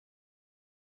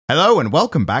Hello and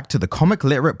welcome back to the Comic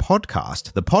Literate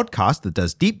podcast, the podcast that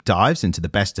does deep dives into the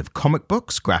best of comic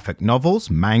books, graphic novels,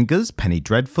 mangas, penny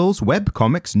dreadfuls, web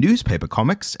comics, newspaper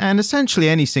comics, and essentially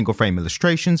any single frame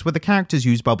illustrations where the characters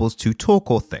use bubbles to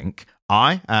talk or think.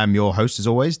 I am your host as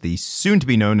always, the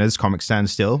soon-to-be known as Comic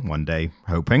Standstill, one day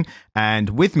hoping, and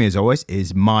with me as always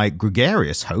is my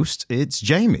gregarious host, it's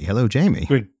Jamie. Hello, Jamie.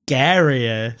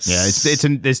 Gregarious. Yeah,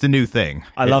 it's the new thing.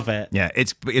 I love it. Yeah,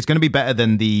 it's going to be better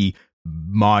than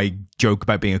my joke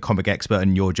about being a comic expert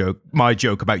and my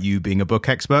joke about you being a book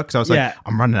expert, because I was like,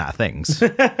 I'm running out of things.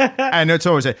 And it's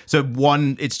always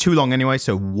it's too long anyway,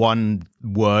 so one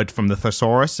word from the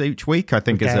thesaurus each week I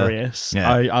think gregarious. is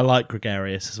I like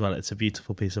gregarious as well. It's a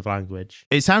beautiful piece of language.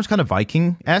 It sounds kind of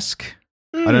Viking-esque.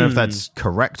 I don't know if that's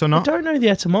correct or not. I don't know the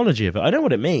etymology of it. I know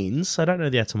what it means. I don't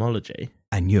know the etymology.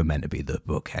 And you're meant to be the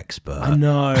book expert. I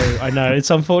know.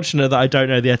 It's unfortunate that I don't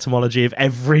know the etymology of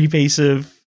every piece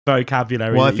of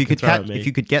vocabulary. Well, if you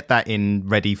could get that in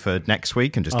ready for next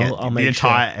week and just get the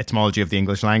entire etymology of the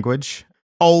English language,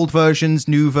 old versions,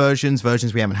 new versions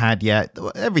we haven't had yet,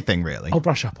 everything really. I'll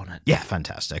brush up on it. Yeah,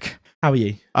 fantastic. How are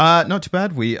you? Not too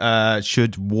bad. We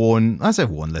should warn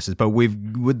listeners, but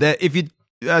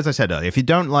as I said earlier, if you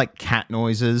don't like cat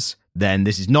noises, then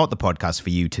this is not the podcast for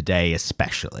you today,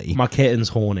 especially. My kitten's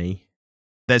horny.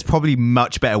 There's probably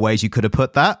much better ways you could have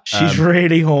put that. She's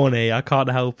really horny. I can't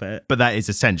help it. But that is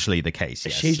essentially the case,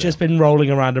 yes. She's just been rolling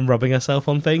around and rubbing herself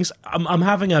on things. I'm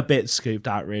having her bit scooped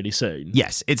out really soon.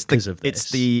 Yes, it's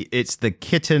the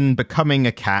kitten becoming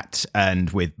a cat, and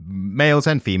with males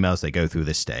and females, they go through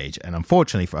this stage. And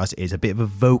unfortunately for us, it is a bit of a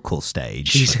vocal stage.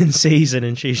 She's in season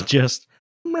and she's just...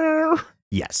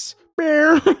 Yes.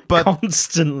 But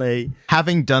constantly.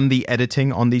 Having done the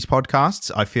editing on these podcasts,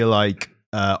 I feel like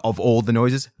of all the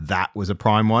noises, that was a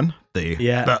prime one. A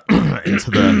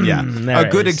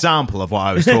good example of what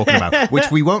I was talking about, which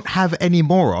we won't have any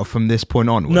more of from this point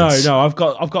onwards. No, I've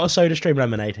got a SodaStream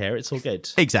lemonade here. It's all good.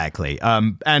 Exactly.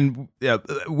 And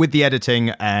with the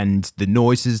editing and the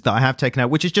noises that I have taken out,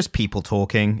 which is just people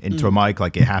talking into a mic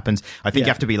like it happens, I think you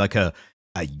have to be like a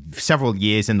several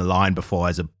years in the line before,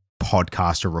 as a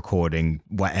podcaster recording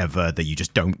whatever, that you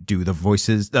just don't do the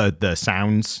voices, the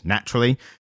sounds naturally.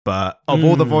 But of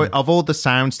all the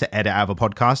sounds to edit out of a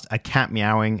podcast, a cat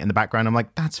meowing in the background, I'm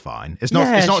like, that's fine. It's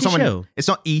not someone. Chill. It's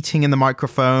not eating in the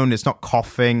microphone. It's not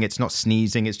coughing. It's not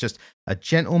sneezing. It's just a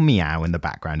gentle meow in the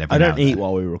background. I don't eat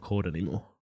while we record anymore.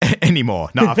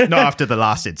 Not after the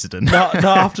last incident. Not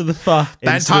after the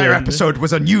that entire episode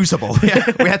was unusable. We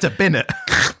had to bin it.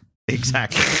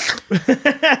 Exactly.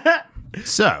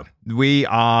 So, we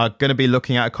are going to be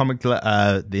looking at a comic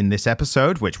in this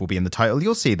episode, which will be in the title.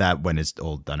 You'll see that when it's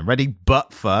all done and ready.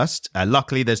 But first,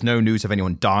 luckily, there's no news of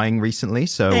anyone dying recently,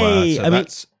 so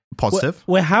that's positive.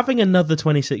 We're having another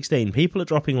 2016. People are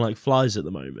dropping like flies at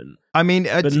the moment. I mean...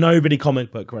 but nobody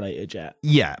comic book related yet.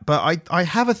 Yeah, but I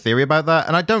have a theory about that,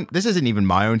 and this isn't even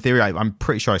my own theory. I'm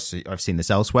pretty sure I've seen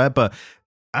this elsewhere, but...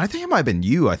 I think it might have been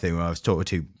you, when I was talking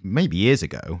to maybe years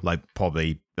ago, like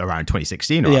probably around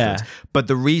 2016 or afterwards. But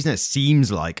the reason it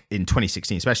seems like in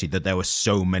 2016, especially, that there were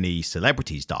so many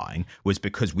celebrities dying was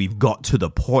because we've got to the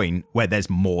point where there's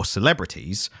more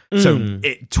celebrities. So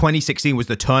 2016 was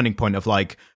the turning point of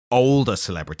like older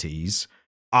celebrities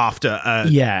after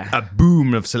a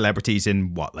boom of celebrities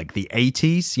in like the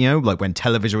 80s, like when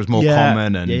television was more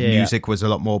common and music was a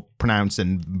lot more pronounced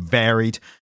and varied.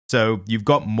 So you've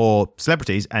got more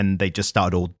celebrities, and they just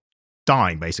started all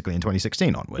dying basically in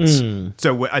 2016 onwards.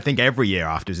 So I think every year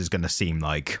afterwards is going to seem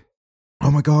like,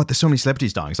 oh my God, there's so many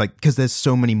celebrities dying. It's like, because there's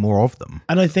so many more of them.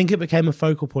 And I think it became a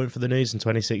focal point for the news in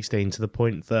 2016 to the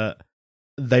point that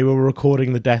they were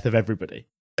recording the death of everybody.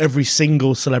 Every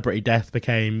single celebrity death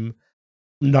became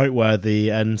noteworthy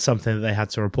and something that they had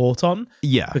to report on.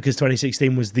 Yeah. Because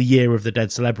 2016 was the year of the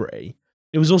dead celebrity.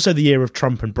 It was also the year of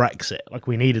Trump and Brexit. Like,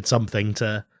 we needed something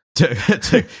to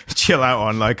chill out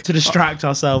on, like, to distract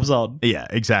ourselves on. Yeah,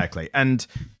 exactly. And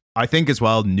I think as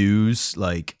well, news,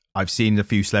 like, I've seen a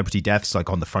few celebrity deaths like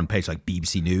on the front page, like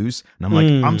BBC News, and I'm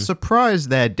like, I'm surprised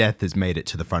their death has made it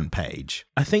to the front page.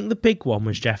 I think the big one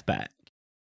was Jeff Beck,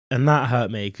 and that hurt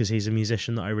me because he's a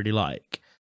musician that I really like,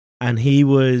 and he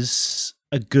was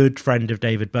a good friend of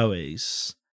David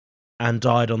Bowie's and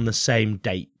died on the same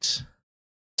date.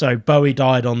 So Bowie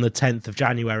died on the 10th of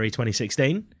January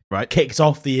 2016. Right. Kicked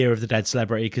off the year of the dead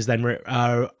celebrity, because then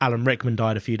Alan Rickman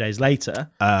died a few days later.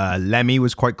 Lemmy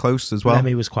was quite close as well.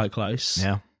 Lemmy was quite close.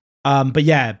 Yeah. But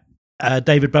yeah,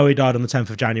 David Bowie died on the 10th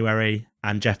of January,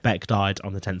 and Jeff Beck died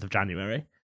on the 10th of January.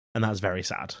 And that's very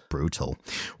sad. Brutal.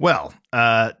 Well,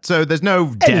 so there's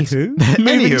no death.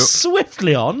 Moving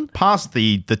swiftly on. Past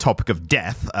the topic of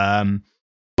death,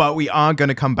 But we are going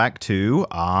to come back to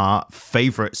our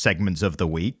favorite segments of the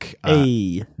week.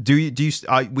 Hey.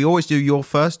 We always do your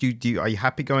first. Are you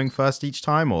happy going first each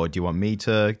time, or do you want me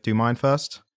to do mine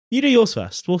first? You do yours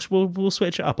first. We'll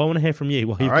switch it up. I want to hear from you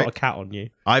while you've got a cat on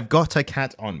you. I've got a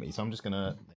cat on me, so I'm just going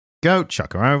to go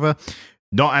chuck her over.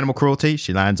 Not animal cruelty.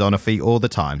 She lands on her feet all the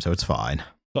time, so it's fine.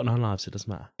 Got 9 lives, it doesn't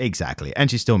matter. Exactly. And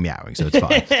she's still meowing, so it's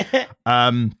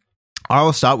fine. I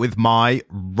will start with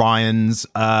Ryan's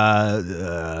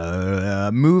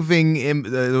moving.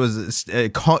 There was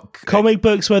comic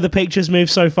books where the pictures move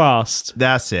so fast.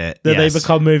 That's it. That they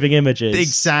become moving images.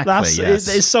 Exactly.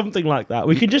 It's something like that.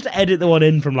 We can just edit the one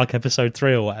in from like episode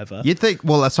 3 or whatever. You'd think.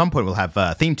 Well, at some point we'll have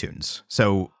theme tunes.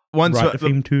 So once the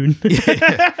theme tune.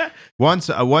 Once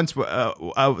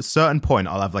a certain point,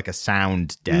 I'll have like a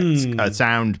sound a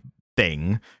sound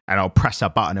thing, and I'll press a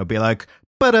button. It'll be like.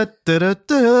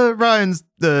 Ryan's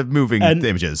the moving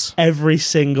images. Every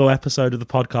single episode of the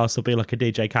podcast will be like a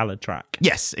DJ Khaled track.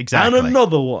 Yes, exactly. And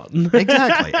another one.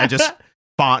 Exactly. And just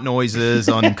fart noises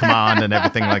on command and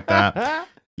everything like that.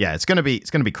 Yeah, it's gonna be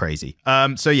crazy.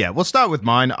 So yeah, we'll start with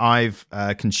mine. I've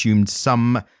consumed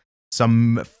some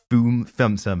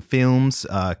films.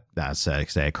 That's say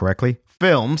it correctly.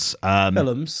 Films.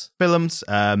 Moving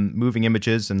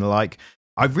images and the like.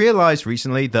 I've realized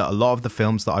recently that a lot of the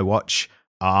films that I watch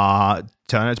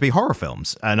turn out to be horror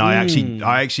films, and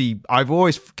I've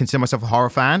always considered myself a horror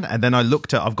fan, and then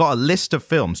I've got a list of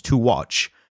films to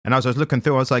watch, and as I was looking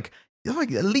through, I was like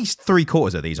at least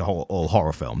 3/4 of these are all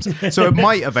horror films. So it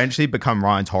might eventually become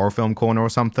Ryan's horror film corner or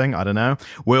something. I don't know.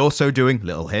 We're also doing,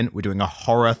 little hint, we're doing a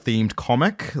horror themed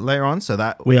comic later on, so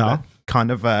that we are kind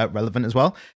of relevant as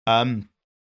well. So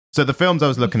the films I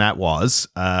was looking at was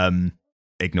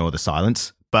ignore the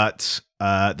silence. But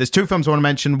there's 2 films I want to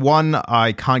mention. One,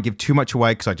 I can't give too much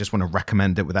away because I just want to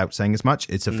recommend it without saying as much.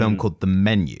 It's a film called The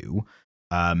Menu.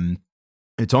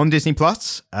 It's on Disney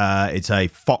Plus. It's a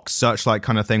Fox Searchlight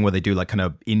kind of thing where they do like kind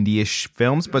of indie-ish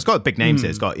films, but it's got big names.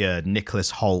 It's got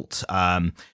Nicholas Hoult,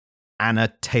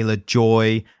 Anna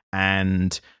Taylor-Joy,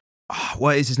 and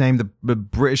what is his name? The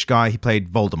British guy, he played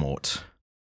Voldemort.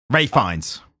 Ralph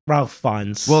Fiennes. Ralph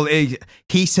Fiennes. Well,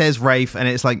 he says Rafe, and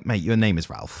it's like, mate, your name is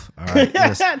Ralph. All right?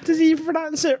 Does he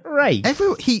pronounce it Rafe?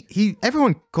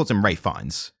 Everyone calls him Ralph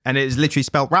Fiennes, and it is literally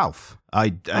spelled Ralph.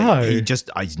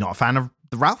 He's not a fan of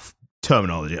the Ralph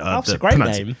terminology. Ralph's a great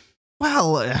name.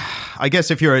 Well, I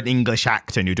guess if you're an English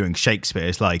actor and you're doing Shakespeare,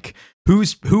 it's like, who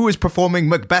is performing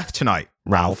Macbeth tonight?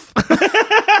 Ralph.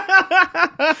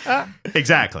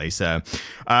 Exactly. So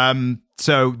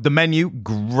The Menu,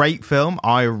 great film.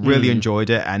 I really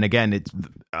enjoyed it. And again, it's,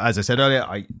 as I said earlier,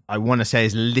 I want to say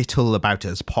as little about it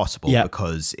as possible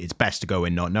because it's best to go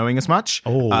in not knowing as much.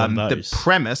 The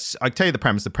premise, I tell you the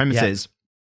premise. The premise is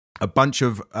a bunch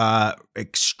of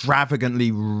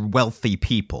extravagantly wealthy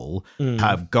people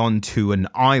have gone to an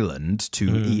island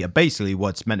to eat basically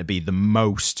what's meant to be the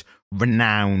most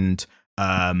renowned,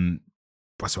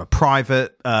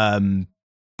 private,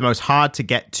 the most hard to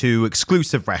get to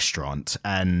exclusive restaurant,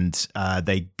 and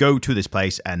they go to this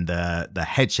place, and the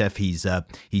head chef, he's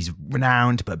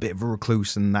renowned but a bit of a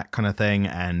recluse and that kind of thing,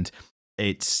 and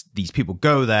it's these people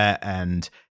go there, and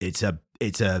it's a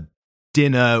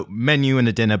dinner menu and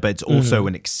a dinner, but it's also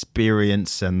an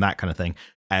experience and that kind of thing.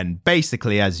 And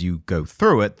basically, as you go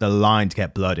through it, the lines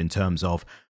get blurred in terms of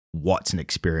what's an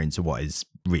experience and what is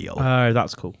real. Oh,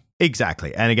 that's cool.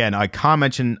 Exactly. And again, I can't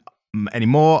mention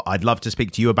anymore. I'd love to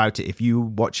speak to you about it if you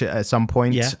watch it at some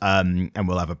point. And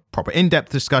we'll have a proper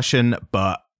in-depth discussion.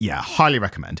 But yeah, highly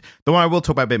recommend. The one I will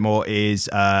talk about a bit more is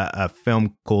a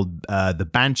film called The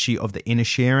Banshee of the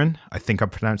Inisherin. I think I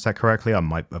pronounced that correctly. I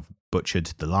might have butchered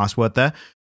the last word there.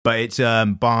 But it's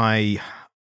by,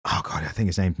 I think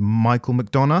his name's Michael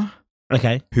McDonough.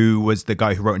 Okay. Who was the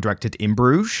guy who wrote and directed In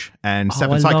Bruges and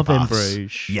Seven Psychopaths. I love In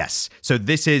Bruges. Yes. So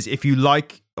this is, if you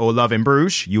like or love In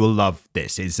Bruges, you will love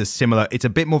this. It's a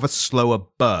bit more of a slower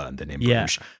burn than In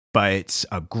Bruges, but it's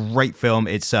a great film.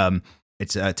 It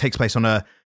takes place on an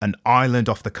island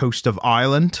off the coast of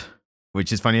Ireland,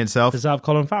 which is funny in itself. Does it have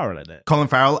Colin Farrell in it? Colin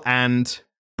Farrell and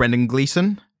Brendan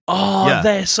Gleeson. Oh,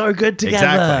 they're so good together.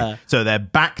 Exactly. So they're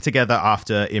back together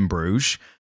after In Bruges.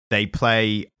 They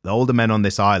play the older men on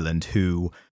this island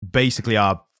who basically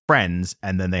are friends,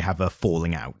 and then they have a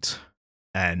falling out.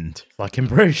 And like In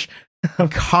Bruges.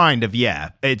 Kind of, yeah.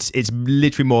 It's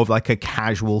literally more of like a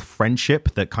casual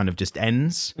friendship that kind of just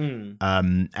ends. And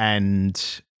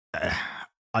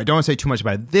I don't want to say too much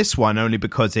about this one, only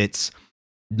because it's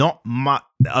not much.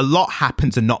 A lot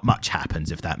happens and not much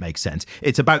happens, if that makes sense.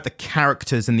 It's about the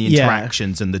characters and the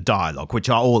interactions and the dialogue, which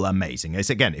are all amazing. It's,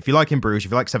 again, if you like In Bruges,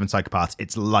 if you like Seven Psychopaths,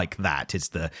 it's like that. It's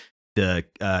the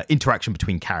interaction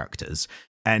between characters,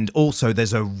 and also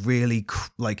there's a really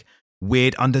like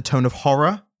weird undertone of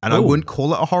horror. And I wouldn't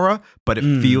call it a horror, but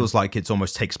it feels like it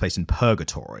almost takes place in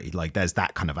purgatory. Like there's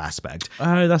that kind of aspect.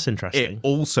 Oh, that's interesting. It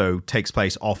also takes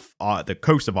place off the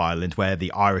coast of Ireland where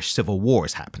the Irish Civil War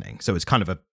is happening. So it's kind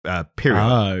of a period.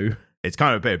 Oh. It's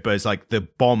kind of a bit, but it's like the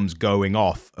bombs going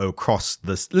off literally across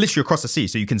the sea.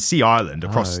 So you can see Ireland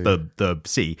across the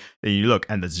sea. Then you look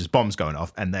and there's just bombs going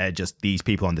off, and they're just these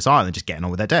people on this island just getting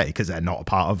on with their day because they're not a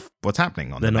part of what's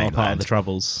happening on the mainland. They're not a part of the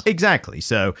troubles. Exactly.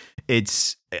 So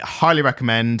highly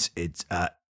recommend.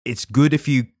 It's good if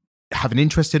you have an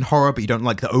interest in horror, but you don't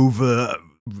like the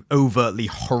overtly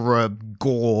horror,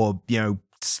 gore,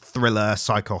 thriller,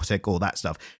 psychotic, all that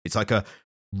stuff. It's like a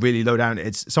really low down.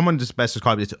 It's someone just best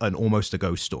described it as an almost a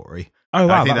ghost story. Oh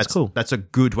wow, I think that's cool. That's a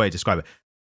good way to describe it.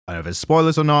 I don't know if there's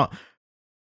spoilers or not.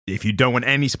 If you don't want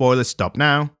any spoilers, stop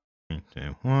now. 3,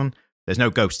 2, 1. There's no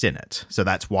ghosts in it, so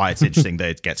that's why it's interesting that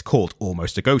it gets called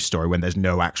almost a ghost story when there's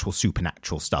no actual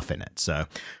supernatural stuff in it. So,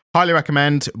 highly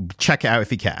recommend. Check it out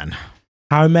if you can.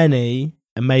 How many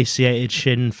emaciated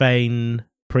Sinn Féin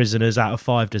prisoners out of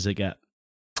 5 does it get?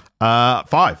 5.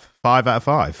 5 out of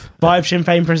 5. 5 Sinn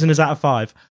Féin prisoners out of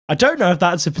 5. I don't know if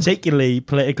that's a particularly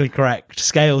politically correct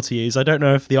scale to use. I don't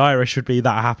know if the Irish would be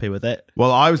that happy with it.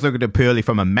 Well, I was looking at it purely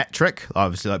from a metric,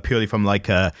 obviously, like purely from like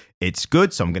it's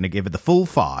good, so I'm going to give it the full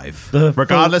 5,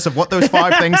 regardless of what those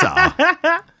 5 things are.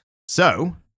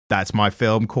 So that's my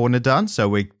film corner done. So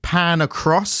we pan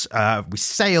across, we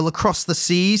sail across the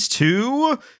seas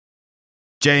to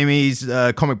Jamie's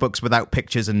comic books without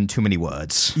pictures and too many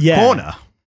words. Yeah. Corner.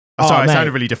 Sorry, I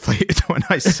sounded really deflated when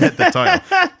I said the title.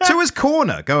 So is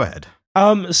corner. Go ahead.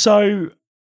 So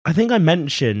I think I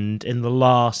mentioned in the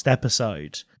last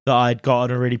episode that I'd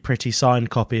gotten a really pretty signed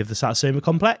copy of the Satsuma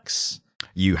Complex.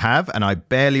 You have, and I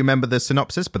barely remember the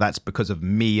synopsis, but that's because of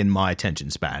me and my attention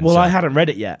span. Well, I hadn't read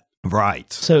it yet.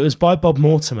 Right. So it was by Bob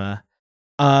Mortimer.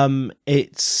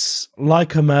 It's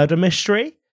like a murder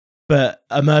mystery, but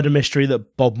a murder mystery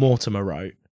that Bob Mortimer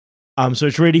wrote. So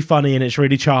it's really funny and it's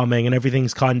really charming and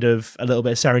everything's kind of a little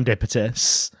bit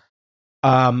serendipitous.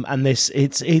 And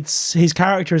it's his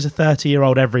character is a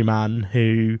 30-year-old everyman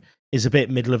who is a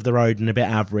bit middle of the road and a bit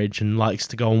average and likes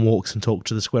to go on walks and talk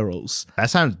to the squirrels.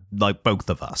 That sounds like both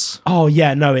of us. Oh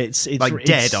yeah, no, it's like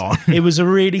dead on. It was a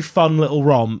really fun little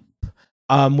romp,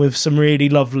 with some really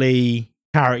lovely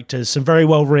characters, some very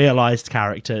well realized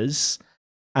characters,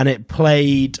 and it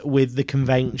played with the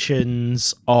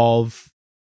conventions of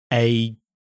a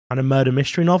kind of murder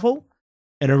mystery novel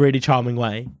in a really charming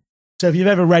way. So if you've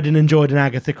ever read and enjoyed an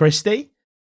Agatha Christie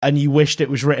and you wished it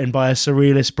was written by a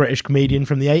surrealist British comedian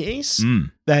from the 80s,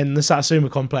 then the Satsuma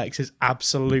Complex is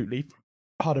absolutely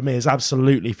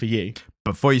for you.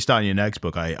 Before you start on your next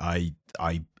book, I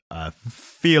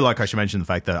feel like I should mention the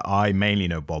fact that I mainly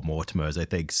know Bob Mortimer as I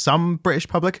think some British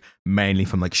public, mainly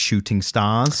from like Shooting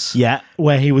Stars. Yeah,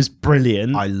 where he was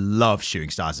brilliant. I loved Shooting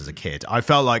Stars as a kid. I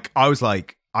felt like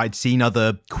I'd seen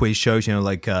other quiz shows,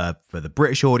 like for the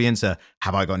British audience,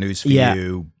 Have I Got News for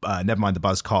You, Never Mind the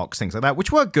Buzzcocks, things like that,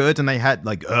 which were good. And they had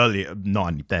like earlier,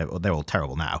 they're all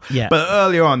terrible now. Yeah. But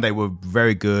earlier on, they were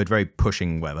very good, very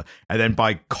pushing, whatever. And then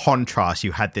by contrast,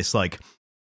 you had this like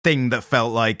thing that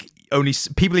felt like only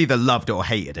people either loved it or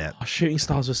hated it. Oh, Shooting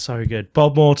Stars was so good.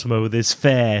 Bob Mortimer with his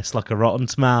face like a rotten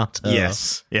tomato.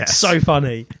 Yes. So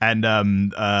funny. And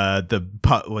the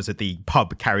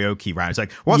pub karaoke round? It's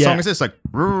like, what song is this? Like,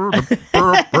 and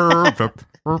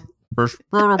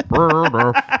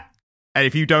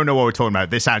if you don't know what we're talking about,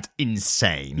 this sounds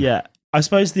insane. Yeah. I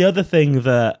suppose the other thing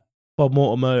that Bob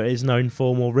Mortimer is known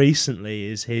for more recently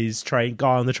is his guy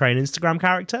on the train Instagram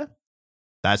character.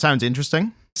 That sounds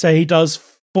interesting. So he does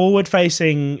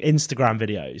forward-facing Instagram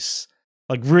videos,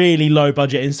 like really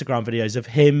low-budget Instagram videos of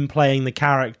him playing the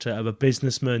character of a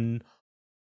businessman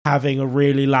having a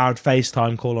really loud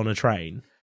FaceTime call on a train.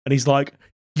 And he's like,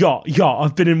 yeah,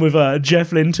 I've been in with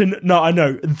Jeff Linton. No, I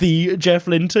know, the Jeff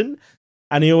Linton.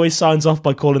 And he always signs off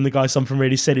by calling the guy something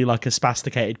really silly, like a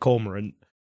spasticated cormorant.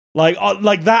 Like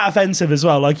that offensive as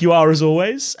well. Like, you are, as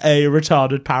always, a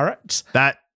retarded parrot.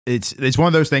 It's one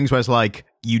of those things where it's like,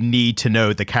 you need to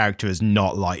know the character is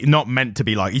not meant to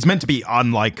be like, he's meant to be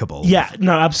unlikable. Yeah,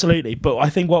 no, absolutely. But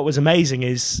I think what was amazing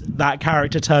is that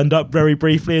character turned up very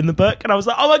briefly in the book, and I was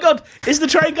like, oh my God, it's the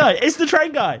train guy. It's the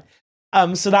train guy.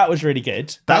 So that was really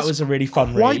good. That was a really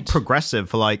fun read. Quite progressive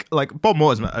for like Bob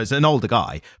Mortimer is an older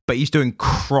guy, but he's doing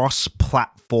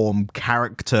cross-platform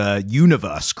character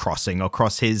universe crossing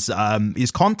across his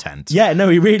content. Yeah, no,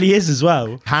 he really is as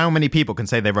well. How many people can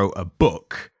say they wrote a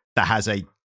book that has a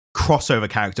crossover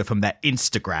character from their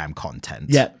Instagram content.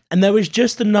 Yeah, and there was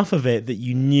just enough of it that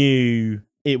you knew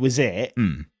it was it,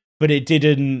 but it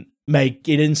didn't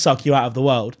suck you out of the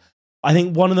world. I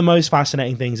think one of the most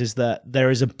fascinating things is that there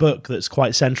is a book that's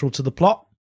quite central to the plot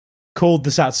called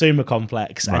The Satsuma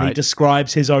Complex, and he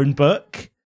describes his own book.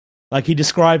 Like, he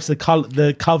describes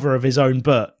the cover of his own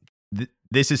book.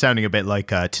 This is sounding a bit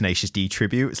like a Tenacious D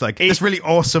tribute. It's like this really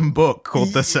awesome book called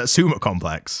The Satsuma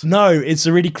Complex. No, it's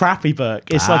a really crappy book.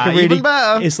 It's even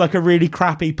better. It's like a really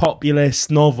crappy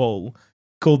populist novel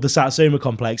called The Satsuma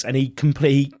Complex, and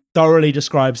he thoroughly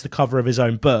describes the cover of his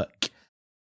own book,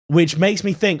 which makes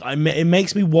me think. It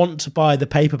makes me want to buy the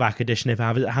paperback edition if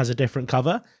it has a different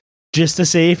cover, just to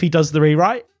see if he does the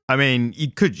rewrite. I mean, you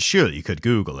could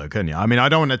Google it, couldn't you? I mean, I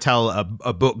don't want to tell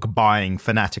a book buying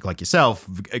fanatic like yourself.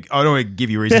 I don't want to give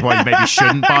you reasons why you maybe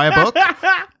shouldn't buy a book,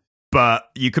 but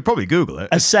you could probably Google it.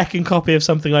 A second copy of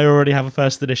something I already have a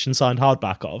first edition signed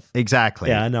hardback of. Exactly.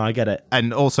 Yeah, no, I get it.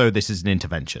 And also, this is an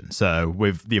intervention. So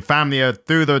with your family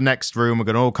through the next room, we're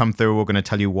going to all come through. We're going to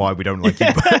tell you why we don't like you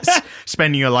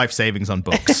spending your life savings on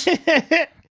books.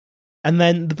 And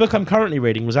then the book I'm currently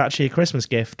reading was actually a Christmas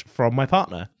gift from my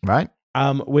partner. Right.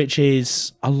 Which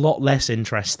is a lot less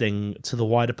interesting to the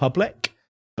wider public,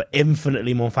 but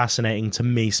infinitely more fascinating to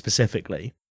me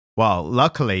specifically. Well,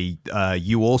 luckily,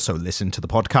 you also listen to the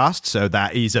podcast, so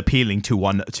that is appealing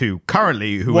to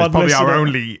currently who is probably our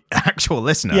only actual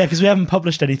listener. Yeah, because we haven't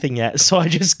published anything yet, so I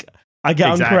get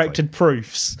uncorrected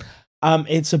proofs.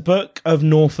 It's a book of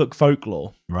Norfolk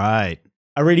folklore. Right.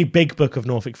 A really big book of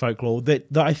Norfolk folklore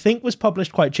that I think was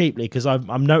published quite cheaply, because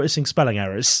I'm noticing spelling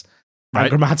errors. And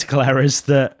grammatical errors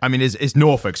that... I mean, it's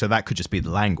Norfolk, so that could just be the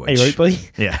language. Hey, right, boy.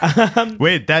 Yeah.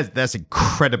 Weird. That's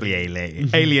incredibly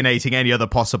alienating any other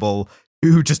possible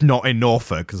who just not in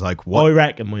Norfolk. Is like, what? I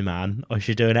reckon, my man, I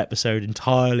should do an episode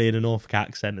entirely in a Norfolk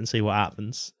accent and see what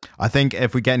happens. I think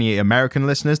if we get any American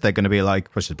listeners, they're going to be like,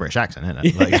 which is a British accent, isn't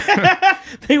it? Like,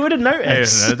 they would have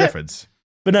noticed. No difference.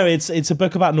 But no, it's a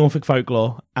book about Norfolk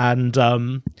folklore,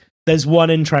 and there's one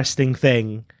interesting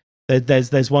thing.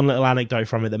 There's one little anecdote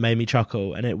from it that made me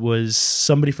chuckle, and it was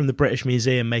somebody from the British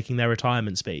Museum making their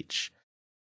retirement speech.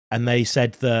 And they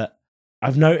said that,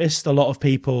 I've noticed a lot of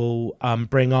people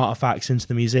bring artifacts into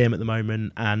the museum at the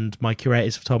moment, and my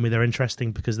curators have told me they're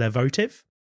interesting because they're votive.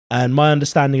 And my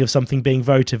understanding of something being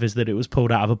votive is that it was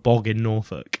pulled out of a bog in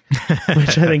Norfolk,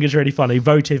 which I think is really funny.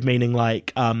 Votive meaning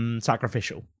like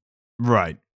sacrificial.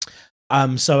 Right.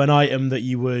 So an item that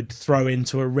you would throw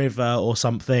into a river or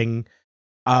something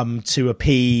to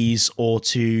appease or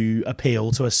to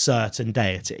appeal to a certain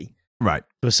deity. Right.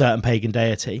 To a certain pagan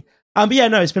deity. But yeah,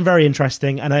 no, it's been very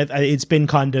interesting, and it's been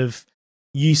kind of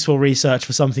useful research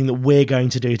for something that we're going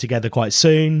to do together quite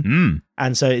soon.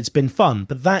 And so it's been fun.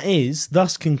 But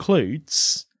thus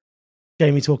concludes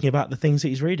Jamie talking about the things that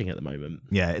he's reading at the moment.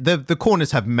 Yeah, the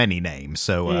corners have many names.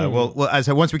 So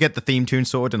once we get the theme tune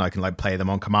sorted and I can like play them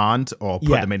on command or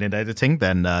put them in editing,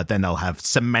 then they'll have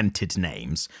cemented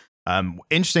names.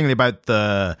 Interestingly about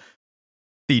the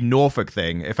Norfolk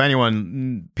thing, if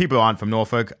people who aren't from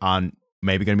Norfolk aren't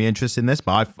maybe going to be interested in this,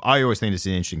 but I always think it's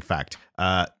an interesting fact.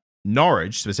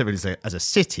 Norwich, specifically as a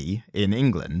city in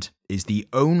England, is the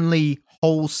only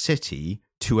whole city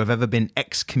to have ever been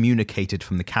excommunicated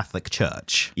from the Catholic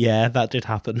Church. Yeah, that did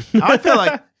happen. I feel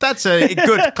like that's a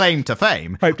good claim to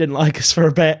fame. Pope didn't like us for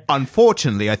a bit.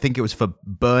 Unfortunately, I think it was for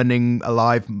burning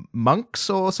alive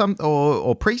monks or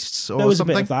priests or something. There was a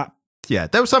bit of that. Yeah,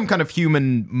 there was some kind of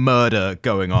human murder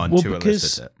going on to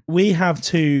elicit it. We have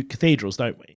two cathedrals,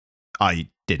 don't we? I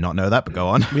did not know that, but go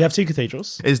on. We have two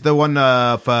cathedrals. Is the one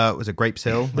was it Grapes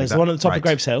Hill? There's the one at the top of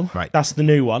Grapes Hill. Right. That's the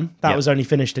new one. That was only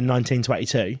finished in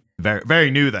 1922. Very, very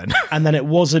new then. And then it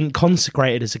wasn't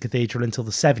consecrated as a cathedral until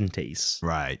the 70s.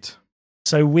 Right.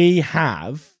 So we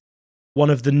have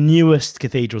one of the newest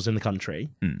cathedrals in the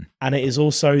country. And it is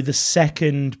also the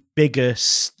second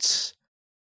biggest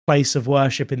place of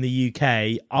worship in the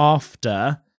UK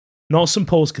after, not St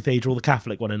Paul's Cathedral, the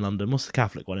Catholic one in London. What's the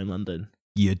Catholic one in London?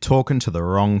 You're talking to the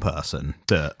wrong person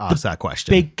to ask that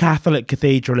question. Big Catholic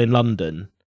cathedral in London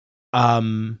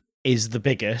is the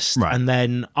biggest. Right. And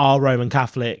then our Roman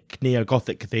Catholic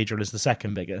Neo-Gothic cathedral is the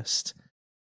second biggest.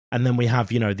 And then we have,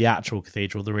 the actual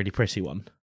cathedral, the really pretty one.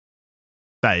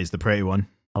 That is the pretty one.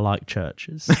 I like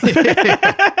churches.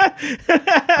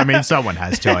 I mean, someone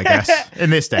has to, I guess, in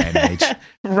this day and age.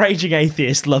 Raging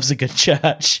atheist loves a good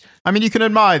church. I mean, you can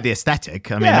admire the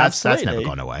aesthetic. I mean, that's never absolutely.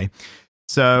 gone away.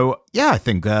 So, yeah, I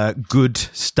think a good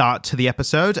start to the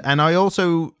episode. And I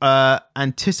also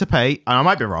anticipate, and I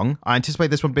might be wrong, I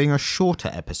anticipate this one being a shorter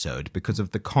episode because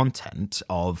of the content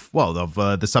of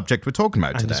the subject we're talking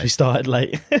about today. As we started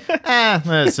late.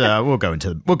 We'll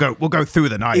go through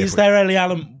the night. Is there any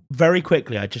Alan? Very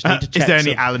quickly, I just need to check. Is there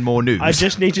any Alan Moore news? I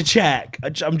just need to check.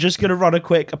 I'm just going to run a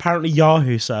quick, apparently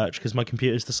Yahoo search because my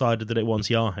computer's decided that it wants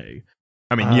Yahoo.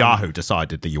 I mean, Yahoo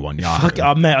decided that you want Yahoo. Fuck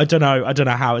it, mate, I don't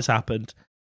know how it's happened.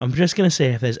 I'm just going to see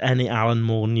if there's any Alan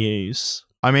Moore news.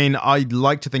 I mean, I'd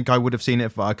like to think I would have seen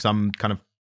it because I'm kind of,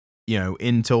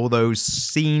 into all those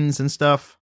scenes and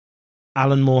stuff.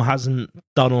 Alan Moore hasn't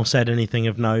done or said anything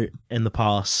of note in the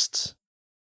past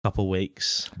couple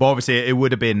weeks. But obviously, it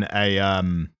would have been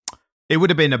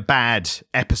a bad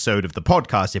episode of the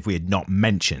podcast if we had not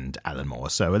mentioned Alan Moore.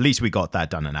 So at least we got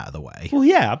that done and out of the way. Well,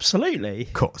 yeah, absolutely.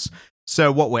 Of course.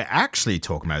 So what we're actually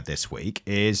talking about this week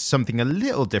is something a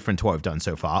little different to what we've done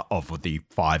so far of the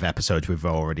 5 episodes we've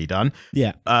already done.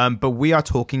 Yeah. But we are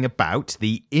talking about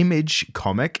the Image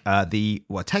comic,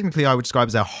 what technically I would describe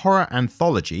as a horror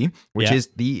anthology, which is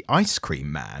The Ice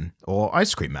Cream Man or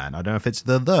Ice Cream Man. I don't know if it's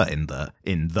the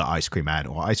in the Ice Cream Man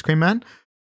or Ice Cream Man,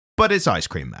 but it's Ice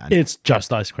Cream Man. It's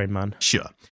just Ice Cream Man. Sure.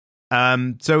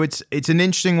 So it's an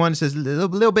interesting one. It's a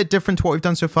little bit different to what we've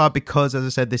done so far because, as I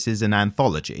said, this is an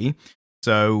anthology.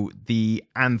 So the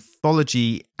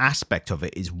anthology aspect of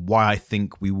it is why I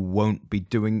think we won't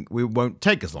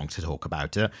take as long to talk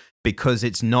about it because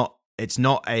it's not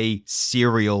a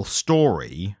serial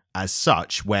story as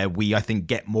such where we, I think,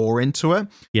 get more into it.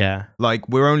 Yeah. Like,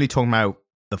 we're only talking about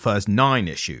the first 9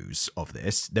 issues of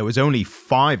this. There was only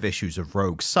 5 issues of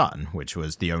Rogue Sun, which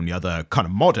was the only other kind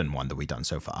of modern one that we've done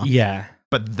so far. Yeah.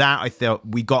 But that, I thought,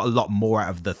 we got a lot more out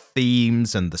of the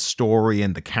themes and the story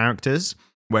and the characters.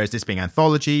 Whereas this being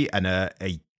anthology and a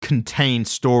contained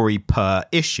story per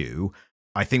issue,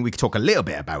 I think we could talk a little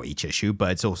bit about each issue,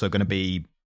 but it's also going to be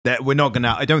that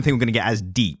I don't think we're going to get as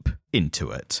deep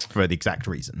into it for the exact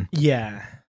reason. Yeah.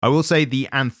 I will say the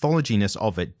anthologyness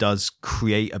of it does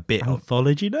create a bit of...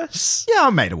 Anthologyness? Yeah, I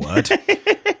made a word.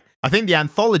 I think the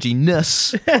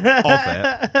anthologyness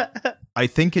of it, I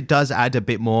think it does add a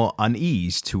bit more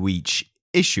unease to each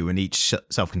issue in each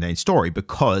self-contained story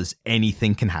because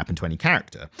anything can happen to any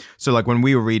character. So like when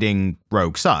we were reading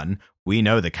Rogue Sun, we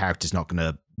know the character's not going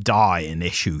to die in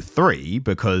issue 3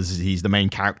 because he's the main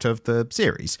character of the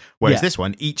series. Whereas this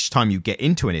one, each time you get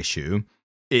into an issue,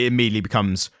 it immediately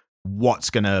becomes what's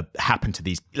going to happen to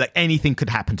these, like anything could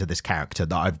happen to this character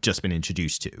that I've just been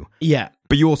introduced to. Yeah.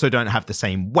 But you also don't have the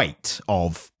same weight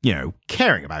of,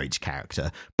 caring about each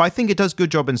character. But I think it does good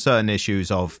job in certain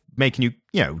issues of making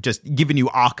you, just giving you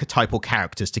archetypal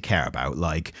characters to care about,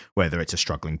 like whether it's a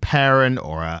struggling parent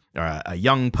or a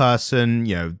young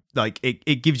person, like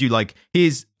it gives you like,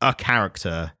 here's a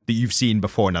character that you've seen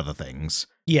before in other things.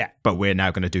 Yeah. But we're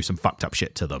now going to do some fucked up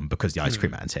shit to them because the Ice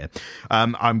Cream Man's here.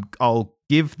 I'll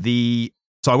give the...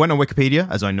 So I went on Wikipedia,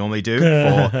 as I normally do,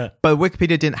 but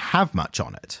Wikipedia didn't have much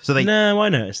on it. So No, I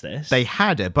noticed this. They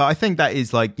had it, but I think that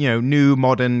is like, new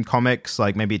modern comics,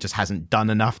 like maybe it just hasn't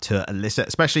done enough to elicit,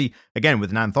 especially, again,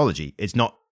 with an anthology, it's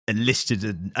not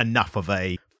elicited enough of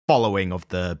a following of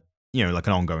the, like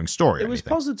an ongoing story. It was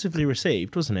positively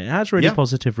received, wasn't it? It has really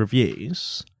positive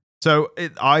reviews. So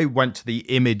I went to the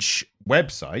Image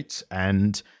website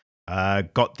and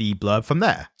got the blurb from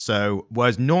there. So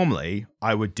whereas normally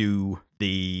I would do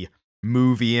the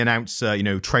movie announcer,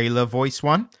 trailer voice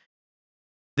one,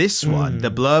 this one,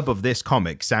 the blurb of this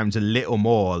comic sounds a little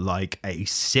more like a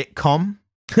sitcom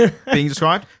being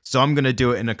described. So I'm going to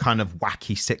do it in a kind of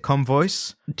wacky sitcom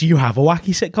voice. Do you have a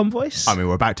wacky sitcom voice? I mean,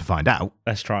 we're about to find out.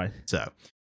 Let's try. So,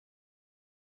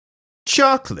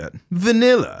 chocolate,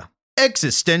 vanilla,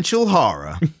 existential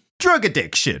horror, drug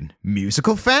addiction,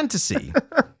 musical fantasy.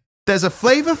 There's a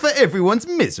flavor for everyone's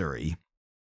misery.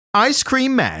 Ice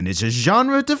Cream Man is a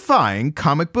genre-defying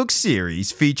comic book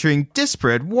series featuring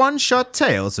disparate one-shot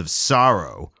tales of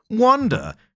sorrow,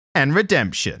 wonder, and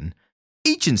redemption.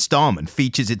 Each installment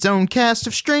features its own cast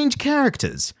of strange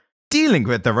characters, dealing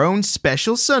with their own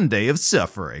special Sunday of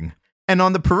suffering. And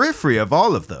on the periphery of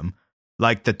all of them,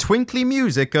 like the twinkly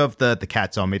music of the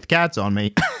cat's on me, the cat's on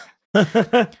me.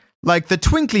 Like the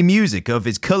twinkly music of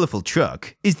his colorful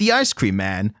truck is the Ice Cream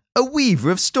Man, a weaver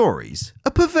of stories,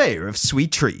 a purveyor of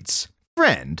sweet treats,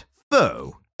 friend,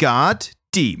 foe, god,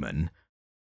 demon.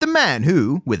 The man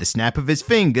who, with a snap of his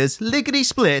fingers,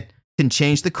 lickety-split, can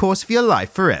change the course of your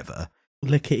life forever.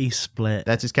 Lickety-split.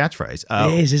 That's his catchphrase.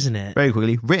 It is, isn't it? Very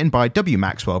quickly, written by W.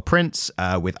 Maxwell Prince,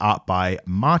 with art by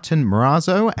Martin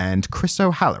Morazzo and Chris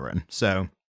O'Halloran. So,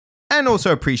 And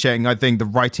also appreciating, I think the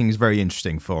writing is very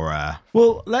interesting for...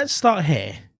 Well, let's start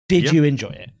here. Did you enjoy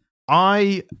it?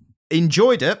 I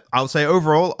enjoyed it. I'll say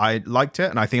overall, I liked it,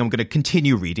 and I think I'm going to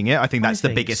continue reading it. I think that's the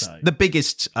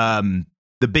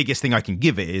biggest thing I can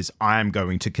give it is I am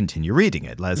going to continue reading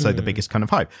it. Let's say the biggest kind of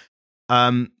hype.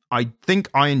 I think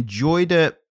I enjoyed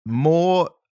it more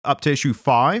up to issue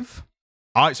 5.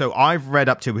 So I've read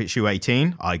up to issue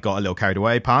 18. I got a little carried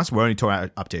away past. We're only talking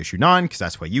up to issue 9 because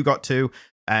that's where you got to.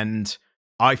 And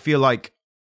I feel like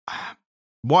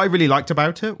what I really liked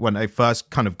about it when I first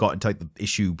kind of got into like the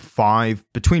issue 5,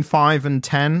 between 5 and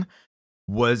 10,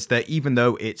 was that even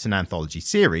though it's an anthology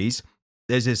series,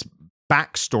 there's this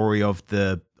backstory of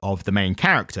the main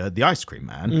character, the ice cream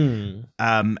man.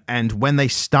 And when they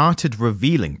started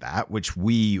revealing that, which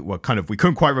we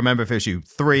couldn't quite remember if it was issue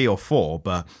 3 or 4,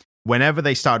 but whenever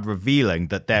they started revealing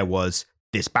that there was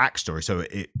this backstory, so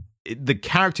the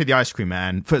character, the ice cream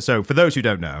man, for those who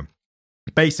don't know,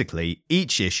 basically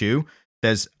each issue,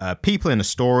 there's people in a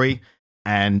story,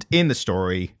 and in the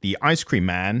story, the ice cream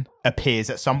man appears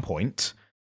at some point,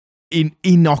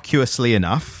 innocuously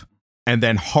enough, and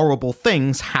then horrible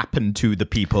things happen to the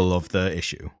people of the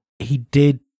issue. He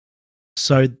did.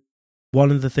 So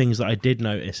one of the things that I did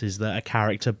notice is that a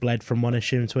character bled from one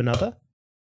issue to another.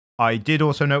 I did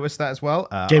also notice that as well.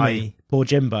 Jimmy, poor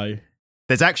Jimbo.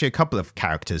 There's actually a couple of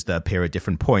characters that appear at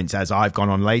different points as I've gone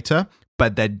on later,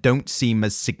 but they don't seem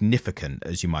as significant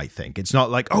as you might think. It's not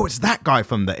like, oh, it's that guy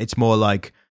from the... It's more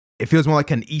like... It feels more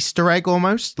like an Easter egg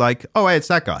almost. Like, oh, hey, it's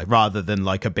that guy. Rather than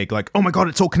like a big like, oh my God,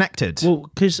 it's all connected. Well,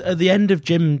 because at the end of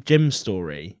Jim's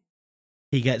story,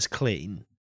 he gets clean.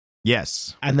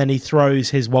 Yes. And then he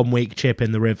throws his 1 week chip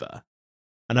in the river.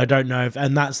 And I don't know if...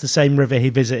 And that's the same river he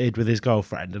visited with his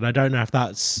girlfriend. And I don't know if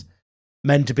that's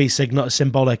meant to be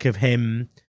symbolic of him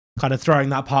kind of throwing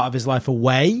that part of his life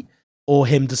away, or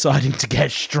him deciding to get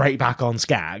straight back on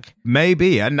Skag.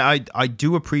 Maybe. And I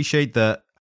do appreciate that.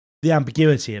 The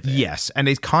ambiguity of it. Yes, and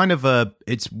it's kind of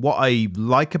it's what I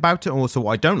like about it, and also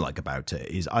what I don't like about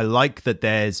it, is I like that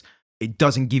it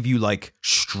doesn't give you like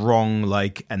strong,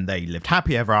 like, and they lived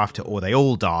happy ever after, or they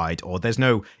all died, or there's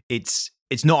no, it's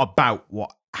not about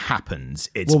what happens.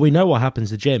 Well, we know what happens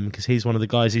to Jim, because he's one of the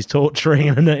guys he's torturing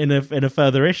in a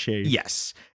further issue.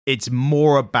 Yes, it's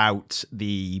more about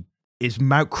it's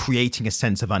about creating a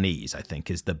sense of unease, I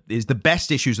think, is the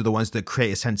best issues are the ones that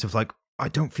create a sense of like, I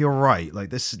don't feel right.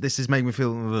 Like this is making me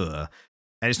feel, ugh.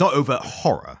 And it's not overt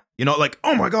horror. You're not like,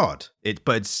 oh my God.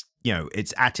 But it's,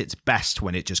 it's at its best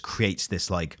when it just creates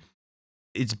this like,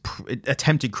 it's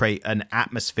attempted to create an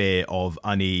atmosphere of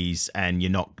unease, and you're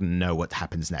not going to know what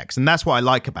happens next. And that's what I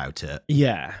like about it.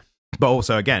 Yeah. But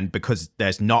also, again, because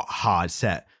there's not hard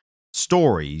set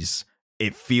stories,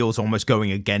 it feels almost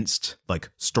going against like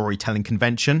storytelling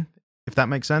convention, if that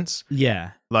makes sense.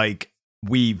 Yeah. Like,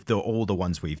 all the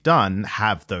ones we've done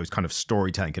have those kind of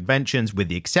storytelling conventions, with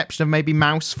the exception of maybe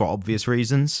Mouse for obvious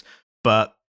reasons.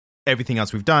 But everything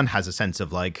else we've done has a sense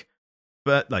of like,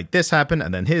 but like this happened,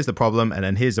 and then here's the problem, and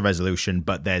then here's the resolution,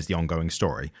 but there's the ongoing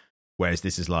story. Whereas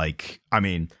this is like, I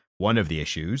mean, one of the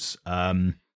issues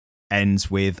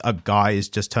ends with a guy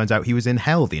just turns out he was in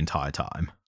hell the entire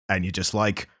time. And you're just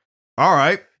like, all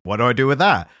right, what do I do with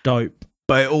that? Dope.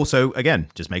 But it also, again,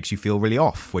 just makes you feel really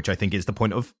off, which I think is the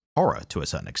point of horror to a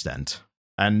certain extent.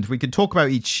 And we could talk about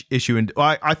each issue, and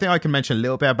I think I can mention a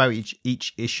little bit about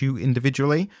each issue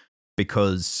individually,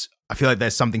 because I feel like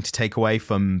there's something to take away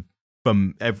from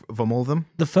all of them.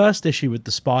 The first issue with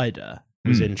the spider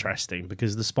was interesting,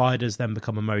 because the spiders then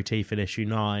become a motif in issue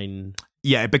 9.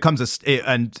 Yeah, it becomes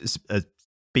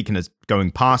speaking as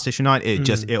going past issue 9,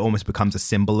 it almost becomes a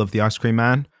symbol of the ice cream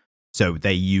man. So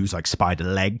they use like spider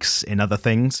legs in other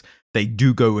things. They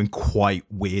do go in quite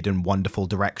weird and wonderful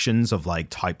directions of like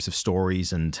types of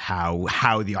stories and how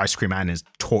the ice cream man is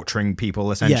torturing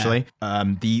people, essentially. Yeah.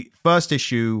 The first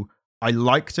issue, I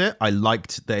liked it. I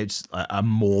liked that it's a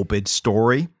morbid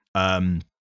story.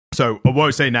 So what I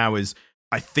would say now is,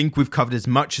 I think we've covered as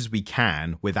much as we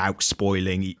can without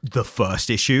spoiling the first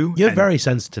issue. You're very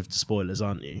sensitive to spoilers,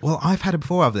 aren't you? Well, I've had it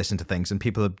before. I've listened to things and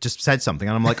people have just said something,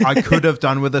 and I'm like, I could have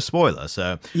done with a spoiler.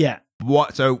 So yeah.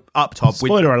 So up top,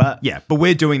 spoiler alert. Yeah, but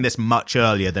we're doing this much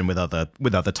earlier than with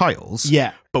other titles.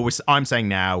 Yeah. But I'm saying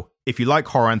now, if you like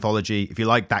horror anthology, if you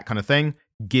like that kind of thing,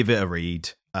 give it a read.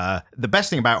 The best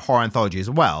thing about horror anthology as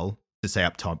well, to say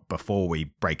up top before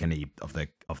we break any of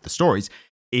the stories,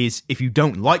 is if you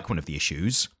don't like one of the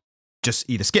issues, just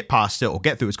either skip past it or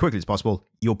get through as quickly as possible,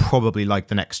 you'll probably like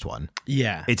the next one.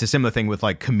 Yeah. It's a similar thing with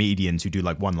like comedians who do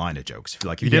like one-liner jokes.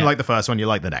 If you didn't like the first one, you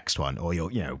like the next one, or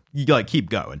you like keep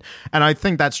going. And I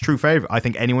think that's true for I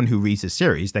think anyone who reads this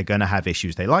series, they're going to have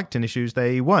issues they liked and issues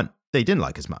they didn't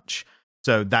like as much.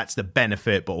 So that's the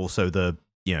benefit, but also the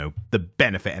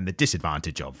benefit and the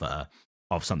disadvantage of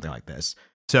something like this.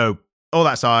 So all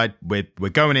that aside, we're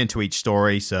going into each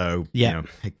story, so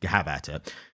have at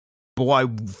it. But what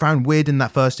I found weird in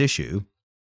that first issue,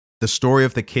 the story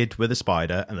of the kid with a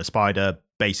spider, and the spider,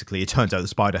 basically, it turns out the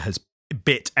spider has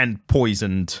bit and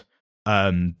poisoned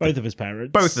both of his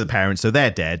parents. Both of the parents, so they're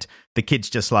dead. The kid's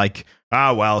just like,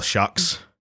 well, shucks.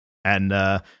 And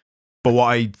but what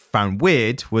I found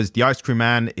weird was the ice cream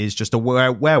man is just a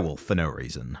werewolf for no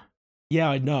reason. Yeah,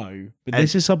 I know. But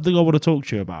this is something I want to talk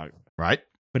to you about. Right.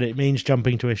 But it means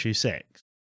jumping to issue 6.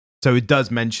 So it does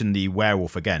mention the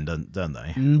werewolf again, don't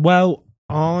they? Well,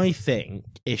 I think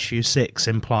issue 6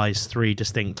 implies 3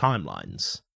 distinct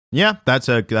timelines. Yeah, that's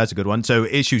a good one. So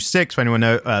issue 6, for anyone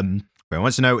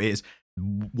wants to know, is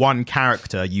one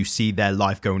character, you see their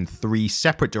life go in 3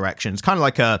 separate directions, kind of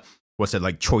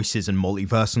like choices and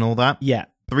multiverse and all that. Yeah.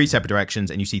 3 separate directions,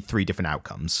 and you see 3 different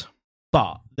outcomes.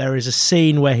 But there is a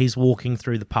scene where he's walking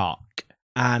through the park,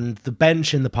 and the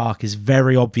bench in the park is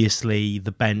very obviously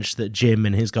the bench that Jim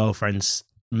and his girlfriends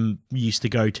used to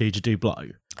go to do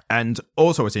blow. And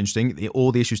also what's interesting,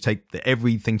 all the issues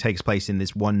everything takes place in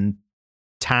this one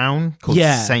town called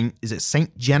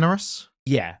Saint Generous?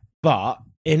 Yeah, but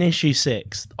in issue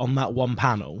 6, on that one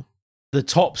panel, the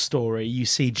top story, you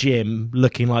see Jim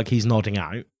looking like he's nodding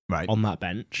out on that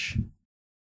bench.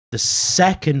 The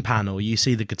second panel, you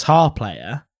see the guitar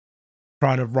player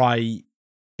trying to write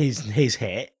his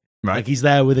hit. Right. Like he's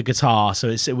there with a guitar, so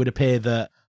it would appear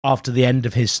that after the end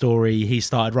of his story, he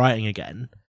started writing again.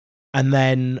 And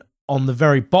then on the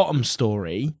very bottom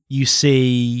story, you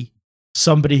see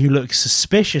somebody who looks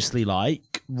suspiciously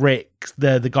like Rick,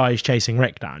 the guy who's chasing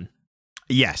Rick down.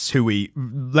 Yes, who we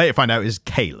later find out is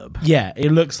Caleb. Yeah,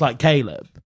 it looks like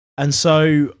Caleb. And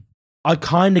so I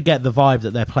kind of get the vibe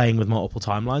that they're playing with multiple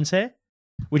timelines here,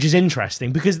 which is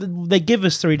interesting because they give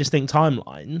us 3 distinct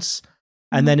timelines,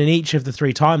 and then in each of the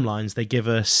 3 timelines, they give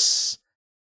us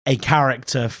a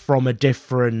character from a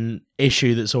different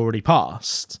issue that's already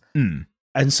passed. Mm.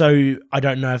 And so I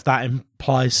don't know if that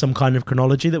implies some kind of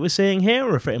chronology that we're seeing here,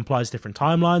 or if it implies different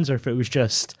timelines, or if it was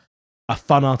just a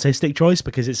fun artistic choice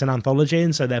because it's an anthology,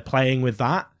 and so they're playing with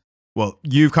that. Well,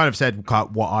 you've kind of said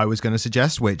what I was going to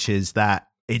suggest, which is that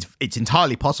it's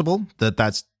entirely possible that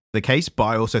that's the case, but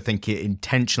I also think it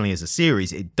intentionally as a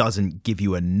series, it doesn't give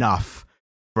you enough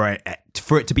for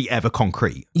it to be ever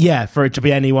concrete. Yeah, for it to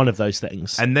be any one of those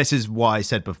things. And this is why I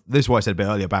said a bit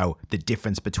earlier about the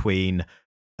difference between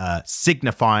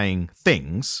signifying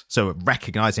things, so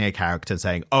recognizing a character and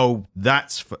saying, oh,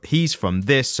 he's from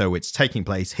this, so it's taking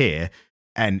place here,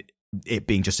 and it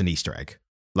being just an Easter egg.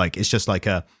 Like, it's just like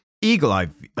eagle-eye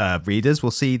readers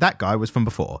will see that guy was from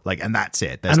before, like, and that's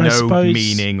it. There's no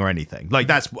meaning or anything. Like,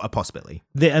 that's a possibility.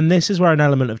 And this is where an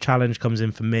element of challenge comes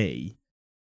in for me,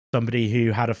 somebody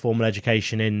who had a formal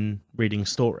education in reading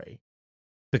story.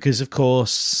 Because, of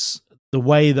course, the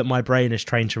way that my brain is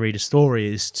trained to read a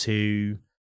story is to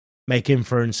make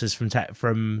inferences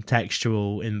from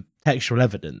textual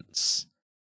evidence.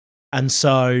 And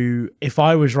so if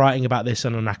I was writing about this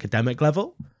on an academic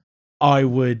level, I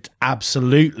would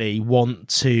absolutely want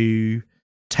to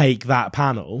take that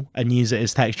panel and use it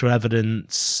as textual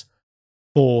evidence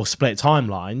for split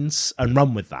timelines and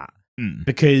run with that.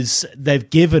 Because they've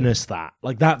given us that.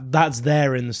 Like that's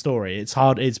there in the story.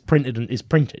 It's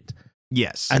printed.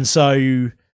 Yes. And so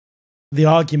the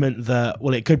argument that,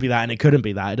 well, it could be that and it couldn't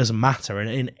be that, it doesn't matter.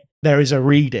 And there is a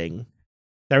reading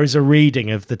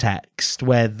of the text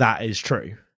where that is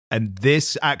true. And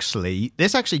this actually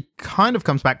kind of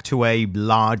comes back to a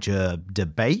larger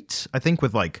debate, I think,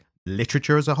 with like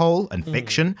literature as a whole and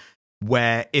fiction,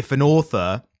 where if an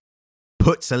author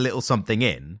puts a little something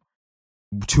in,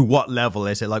 to what level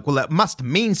is it like, well, that must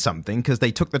mean something because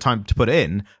they took the time to put it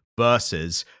in,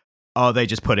 versus, oh, they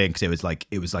just put it in because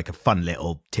it was like a fun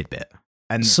little tidbit.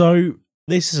 And so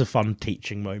this is a fun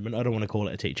teaching moment. I don't want to call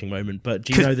it a teaching moment, but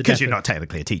do you know the because you're not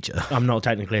technically a teacher. I'm not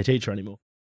technically a teacher anymore.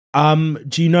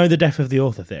 Do you know the death of the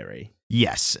author theory?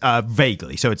 Yes,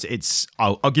 vaguely. So it's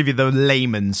I'll give you the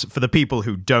layman's for the people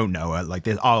who don't know it. Like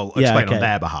this, I'll explain on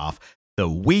their behalf. So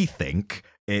we think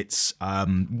it's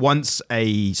once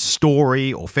a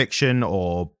story or fiction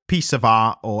or piece of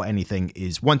art or anything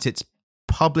once it's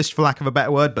published, for lack of a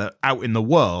better word, but out in the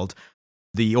world,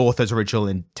 the author's original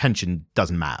intention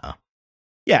doesn't matter.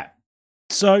 Yeah.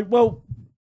 So, well,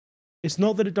 it's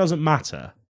not that it doesn't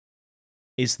matter.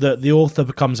 It's that the author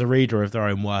becomes a reader of their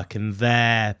own work and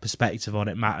their perspective on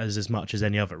it matters as much as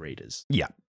any other readers. Yeah.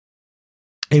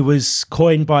 It was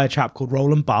coined by a chap called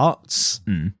Roland Barthes,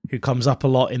 who comes up a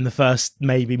lot in the first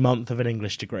maybe month of an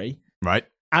English degree. Right.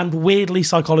 And weirdly,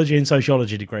 psychology and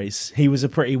sociology degrees. He was a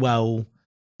pretty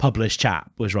well-published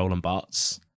chap, was Roland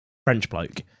Barthes. French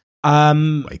bloke.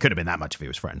 Well, he could have been that much if he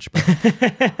was French.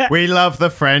 But we love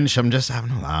the French. I'm just having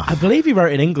a laugh. I believe he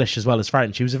wrote in English as well as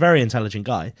French. He was a very intelligent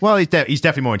guy. Well, he's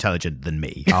definitely more intelligent than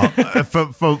me.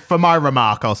 For my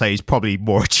remark, I'll say he's probably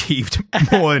more achieved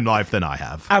more in life than I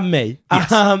have. And me.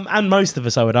 Yes. And most of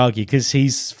us, I would argue, because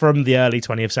he's from the early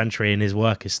 20th century and his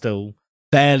work is still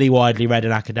fairly widely read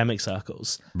in academic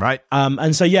circles. Right.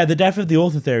 And so, yeah, the death of the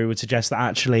author theory would suggest that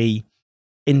actually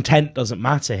intent doesn't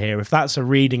matter here. If that's a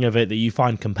reading of it that you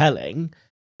find compelling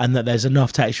and that there's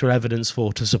enough textual evidence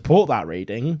for to support that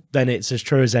reading, then it's as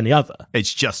true as any other.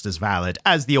 It's just as valid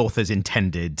as the author's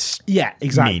intended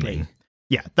exactly. meaning.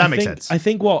 Yeah, that makes sense. I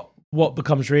think what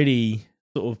becomes really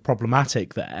sort of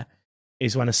problematic there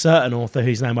is when a certain author,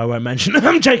 whose name I won't mention,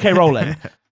 J.K. Rowling,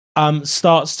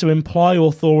 starts to imply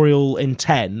authorial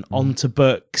intent onto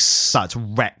books. Starts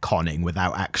retconning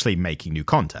without actually making new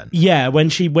content. Yeah, when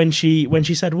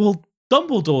she said, "Well,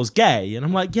 Dumbledore's gay," and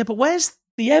I'm like, "Yeah, but where's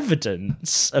the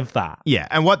evidence of that?" Yeah,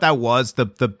 and what that was,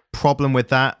 the problem with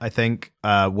that, I think,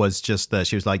 was just that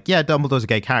she was like, "Yeah, Dumbledore's a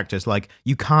gay character." It's like,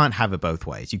 you can't have it both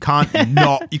ways. You can't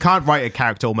you can't write a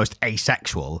character almost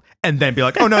asexual and then be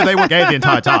like, "Oh no, they were gay the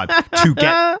entire time," to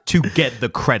get the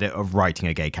credit of writing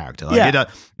a gay character. Like,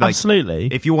 absolutely.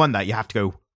 If you want that, you have to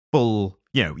go full.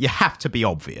 You have to be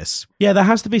obvious. Yeah, there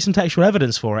has to be some textual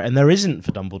evidence for it, and there isn't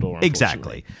for Dumbledore.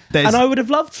 Exactly. And I would have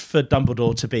loved for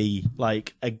Dumbledore to be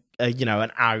like an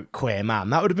out queer man.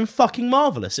 That would have been fucking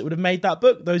marvelous. It would have made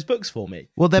those books for me.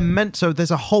 Well, they're meant. So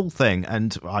there's a whole thing,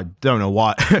 and I don't know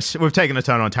why we've taken a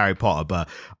turn on Harry Potter, but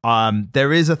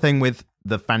there is a thing with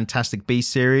the Fantastic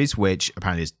Beasts series, which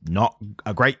apparently is not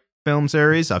a great film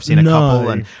series. I've seen a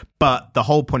couple, but the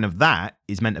whole point of that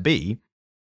is meant to be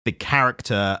the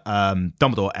character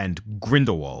Dumbledore and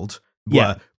Grindelwald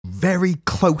were very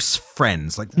close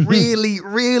friends, like really,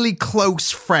 really close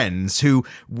friends who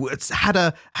had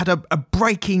a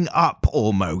breaking up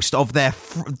almost of their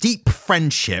deep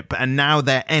friendship, and now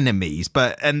they're enemies.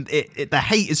 But the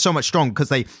hate is so much stronger because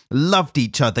they loved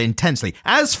each other intensely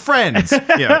as friends.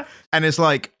 And it's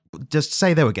like, just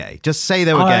say they were gay. Just say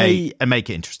they were gay and make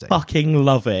it interesting. Fucking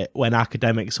love it when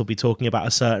academics will be talking about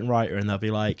a certain writer and they'll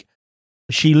be like,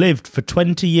 she lived for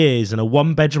 20 years in a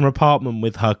one-bedroom apartment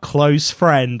with her close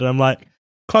friend. And I'm like,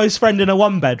 close friend in a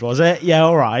one-bed, was it? Yeah,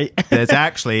 all right. There's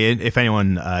actually, if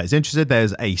anyone is interested,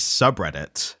 there's a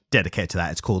subreddit dedicated to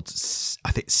that. It's called,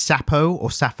 I think,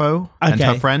 Sappho and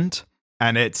her friend.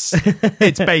 And it's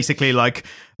basically like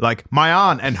my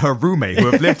aunt and her roommate who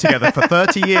have lived together for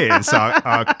 30 years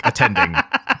are attending.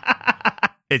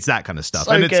 It's that kind of stuff.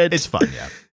 So and good. It's fun, yeah.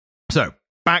 So,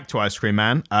 back to Ice Cream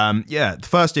Man. The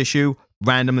first issue,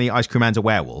 randomly, Ice Cream Man's a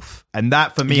werewolf. And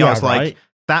that, for me, I was like,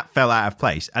 that fell out of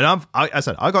place. And I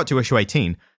said, I got to issue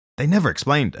 18. They never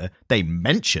explained it. They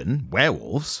mention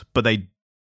werewolves, but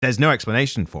there's no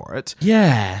explanation for it.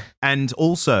 Yeah. And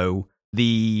also,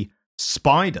 the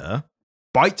spider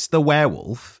bites the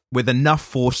werewolf with enough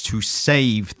force to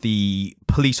save the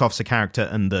police officer character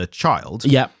and the child.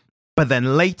 Yep. But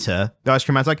then later, the Ice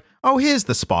Cream Man's like, "Oh, here's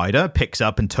the spider," picks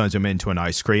up and turns him into an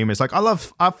ice cream. It's like,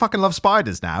 I fucking love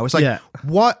spiders now. It's like,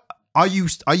 what? Are you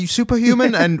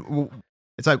superhuman? And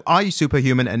it's like, are you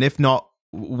superhuman? And if not,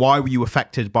 why were you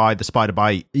affected by the spider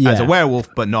bite as a werewolf,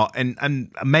 but not?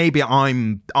 And maybe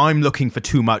I'm looking for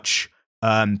too much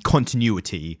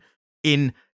continuity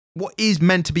in what is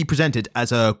meant to be presented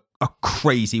as a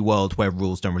crazy world where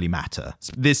rules don't really matter.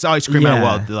 This Ice Cream Man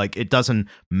world, like, it doesn't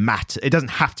matter. It doesn't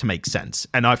have to make sense.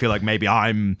 And I feel like maybe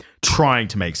I'm trying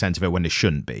to make sense of it when it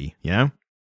shouldn't be, you know?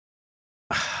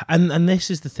 And this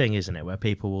is the thing, isn't it? Where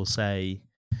people will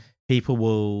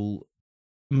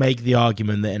make the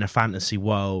argument that in a fantasy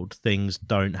world, things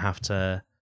don't have to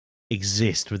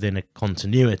exist within a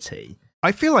continuity.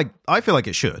 I feel like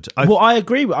it should. I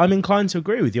agree. I'm inclined to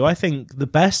agree with you. I think the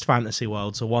best fantasy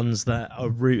worlds are ones that are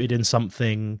rooted in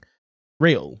something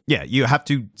real. Yeah, you have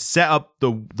to set up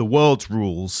the world's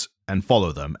rules and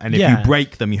follow them. And if you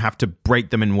break them, you have to break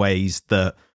them in ways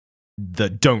that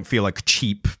don't feel like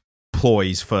cheap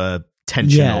ploys for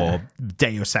tension or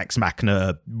Deus Ex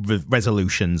Machina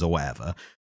resolutions or whatever.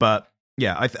 But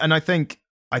yeah, I think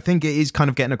it is kind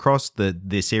of getting across that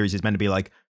this series is meant to be like,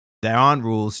 there aren't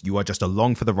rules. You are just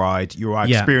along for the ride. You are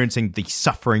experiencing the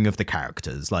suffering of the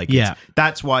characters. Like,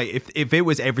 that's why if it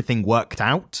was everything worked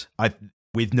out,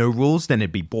 with no rules, then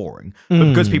it'd be boring. But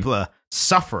because people are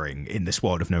suffering in this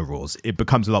world of no rules, it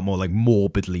becomes a lot more like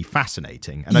morbidly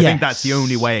fascinating. And I think that's the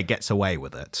only way it gets away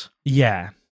with it. Yeah.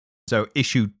 So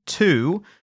issue 2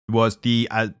 was the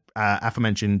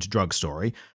aforementioned drug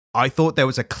story. I thought there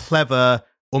was a clever,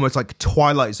 almost like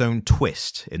Twilight Zone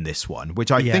twist in this one,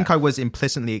 which I think I was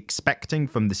implicitly expecting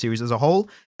from the series as a whole.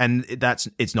 And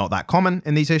it's not that common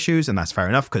in these issues, and that's fair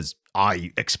enough because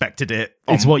I expected it.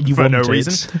 It's what you for wanted. No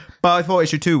reason. But I thought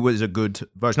issue 2 was a good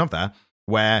version of that,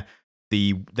 where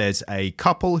there's a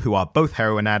couple who are both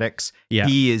heroin addicts. Yeah.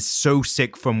 He is so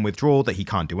sick from withdrawal that he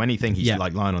can't do anything. He's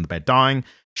like lying on the bed dying.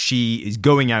 She is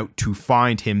going out to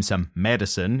find him some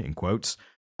medicine, in quotes,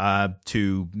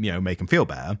 to make him feel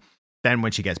better. Then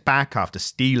when she gets back after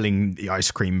stealing the ice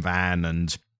cream van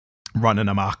and running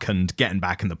amok and getting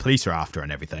back, and the police are after her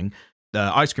and everything,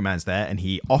 the ice cream man's there and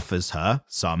he offers her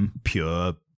some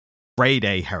pure grade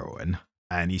A heroin.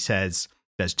 And he says,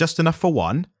 there's just enough for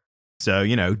one. So,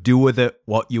 do with it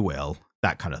what you will,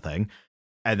 that kind of thing.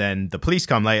 And then the police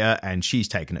come later and she's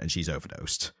taken it and she's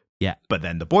overdosed. Yeah. But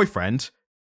then the boyfriend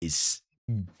is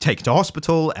taken to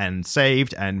hospital and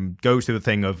saved and goes through the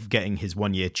thing of getting his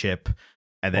 1 year chip.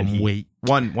 And then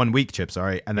one week chip,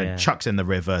 and then chucks in the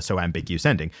river, so ambiguous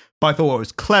ending. But I thought what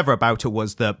was clever about it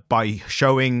was that by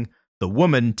showing the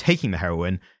woman taking the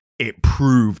heroin, it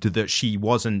proved that she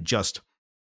wasn't just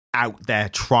out there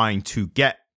trying to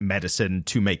get medicine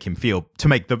to make him feel,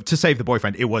 to save the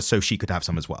boyfriend. It was so she could have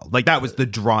some as well. Like that was the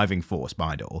driving force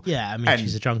behind it all. Yeah, I mean,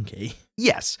 she's a junkie.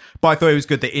 Yes, but I thought it was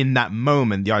good that in that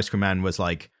moment, the ice cream man was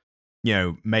like,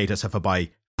 made her suffer by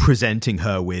presenting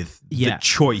her with the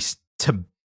choice to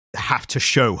have to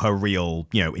show her real,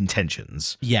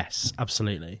 intentions. Yes,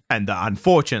 absolutely. And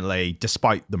unfortunately,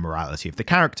 despite the morality of the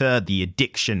character, the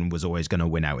addiction was always going to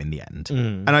win out in the end.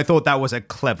 And I thought that was a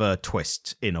clever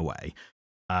twist in a way.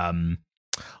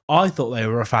 I thought they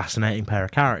were a fascinating pair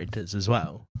of characters as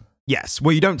well. Yes,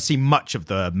 well, you don't see much of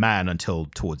the man until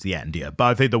towards the end, but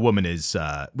I think the woman was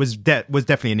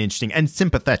definitely an interesting and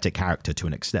sympathetic character to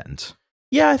an extent.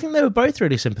 Yeah, I think they were both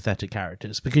really sympathetic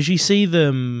characters because you see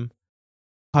them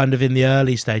kind of in the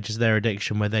early stages of their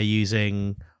addiction where they're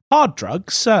using hard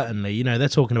drugs, certainly. They're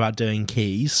talking about doing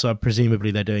keys, so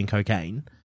presumably they're doing cocaine.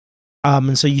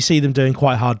 And so you see them doing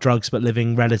quite hard drugs but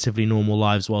living relatively normal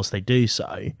lives whilst they do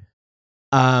so.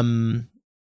 And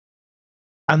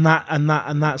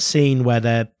that scene where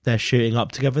they're shooting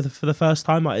up together for the first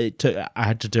time, I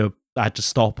had to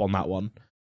stop on that one.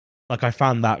 Like I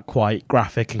found that quite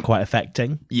graphic and quite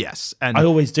affecting. Yes, and I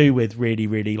always do with really,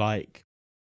 really like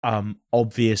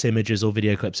obvious images or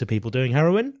video clips of people doing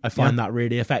heroin. I find that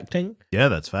really affecting. Yeah,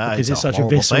 that's fair. Because it's such a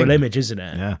visceral image, isn't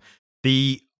it?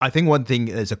 Yeah. I think one thing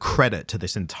there's a credit to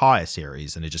this entire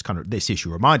series, and it just kind of this issue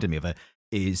reminded me of it,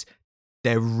 is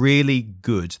they're really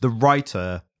good. The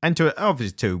writer, and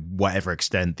obviously to whatever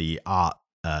extent the art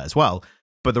as well,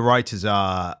 but the writers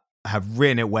have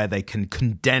written it where they can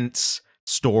condense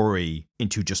story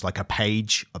into just like a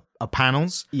page of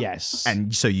panels. Yes.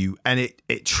 And so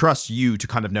it trusts you to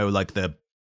kind of know like the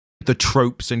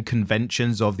tropes and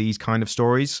conventions of these kind of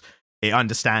stories. It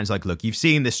understands like, look, you've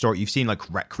seen this story, you've seen like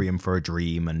Requiem for a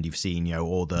Dream, and you've seen,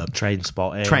 all the train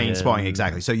spotting,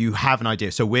 exactly. So you have an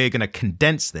idea. So we're going to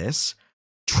condense this,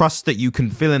 trust that you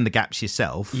can fill in the gaps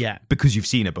yourself, because you've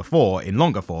seen it before in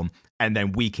longer form, and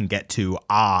then we can get to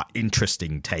our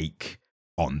interesting take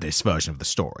on this version of the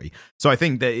story. So I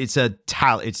think that it's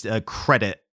a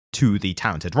credit to the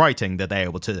talented writing that they're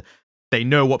able to, they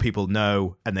know what people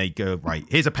know, and they go, right,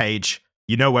 here's a page,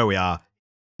 where we are,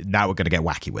 now we're going to get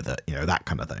wacky with it, that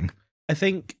kind of thing. I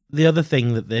think the other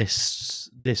thing that this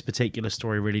particular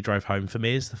story really drove home for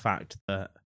me is the fact that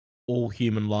all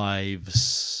human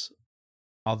lives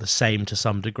are the same to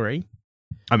some degree.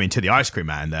 I mean, to the ice cream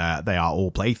man, they are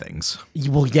all playthings.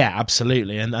 Well, yeah,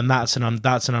 absolutely, and that's an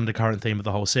undercurrent theme of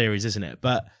the whole series, isn't it?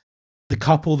 But the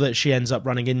couple that she ends up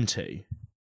running into,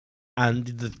 and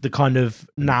the kind of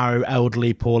now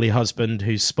elderly, poorly husband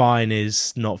whose spine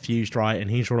is not fused right, and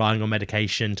he's relying on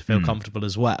medication to feel comfortable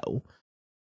as well.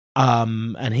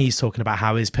 And he's talking about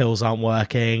how his pills aren't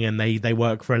working, and they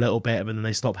work for a little bit, but then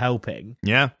they stop helping.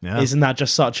 Yeah. Isn't that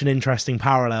just such an interesting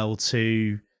parallel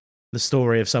to the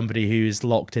story of somebody who is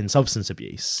locked in substance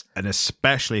abuse? And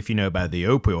especially if you know about the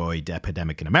opioid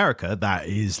epidemic in America, that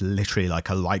is literally like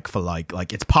a like for like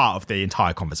it's part of the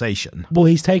entire conversation. Well,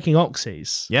 he's taking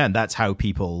oxys. Yeah, and that's how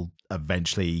people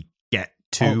eventually get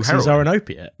to oxys heroin. Are an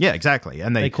opiate. Yeah, exactly.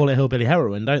 And they call it hillbilly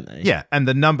heroin, don't they? Yeah, and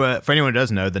the number, for anyone who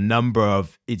doesn't know,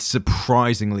 it's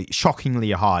surprisingly,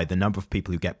 shockingly high, the number of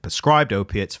people who get prescribed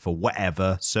opiates for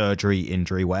whatever, surgery,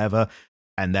 injury, whatever,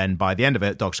 And then by the end of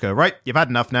it, doctors go, right, you've had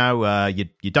enough now.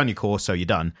 You've done your course, so you're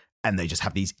done. And they just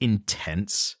have these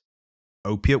intense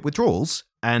opiate withdrawals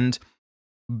and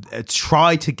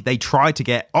try to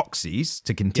get oxys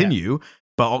to continue,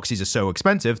 but oxys are so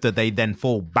expensive that they then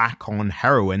fall back on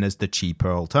heroin as the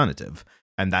cheaper alternative.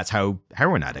 And that's how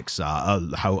heroin addicts are,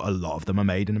 how a lot of them are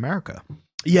made in America.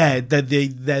 Yeah,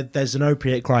 there's an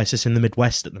opiate crisis in the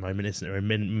Midwest at the moment, isn't there?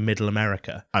 In Middle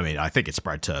America. I mean, I think it's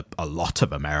spread to a lot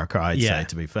of America, I'd say,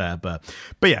 to be fair. But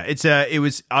yeah, it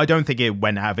was. I don't think it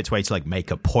went out of its way to like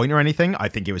make a point or anything. I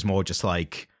think it was more just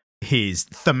like his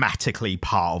thematically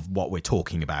part of what we're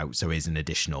talking about, so is an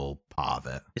additional part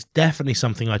of it. It's definitely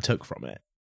something I took from it.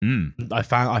 I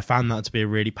found that to be a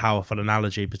really powerful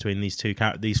analogy between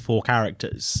these four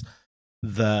characters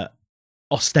that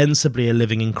ostensibly are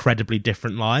living incredibly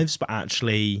different lives, but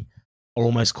actually are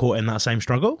almost caught in that same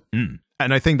struggle. And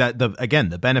I think that the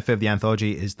benefit of the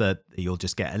anthology is that you'll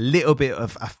just get a little bit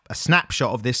of a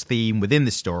snapshot of this theme within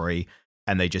the story,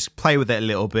 and they just play with it a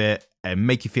little bit and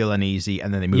make you feel uneasy,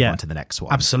 and then they move on to the next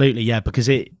one. Absolutely, yeah, because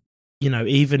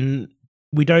even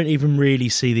we don't even really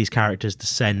see these characters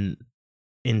descend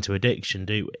into addiction,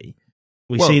 do we?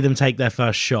 We see them take their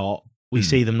first shot. We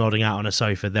see them nodding out on a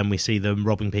sofa, then we see them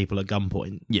robbing people at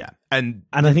gunpoint. Yeah. And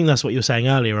I think that's what you were saying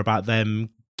earlier about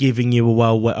them giving you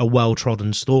a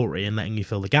well-trodden story and letting you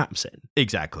fill the gaps in.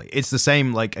 Exactly. It's the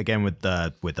same, like, again, with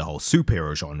the whole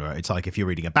superhero genre. It's like if you're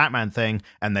reading a Batman thing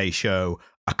and they show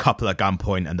a couple at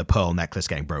gunpoint and the pearl necklace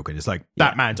getting broken, it's like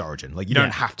Batman's origin. Like, you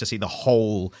don't have to see the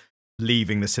whole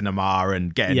leaving the cinema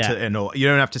and getting to, and all. You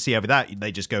don't have to see every that.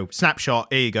 They just go,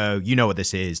 snapshot, here you go, you know what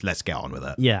this is, let's get on with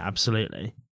it. Yeah,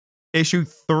 absolutely. Issue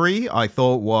 3, I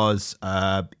thought was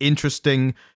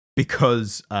interesting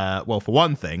because, for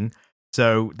one thing,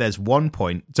 so there's one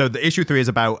point. So the issue 3 is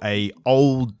about a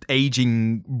old,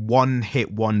 aging,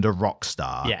 one-hit wonder rock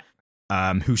star.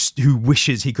 Who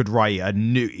wishes he could write a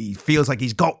new. He feels like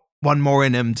he's got one more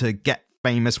in him to get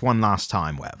famous one last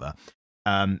time, whatever.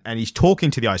 And he's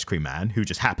talking to the ice cream man, who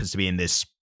just happens to be in this.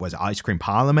 Was it ice cream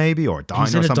parlor maybe, or a diner?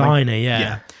 He's in or something? A diner,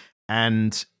 yeah.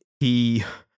 And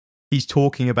he's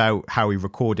talking about how he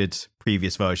recorded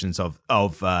previous versions of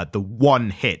the one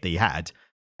hit that he had.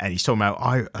 And he's talking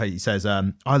about, he says,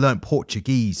 I learned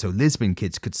Portuguese so Lisbon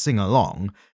kids could sing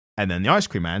along. And then the ice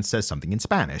cream man says something in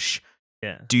Spanish.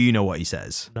 Yeah. Do you know what he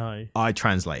says? No. I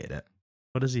translated it.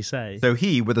 What does he say? So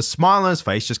he, with a smile on his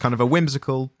face, just kind of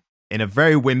in a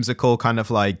very whimsical kind of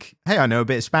like, hey, I know a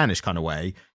bit of Spanish kind of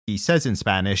way. He says in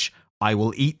Spanish, I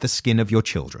will eat the skin of your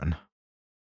children.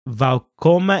 Val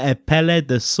come e pele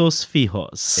de sus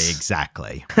fijos.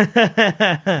 Exactly.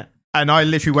 And I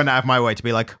literally went out of my way to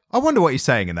be like, I wonder what he's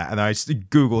saying in that. And I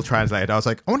Google Translate. I was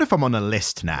like, I wonder if I'm on a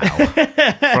list now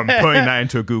from putting that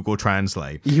into a Google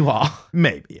Translate. You are.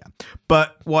 Maybe, yeah.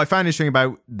 But what I found interesting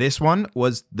about this one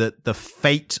was that the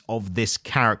fate of this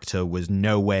character was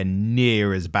nowhere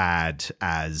near as bad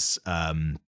as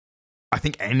I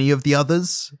think any of the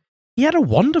others. He had a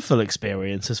wonderful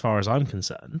experience as far as I'm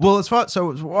concerned. Well,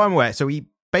 so what I'm aware, so he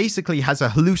basically has a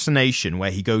hallucination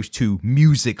where he goes to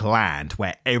music land,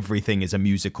 where everything is a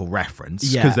musical reference,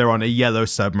 because they're on a yellow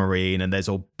submarine and there's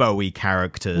all Bowie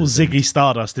characters. Well, Ziggy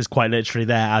Stardust is quite literally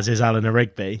there, as is Eleanor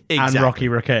Rigby and Rocky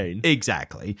Raccoon.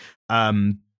 Exactly.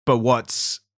 But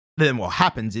what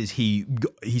happens is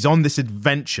he's on this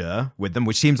adventure with them,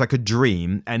 which seems like a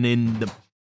dream, and in the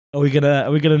Are we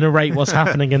gonna narrate what's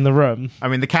happening in the room? I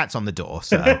mean, the cat's on the door,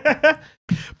 so.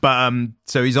 But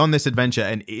so he's on this adventure,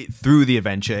 and through the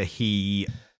adventure, he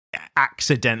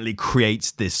accidentally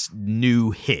creates this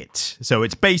new hit. So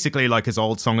it's basically like his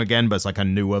old song again, but it's like a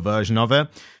newer version of it.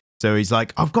 So he's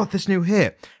like, I've got this new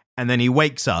hit. And then he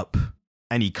wakes up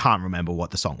and he can't remember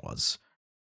what the song was.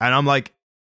 And I'm like,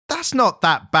 that's not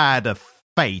that bad a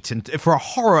fate. And for a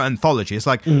horror anthology, it's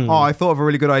like, I thought of a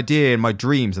really good idea in my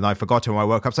dreams and I forgot it when I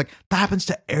woke up. It's like, that happens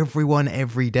to everyone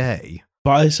every day.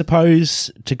 But I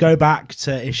suppose, to go back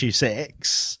to issue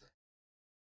 6,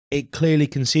 it clearly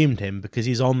consumed him because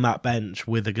he's on that bench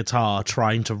with a guitar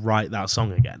trying to write that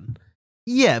song again.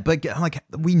 Yeah, but like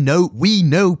we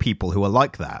know people who are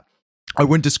like that. I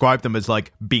wouldn't describe them as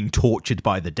like being tortured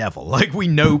by the devil. Like we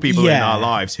know people in our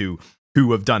lives who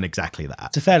have done exactly that.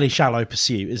 It's a fairly shallow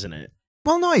pursuit, isn't it?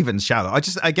 Well, not even shallow. I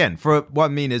just, again, for what I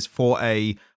mean is for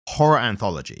a horror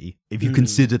anthology, if you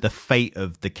consider the fate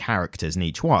of the characters in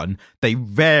each one, they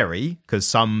vary because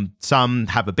some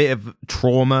have a bit of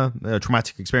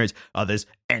traumatic experience. Others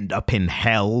end up in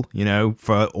hell,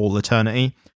 for all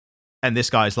eternity. And this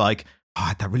guy's like, I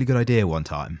had that really good idea one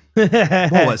time. What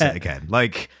was it again?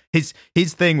 Like his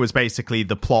thing was basically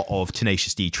the plot of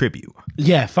Tenacious D Tribute.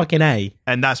 Yeah, fucking A.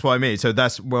 And that's what I mean. So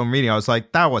that's when I'm reading, I was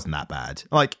like, that wasn't that bad.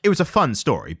 Like, it was a fun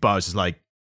story, but I was just like,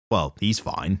 well, he's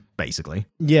fine, basically.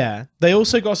 Yeah. They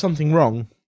also got something wrong.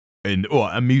 And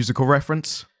a musical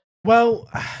reference? Well,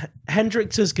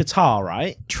 Hendrix's guitar,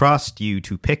 right? Trust you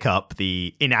to pick up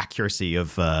the inaccuracy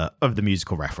of the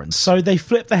musical reference. So they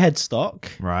flip the headstock.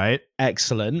 Right.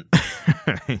 Excellent.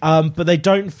 But they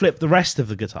don't flip the rest of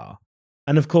the guitar.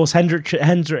 And of course,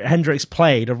 Hendrix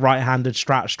played a right-handed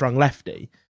Strat-strung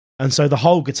lefty. And so the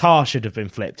whole guitar should have been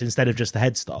flipped instead of just the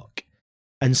headstock.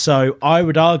 And so I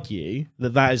would argue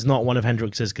that that is not one of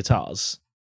Hendrix's guitars.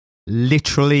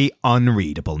 Literally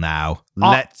unreadable now.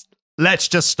 Let's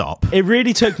just stop. It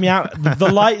really took me out. The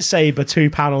lightsaber 2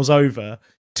 panels over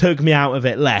took me out of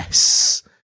it less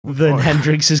than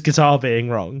Hendrix's guitar being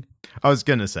wrong. I was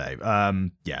going to say,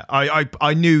 yeah,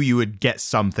 I knew you would get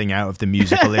something out of the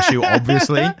musical issue,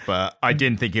 obviously, but I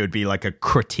didn't think it would be like a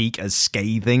critique as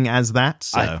scathing as that.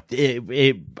 So 0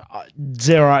 out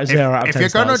of 10 If you're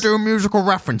stars. going to do musical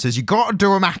references, you got to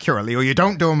do them accurately or you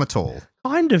don't do them at all.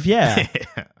 Kind of, yeah.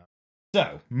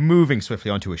 So, moving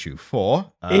swiftly on to issue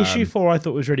 4. Issue 4 I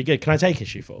thought was really good. Can I take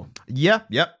issue 4? Yeah,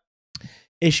 yep.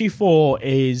 Issue 4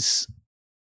 is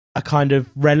a kind of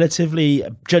relatively,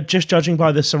 just judging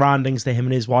by the surroundings that him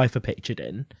and his wife are pictured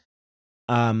in,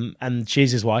 and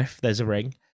she's his wife, there's a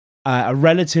ring, a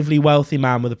relatively wealthy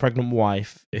man with a pregnant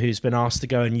wife who's been asked to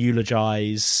go and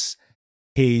eulogize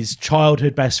his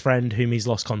childhood best friend whom he's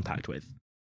lost contact with.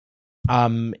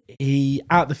 He,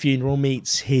 at the funeral,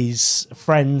 meets his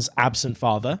friend's absent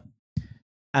father,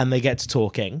 and they get to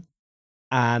talking,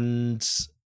 and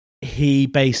he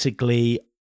basically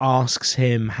asks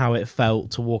him how it felt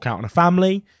to walk out on a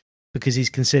family, because he's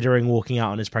considering walking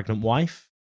out on his pregnant wife.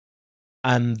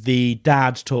 And the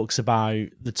dad talks about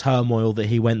the turmoil that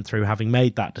he went through having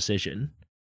made that decision,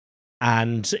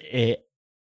 and it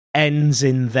ends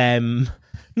in them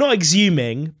not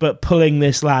exhuming, but pulling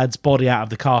this lad's body out of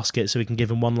the casket so we can give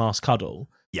him one last cuddle.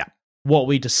 Yeah. What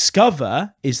we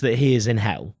discover is that he is in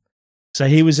hell. So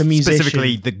he was a musician.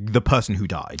 Specifically, the person who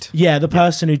died. Yeah, the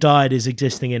person who died is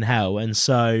existing in hell. And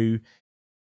so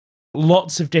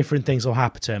lots of different things will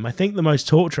happen to him. I think the most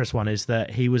torturous one is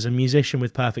that he was a musician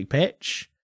with perfect pitch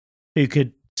who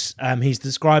could, he's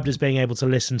described as being able to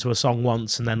listen to a song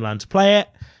once and then learn to play it.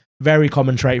 Very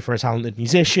common trait for a talented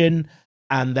musician.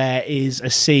 And there is a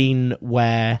scene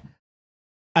where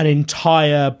an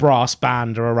entire brass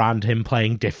band are around him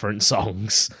playing different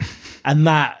songs. And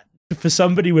that, for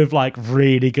somebody with like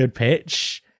really good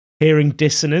pitch, hearing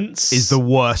dissonance is the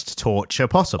worst torture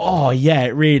possible. Oh yeah,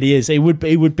 it really is. It would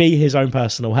be his own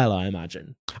personal hell, I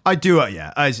imagine. I do,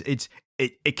 yeah.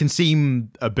 It can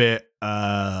seem a bit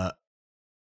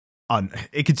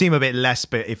it could seem a bit less,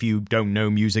 but if you don't know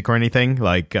music or anything,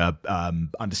 like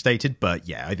understated. But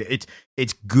yeah,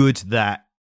 it's good that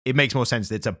it makes more sense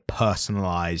that it's a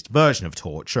personalized version of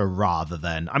torture rather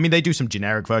than. I mean, they do some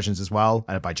generic versions as well,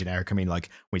 and by generic I mean like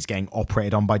when he's getting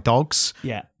operated on by dogs.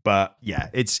 Yeah, but yeah,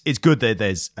 it's good that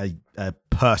there's a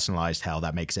personalized hell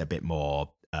that makes it a bit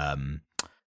more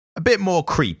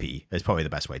creepy. Is probably the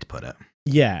best way to put it.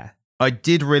 Yeah. I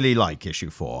did really like issue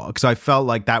 4 because I felt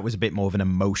like that was a bit more of an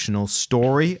emotional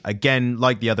story. Again,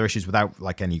 like the other issues, without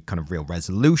like any kind of real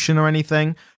resolution or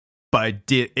anything. But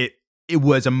it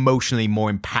was emotionally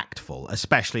more impactful,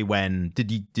 especially when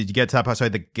did you get to that part?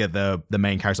 Sorry, the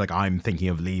main character's like, I'm thinking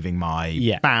of leaving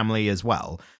my family as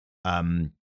well.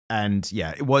 And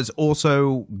yeah, it was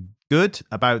also good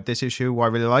about this issue. What I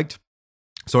really liked.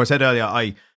 So I said earlier,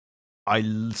 I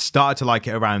started to like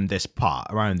it around this part,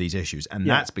 around these issues, and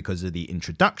that's because of the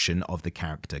introduction of the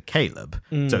character Caleb.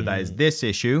 So that is this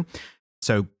issue.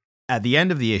 So at the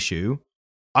end of the issue,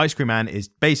 Ice Cream Man is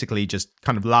basically just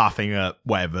kind of laughing at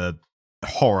whatever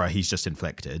horror he's just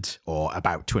inflicted or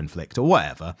about to inflict or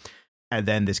whatever. And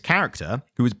then this character,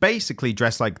 who is basically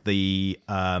dressed like the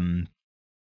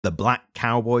black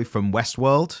cowboy from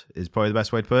Westworld, is probably the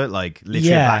best way to put it. Like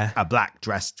literally a black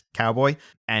dressed cowboy,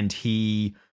 and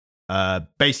he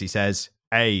basically says,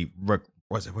 "Hey, what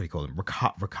do you call him?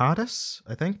 Ricardus,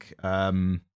 I think.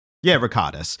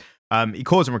 Ricardus. He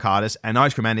calls him Ricardus, and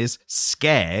Ice Cream Man is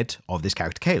scared of this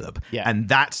character Caleb. Yeah. And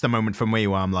that's the moment for me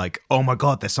where I'm like, oh my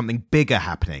god, there's something bigger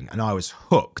happening, and I was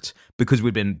hooked because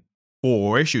we'd been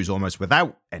 4 issues almost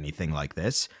without anything like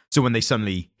this. So when they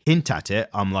suddenly hint at it,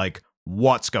 I'm like,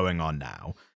 what's going on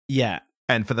now? Yeah.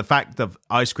 And for the fact of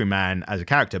Ice Cream Man as a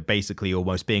character basically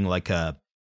almost being like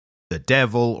the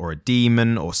devil or a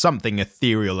demon or something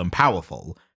ethereal and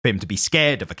powerful, for him to be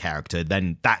scared of a character,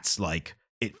 then that's like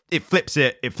it flips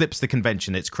the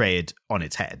convention it's created on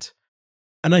its head.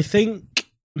 And I think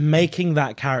making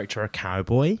that character a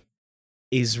cowboy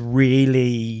is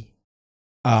really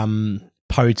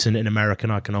potent in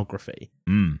American iconography.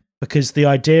 Because the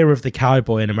idea of the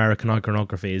cowboy in American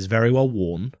iconography is very well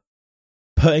worn.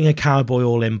 Putting a cowboy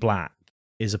all in black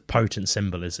is a potent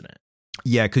symbol, isn't it?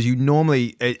 Yeah, because you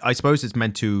normally, I suppose it's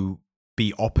meant to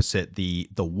be opposite the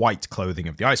white clothing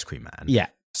of the Ice Cream Man. Yeah.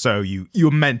 So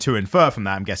you're meant to infer from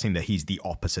that, I'm guessing, that he's the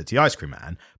opposite to the Ice Cream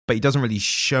Man, but he doesn't really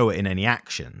show it in any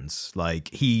actions.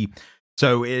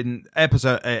 So in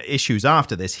issues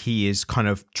after this, he is kind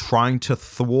of trying to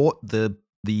thwart the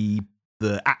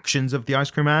actions of the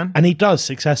Ice Cream Man, and he does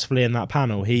successfully in that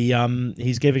panel.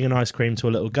 He's giving an ice cream to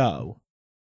a little girl,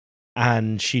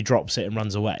 and she drops it and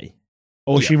runs away,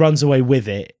 or she runs away with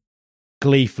it,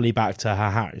 gleefully back to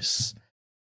her house.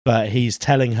 But he's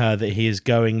telling her that he is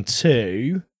going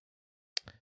to...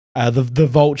 the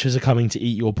vultures are coming to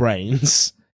eat your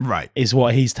brains. Right. Is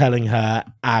what he's telling her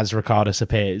as Ricardus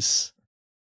appears.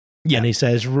 Yeah. And he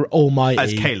says, Almighty...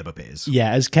 As Caleb appears. Yeah,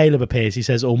 as Caleb appears, he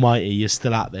says, Almighty, you're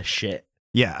still at this shit.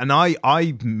 Yeah, and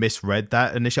I misread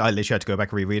that initially. I literally had to go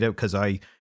back and reread it because I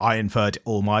inferred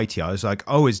Almighty. I was like,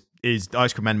 oh, is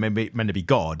Ice Cream Man meant to be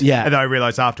God? Yeah. And then I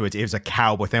realized afterwards it was a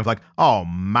cowboy thing. I was like, oh,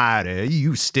 Maddie,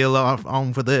 you still are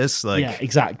on for this? Like, yeah,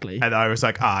 exactly. And I was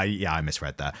like, yeah, I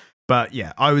misread that. But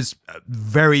yeah, I was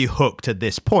very hooked at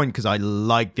this point because I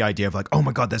liked the idea of like, oh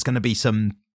my God, there's going to be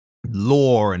some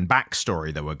lore and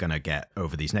backstory that we're going to get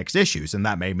over these next issues. And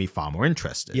that made me far more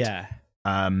interested. Yeah.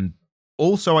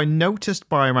 Also, I noticed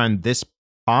by around this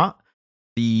part,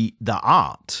 the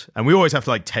art, and we always have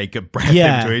to like take a breath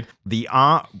into it. The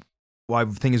art, what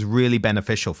I think is really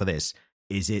beneficial for this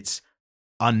is it's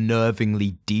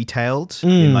unnervingly detailed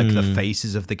in like the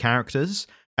faces of the characters.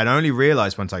 And I only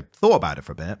realized once I thought about it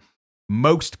for a bit,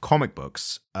 most comic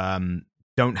books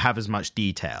don't have as much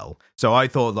detail. So I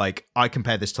thought like I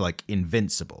compare this to like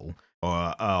Invincible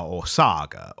or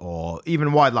Saga or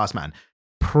even Why the Last Man.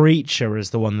 Preacher is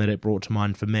the one that it brought to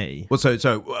mind for me. Well,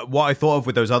 so what I thought of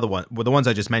with those other ones, well, the ones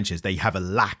I just mentioned, is they have a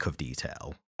lack of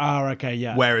detail. Oh, okay,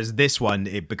 yeah. Whereas this one,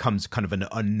 it becomes kind of an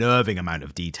unnerving amount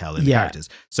of detail in the characters.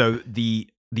 So the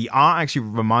art actually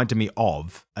reminded me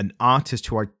of an artist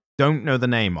who I don't know the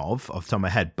name of the top of my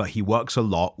head, but he works a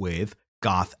lot with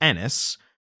Garth Ennis,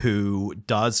 who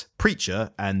does Preacher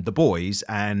and The Boys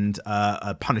and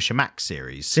a Punisher Max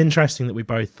series. It's interesting that we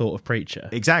both thought of Preacher.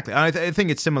 Exactly. I think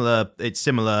it's similar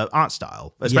art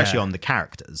style, especially on the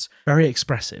characters. Very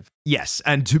expressive. Yes,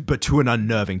 but to an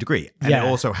unnerving degree. And it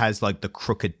also has like the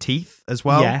crooked teeth as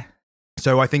well. Yeah.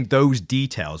 So I think those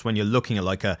details, when you're looking at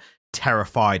like a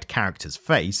terrified character's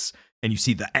face and you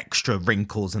see the extra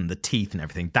wrinkles and the teeth and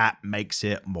everything, that makes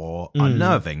it more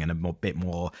unnerving and a bit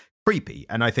more creepy.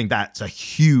 And I think that's a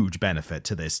huge benefit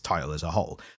to this title as a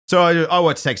whole. So I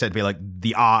want to take that to be like,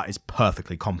 the art is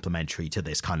perfectly complementary to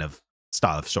this kind of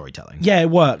style of storytelling. Yeah,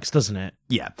 it works, doesn't it?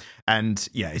 Yeah. And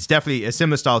yeah, it's definitely a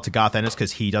similar style to Garth Ennis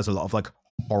because he does a lot of like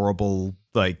horrible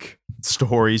like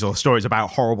stories or stories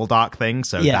about horrible dark things.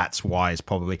 So that's why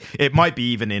it might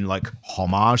be even in like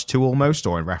homage to almost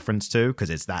or in reference to,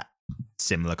 because it's that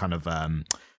similar kind of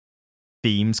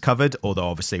themes covered. Although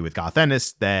obviously with Garth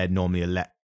Ennis, they're normally a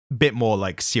bit more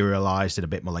like serialized and a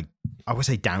bit more like, I would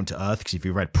say, down to earth, because if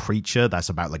you read Preacher, that's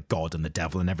about like God and the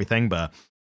devil and everything, but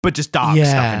just dark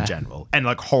stuff in general and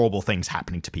like horrible things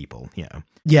happening to people, you know.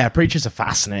 Yeah, Preacher's a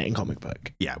fascinating comic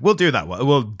book. Yeah, we'll do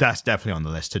that. That's definitely on the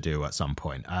list to do at some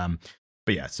point.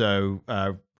 But yeah, so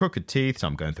crooked teeth. So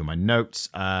I'm going through my notes.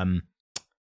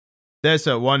 There's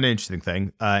one interesting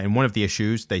thing. In one of the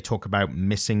issues, they talk about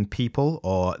missing people,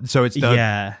 so it's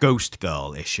the Ghost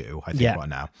Girl issue, I think, right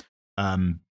now.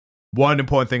 One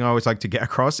important thing I always like to get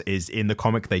across is in the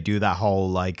comic, they do that whole,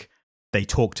 like, they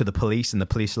talk to the police and the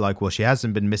police are like, well, she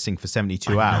hasn't been missing for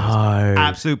 72 hours.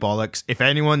 Absolute bollocks. If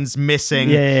anyone's missing,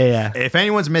 if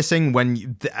anyone's missing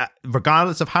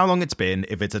regardless of how long it's been,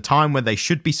 if it's a time when they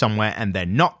should be somewhere and they're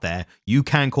not there, you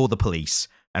can call the police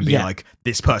and be like,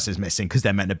 this person's missing because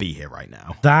they're meant to be here right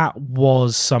now. That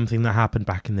was something that happened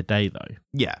back in the day, though.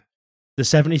 Yeah. The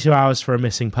 72 hours for a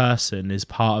missing person is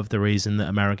part of the reason that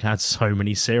America had so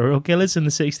many serial killers in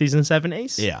the 60s and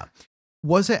 70s. Yeah.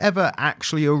 Was it ever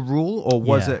actually a rule, or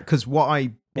was it... Because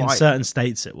in certain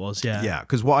states it was, yeah. Yeah,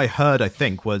 because what I heard, I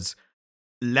think, was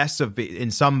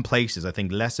in some places, I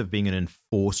think, less of being an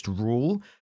enforced rule.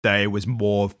 There was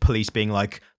more of police being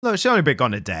like, look, she's only been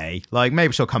gone a day. Like,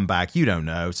 maybe she'll come back. You don't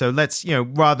know. So let's,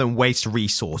 rather than waste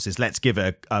resources, let's give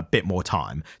her a bit more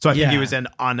time. So I think it was an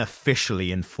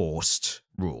unofficially enforced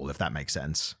rule, if that makes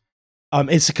sense.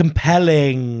 It's a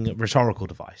compelling rhetorical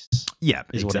device. Yeah,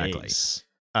 is exactly. What it is.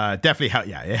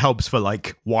 Definitely, it helps for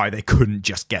like why they couldn't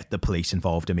just get the police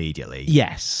involved immediately.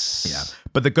 Yes. Yeah.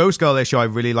 But the Ghost Girl issue I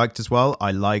really liked as well.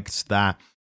 I liked that.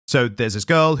 So there's this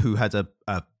girl who had a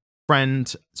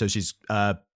friend. So she's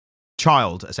a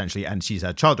child, essentially, and she's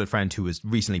a childhood friend who was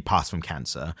recently passed from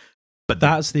cancer. But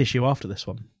that's the issue after this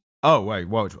one. Oh, wait,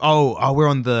 what? Oh, we're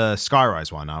on the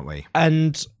Skyrise one, aren't we?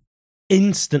 And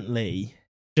instantly,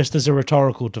 just as a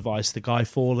rhetorical device, the guy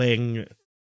falling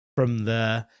from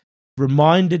the...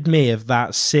 reminded me of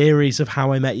that series of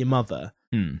How I Met Your Mother,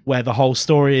 where the whole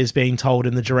story is being told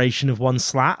in the duration of one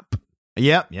slap.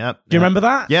 Yep. Do you remember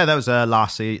that? Yeah, that was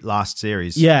last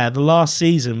series. Yeah, the last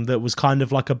season that was kind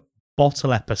of like a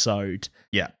bottle episode.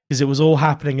 Yeah. Because it was all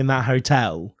happening in that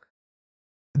hotel.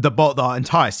 The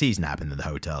entire season happened in the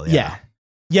hotel, yeah.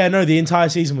 Yeah, no, the entire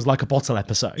season was like a bottle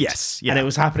episode. Yes, yeah. And it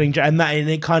was happening,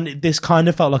 this kind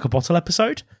of felt like a bottle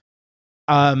episode.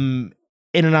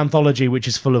 In an anthology which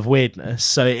is full of weirdness,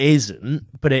 so it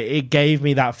isn't, but it gave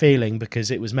me that feeling because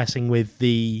it was messing with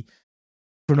the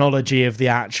chronology of the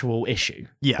actual issue.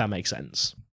 Yeah. If that makes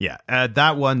sense. Yeah,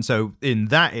 that one, so in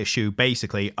that issue,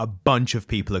 basically a bunch of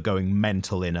people are going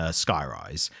mental in a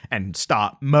skyrise and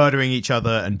start murdering each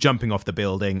other and jumping off the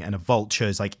building, and a vulture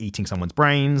is like eating someone's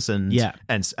brains and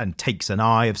takes an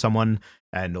eye of someone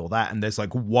and all that, and there's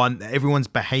like everyone's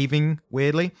behaving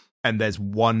weirdly, and there's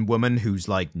one woman who's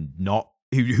like not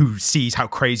who sees how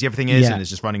crazy everything is and is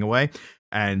just running away.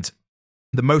 And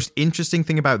the most interesting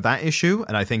thing about that issue,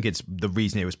 and I think it's the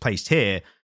reason it was placed here,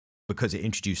 because it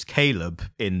introduced Caleb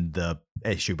in the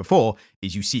issue before,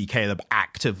 is you see Caleb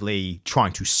actively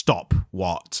trying to stop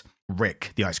what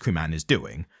Rick, the ice cream man, is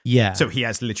doing. Yeah. So he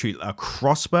has literally a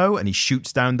crossbow and he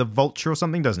shoots down the vulture or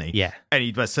something, doesn't he? Yeah. And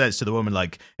he says to the woman,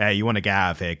 like, hey, you want to get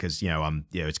out of here because,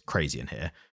 it's crazy in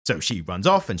here. So she runs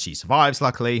off and she survives,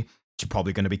 luckily. She's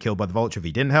probably going to be killed by the vulture if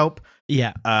he didn't help.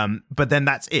 Yeah. But then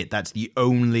that's it. That's the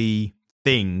only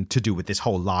thing to do with this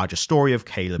whole larger story of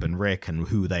Caleb and Rick and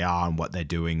who they are and what they're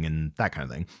doing and that kind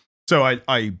of thing. So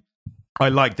I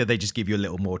like that they just give you a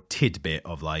little more tidbit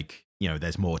of like,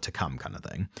 there's more to come kind of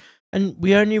thing. And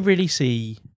we only really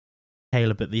see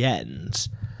Caleb at the end.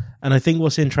 And I think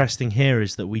what's interesting here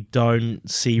is that we don't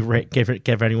see Rick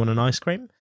give anyone an ice cream.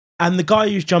 And the guy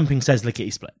who's jumping says lickety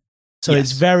split. So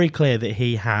it's very clear that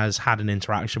he has had an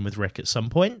interaction with Rick at some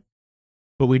point,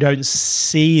 but we don't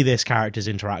see this character's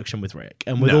interaction with Rick.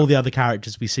 And with all the other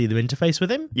characters, we see them interface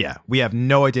with him. Yeah, we have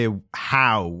no idea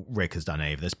how Rick has done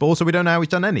any of this, but also we don't know how he's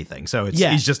done anything. So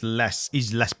he's just less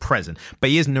present.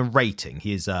 But he is narrating.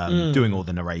 He is doing all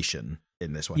the narration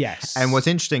in this one. Yes. And what's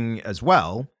interesting as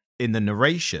well, in the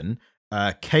narration,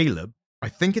 Caleb, I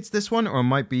think it's this one or it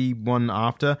might be one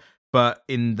after, but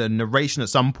in the narration at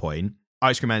some point,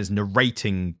 Ice Cream Man is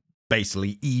narrating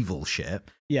basically evil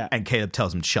shit. Yeah. And Caleb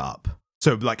tells him to shut up.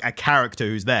 So like a character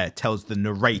who's there tells the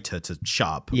narrator to shut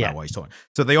up about what he's talking.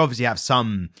 So they obviously have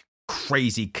some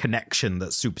crazy connection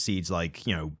that supersedes like,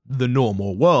 the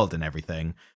normal world and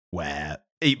everything, where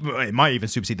it might even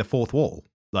supersede the fourth wall.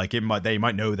 Like they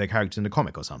might know their characters in the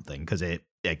comic or something, because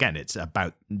it's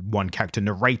about one character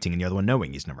narrating and the other one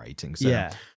knowing he's narrating.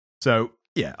 So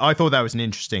I thought that was an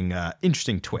interesting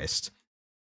twist.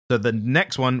 So the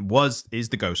next one is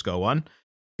the Ghost Girl one.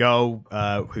 Girl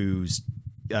whose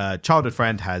childhood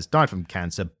friend has died from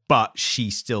cancer, but she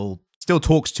still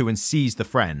talks to and sees the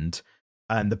friend.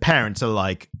 And the parents are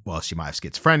like, well, she might have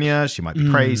schizophrenia, she might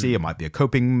be crazy, it might be a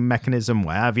coping mechanism,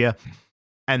 what have you.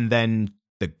 And then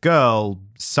the girl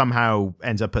somehow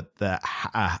ends up at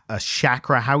a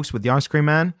chakra house with the ice cream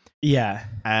man. Yeah.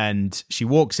 And she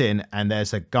walks in and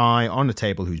there's a guy on the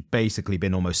table who's basically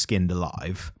been almost skinned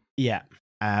alive. Yeah.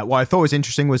 What I thought was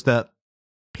interesting was that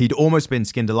he'd almost been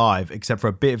skinned alive, except for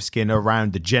a bit of skin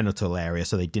around the genital area,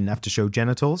 so they didn't have to show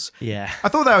genitals. Yeah. I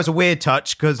thought that was a weird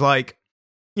touch, because, like,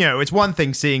 it's one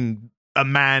thing seeing a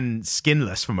man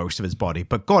skinless for most of his body,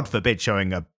 but God forbid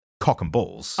showing a cock and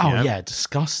balls. Oh, yeah,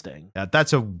 disgusting.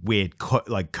 That's a weird,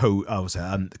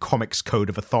 comics code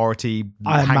of authority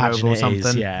I hangover imagine or it something.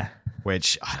 is, yeah.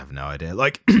 Which, I have no idea.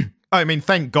 Like... I mean,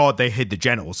 thank God they hid the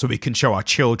genitals so we can show our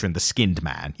children the skinned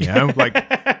man, Like,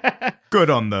 good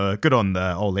on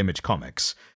the old Image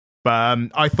Comics. But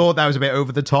I thought that was a bit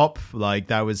over the top.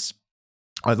 Like, I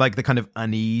like the kind of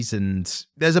unease, and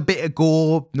there's a bit of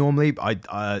gore normally.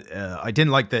 I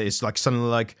didn't like that it's like suddenly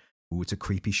like, oh, it's a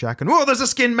creepy shack, and oh, there's a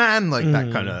skinned man. Like,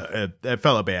 that kind of, it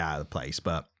felt a bit out of place.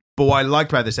 But what I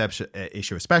liked about this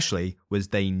issue especially was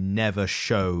they never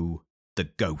show the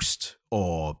ghost,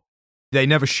 or they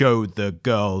never show the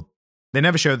girl. They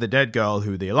never show the dead girl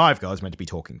who the alive girl is meant to be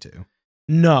talking to.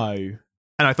 No.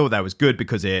 And I thought that was good,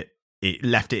 because it it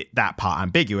left that part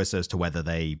ambiguous as to whether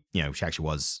they, she actually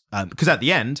was, because at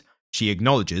the end she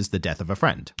acknowledges the death of a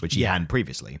friend, which she hadn't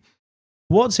previously.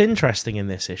 What's interesting in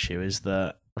this issue is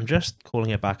that I'm just calling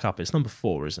it back up. It's number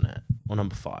 4, isn't it, or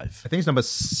number 5? I think it's number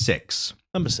 6.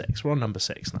 Number 6. We're on number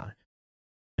 6 now.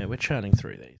 Yeah, we're churning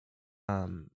through these.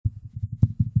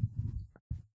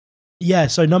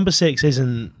 So number 6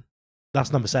 isn't.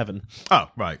 That's number 7. Oh,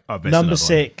 right. Number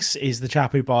 6 is the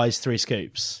chap who buys 3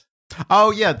 scoops.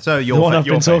 Oh, yeah. So the one I've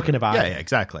been talking about. Yeah,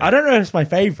 exactly. I don't know if it's my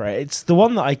favourite. It's the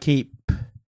one that I keep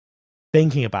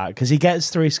thinking about because he gets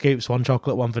 3 scoops, 1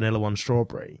 chocolate, 1 vanilla, 1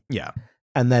 strawberry. Yeah.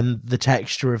 And then the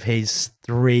texture of his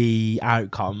 3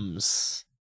 outcomes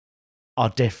are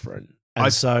different.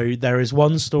 And so there is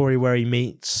one story where he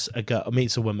meets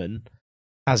a woman,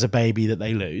 has a baby that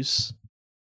they lose.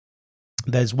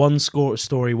 There's one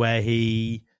story where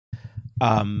he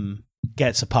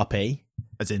gets a puppy.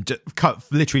 As in,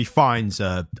 literally finds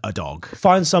a dog.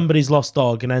 Finds somebody's lost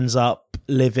dog and ends up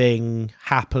living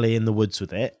happily in the woods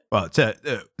with it. Well,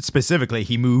 specifically,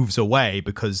 he moves away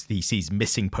because he sees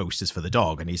missing posters for the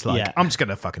dog. And he's like, I'm just going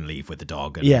to fucking leave with the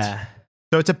dog. And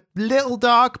so it's a little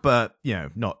dark, but,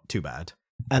 not too bad.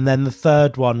 And then the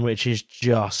third one, which is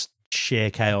just sheer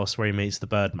chaos, where he meets the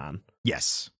Birdman.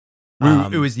 Yes.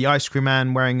 Who is the ice cream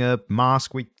man wearing a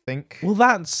mask, we think? Well,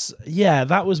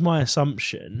 that was my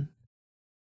assumption.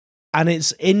 And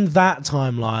it's in that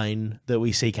timeline that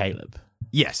we see Caleb.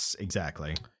 Yes,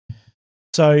 exactly.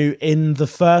 So in the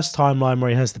first timeline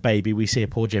where he has the baby, we see a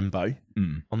poor Jimbo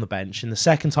on the bench. In the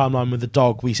second timeline with the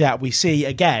dog, we see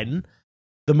again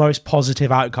the most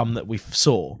positive outcome that we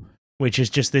saw, which is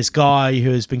just this guy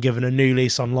who has been given a new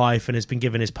lease on life and has been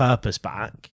given his purpose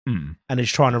back and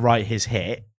is trying to write his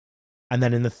hit. And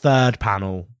then in the third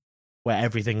panel, where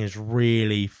everything is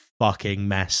really fucking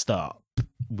messed up,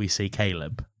 we see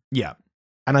Caleb. Yeah.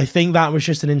 And I think that was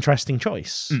just an interesting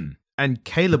choice. And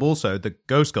Caleb also, the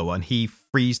Ghost Girl one, he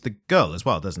frees the girl as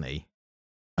well, doesn't he?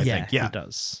 I think. He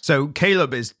does. So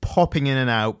Caleb is popping in and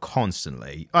out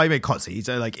constantly. I mean, constantly. He's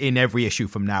like in every issue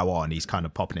from now on, he's kind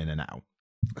of popping in and out.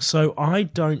 So I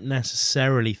don't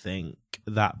necessarily think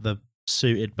that the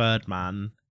suited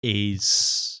Birdman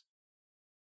is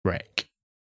Rick.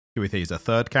 Do we think he's a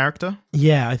third character?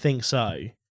 Yeah, I think so.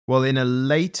 Well, in a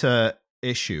later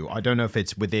issue, I don't know if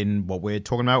it's within what we're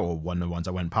talking about or one of the ones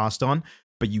I went past on,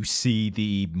 but you see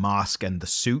the mask and the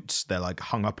suits. They're like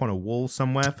hung up on a wall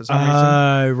somewhere for some reason.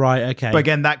 Oh, right, okay. But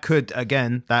again,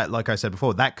 that like I said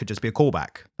before, that could just be a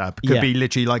callback. That could be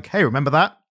literally like, hey, remember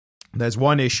that? There's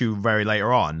one issue very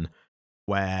later on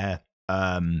where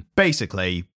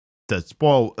basically it's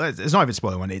not even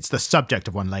spoiler one, it's the subject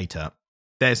of one later.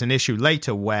 There's an issue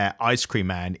later where Ice Cream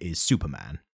Man is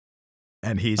Superman.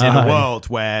 And he's in a world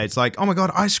where it's like, oh my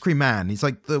God, Ice Cream Man. He's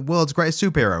like the world's greatest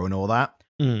superhero and all that.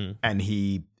 And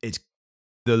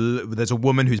there's a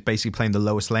woman who's basically playing the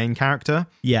Lois Lane character.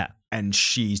 Yeah. And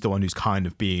she's the one who's kind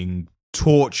of being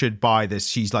tortured by this.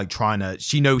 She's like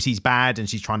she knows he's bad and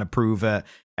she's trying to prove it.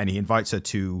 And he invites her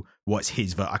to what's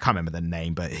his, I can't remember the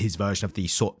name, but his version of the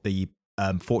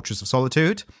Fortress of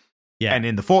Solitude. Yeah. And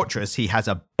in the Fortress, he has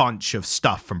a bunch of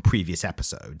stuff from previous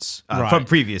episodes, from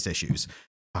previous issues.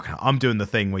 Okay, I'm doing the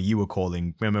thing where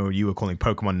remember when you were calling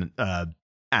Pokemon,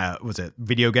 was it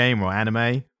video game or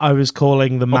anime? I was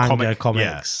calling the manga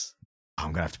comics. Yeah.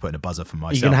 I'm going to have to put in a buzzer for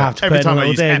myself. You're going to have to every time I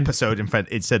use episode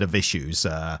instead of issues.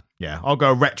 I'll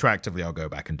go retroactively. I'll go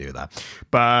back and do that.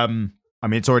 But, I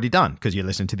mean, it's already done because you're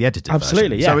listening to the edited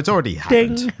Absolutely, version. yeah. So it's already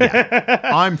happened. Yeah.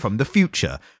 I'm from the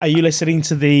future. Are you listening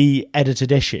to the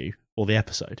edited issue or the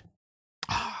episode?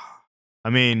 I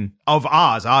mean, of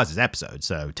ours is episode,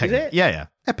 so technically, yeah.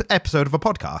 Episode of a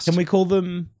podcast. Can we call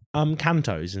them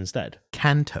cantos instead?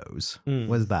 Cantos?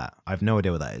 What is that? I have no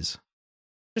idea what that is.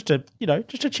 Just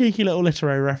a cheeky little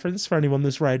literary reference for anyone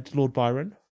that's read Lord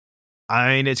Byron. I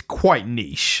mean, it's quite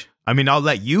niche. I mean, I'll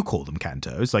let you call them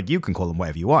cantos. Like, you can call them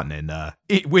whatever you want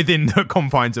within the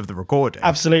confines of the recording.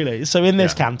 Absolutely. So in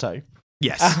this canto.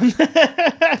 Yes.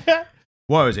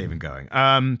 Where was it even going?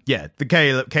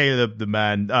 The Caleb, the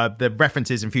man, the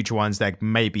references in future ones, they're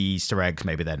maybe Easter eggs,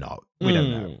 maybe they're not. We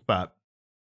don't know. But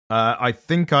I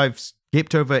think I've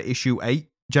skipped over issue 8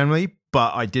 generally,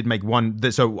 but I did make one.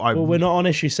 Well, we're not on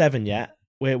issue 7 yet.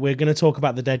 We're going to talk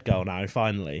about the dead girl now,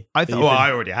 finally. I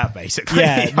already have, basically.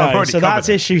 Yeah, no, so that's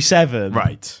issue 7.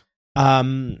 Right.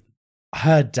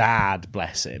 Her dad,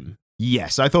 bless him.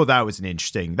 Yes, I thought that was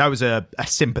that was a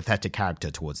sympathetic character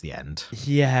towards the end.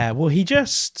 Yeah, well, he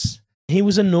he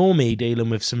was a normie dealing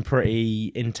with some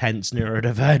pretty intense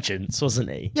neurodivergence, wasn't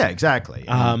he? Yeah, exactly.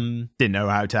 Didn't know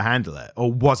how to handle it,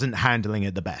 or wasn't handling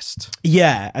it the best.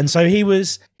 Yeah, and so he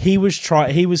was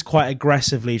quite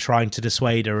aggressively trying to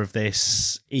dissuade her of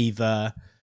this either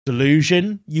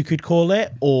delusion, you could call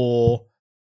it, or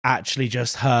actually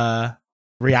just her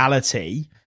reality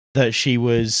that she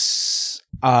was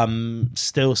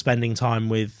still spending time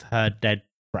with her dead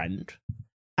friend,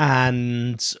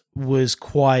 and was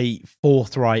quite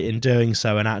forthright in doing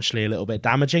so, and actually a little bit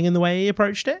damaging in the way he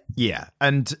approached it. Yeah,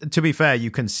 and to be fair, you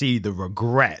can see the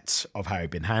regret of how he'd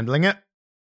been handling it.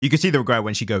 You can see the regret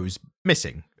when she goes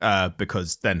missing,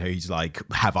 because then he's like,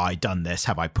 have I done this?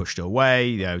 Have I pushed her away?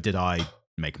 You know, did I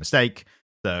make a mistake?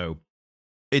 So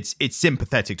it's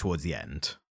sympathetic towards the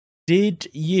end. Did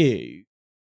you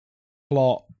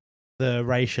plot the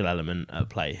racial element at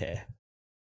play here?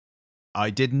 I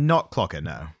did not clock it,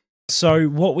 no. So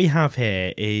what we have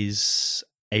here is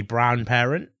a brown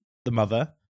parent. The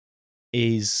mother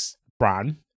is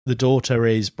brown. The daughter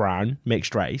is brown,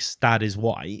 mixed race. Dad is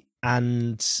white.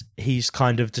 And he's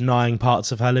kind of denying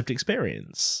parts of her lived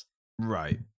experience.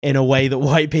 Right. In a way that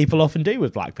white people often do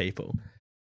with black people.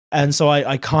 And so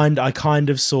I kind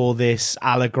of saw this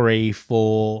allegory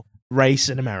for race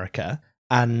in America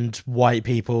and white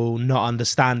people not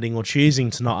understanding or choosing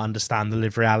to not understand the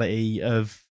lived reality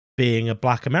of being a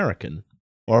black American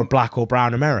or a black or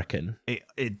brown American.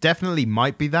 It definitely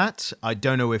might be that. I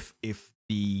don't know if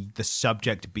the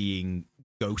subject being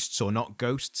ghosts or not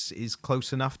ghosts is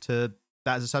close enough to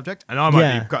that as a subject. And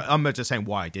I'm just saying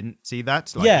why I didn't see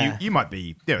that. Like, you might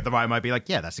be, the writer might be like,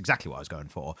 yeah, that's exactly what I was going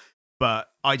for. But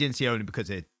I didn't see it only because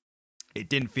it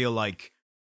didn't feel like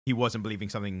he wasn't believing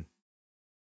something.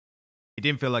 It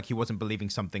didn't feel like he wasn't believing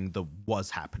something that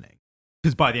was happening.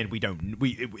 Because by the end,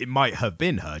 it might have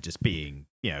been her just being,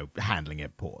 handling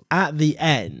it poorly. At the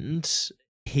end,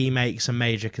 he makes a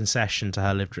major concession to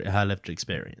her lived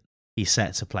experience. He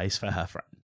sets a place for her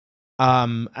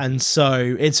friend. And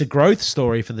so it's a growth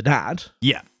story for the dad.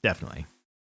 Yeah, definitely.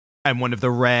 And one of the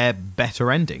rare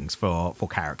better endings for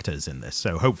characters in this.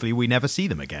 So hopefully we never see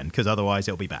them again, because otherwise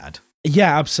it'll be bad.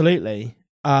 Yeah, absolutely.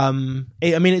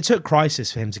 It took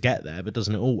Crisis for him to get there, but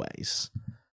doesn't it always?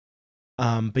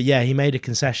 But yeah, he made a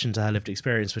concession to her lived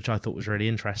experience, which I thought was really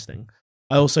interesting.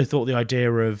 I also thought the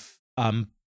idea of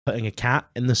putting a cat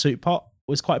in the soup pot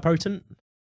was quite potent.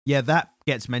 Yeah, that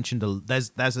gets mentioned.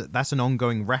 That's an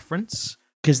ongoing reference.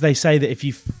 Because they say that if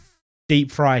you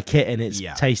deep fry a kitten, it's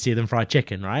tastier than fried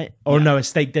chicken, right? Or no, a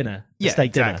steak dinner.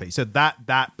 Exactly. So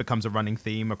that becomes a running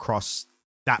theme across.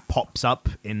 That pops up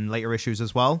in later issues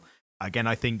as well. Again,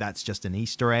 I think that's just an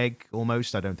Easter egg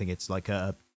almost. I don't think it's like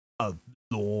a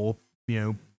lore,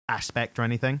 aspect or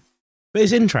anything. But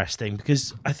it's interesting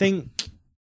because I think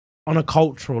on a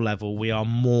cultural level, we are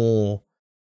more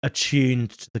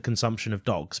attuned to the consumption of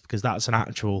dogs because that's an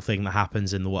actual thing that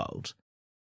happens in the world.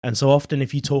 And so often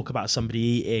if you talk about somebody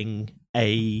eating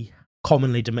a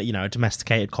commonly, a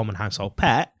domesticated common household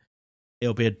pet,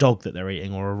 it'll be a dog that they're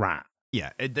eating or a rat.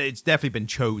 Yeah, it's definitely been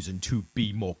chosen to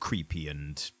be more creepy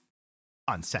and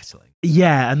unsettling.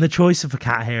 Yeah, and the choice of a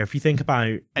cat here, if you think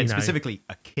about... And specifically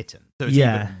a kitten, so it's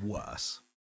even worse.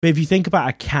 But if you think about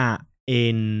a cat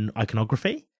in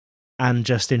iconography and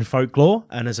just in folklore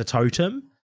and as a totem,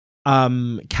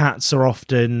 cats are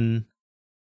often...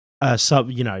 there are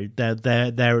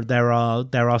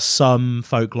some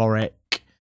folkloric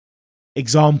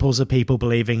examples of people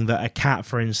believing that a cat,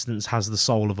 for instance, has the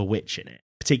soul of a witch in it,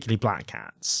 particularly black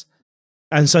cats.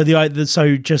 And so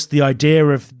just the idea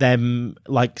of them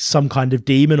like some kind of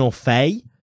demon or fae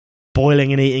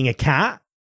boiling and eating a cat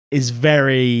is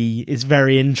very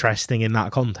interesting in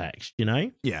that context,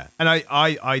 Yeah, and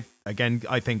I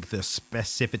think the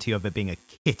specificity of it being a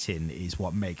kitten is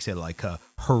what makes it like a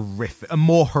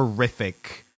more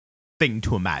horrific thing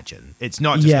to imagine. It's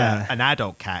not just an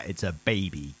adult cat; it's a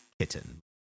baby kitten.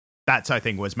 That's, I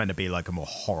think, was meant to be like a more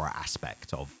horror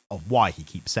aspect of why he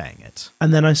keeps saying it.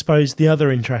 And then I suppose the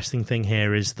other interesting thing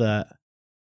here is that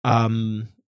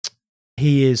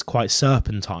he is quite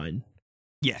serpentine.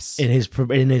 Yes. In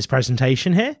his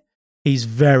presentation here, he's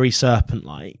very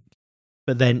serpent-like.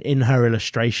 But then in her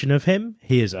illustration of him,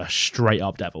 he is a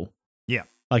straight-up devil. Yeah.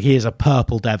 Like, he is a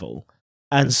purple devil.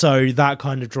 And so that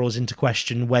kind of draws into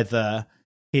question whether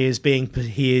he is being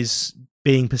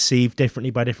perceived differently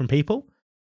by different people.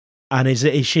 And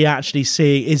is she actually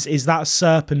seeing... Is that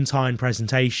serpentine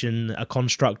presentation a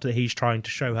construct that he's trying to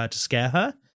show her to scare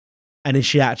her? And is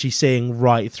she actually seeing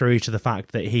right through to the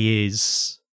fact that he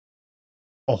is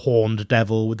a horned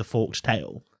devil with a forked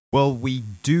tail? Well, we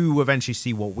do eventually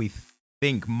see what we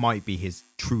think might be his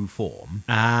true form,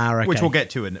 okay. which we'll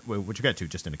get to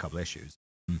just in a couple of issues.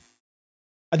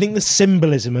 I think the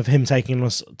symbolism of him taking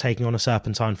on a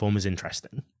serpentine form is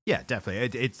interesting. Yeah,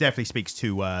 definitely. It definitely speaks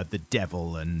to the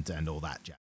devil and all that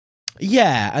jazz.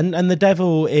 Yeah, and the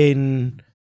devil in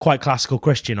quite classical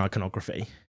Christian iconography.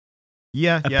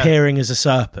 Yeah, appearing as a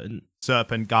serpent,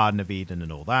 Garden of Eden,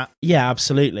 and all that. Yeah,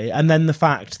 absolutely. And then the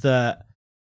fact that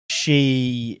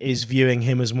she is viewing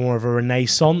him as more of a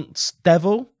Renaissance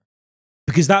devil,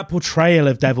 because that portrayal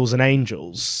of devils and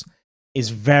angels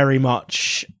is very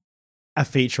much a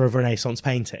feature of Renaissance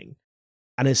painting,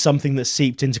 and it's something that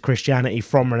seeped into Christianity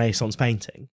from Renaissance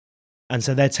painting. And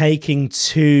so they're taking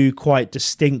two quite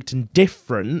distinct and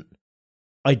different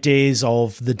ideas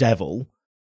of the devil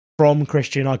from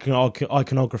Christian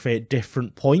iconography at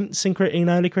different points in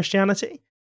early Christianity,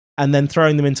 and then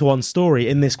throwing them into one story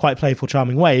in this quite playful,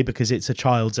 charming way because it's a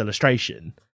child's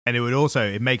illustration. And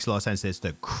it makes a lot of sense. There's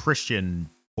the Christian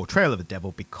portrayal of the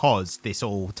devil because this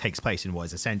all takes place in what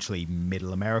is essentially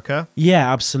Middle America.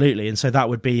 Yeah, absolutely. And so that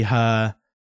would be her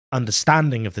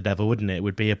understanding of the devil, wouldn't it? It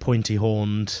would be a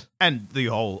pointy-horned... And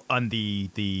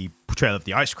the portrayal of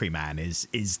the ice cream man is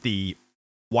the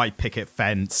white picket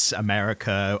fence,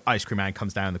 America, ice cream man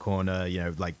comes down the corner,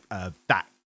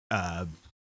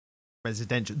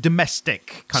 residential,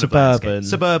 domestic kind of landscape.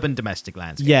 Suburban domestic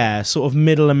landscape. Yeah, sort of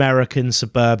middle American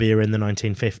suburbia in the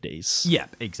 1950s. Yeah,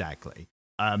 exactly.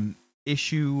 Are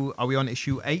we on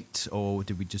issue 8, or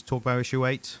did we just talk about issue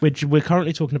 8? We're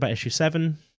currently talking about issue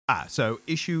 7. So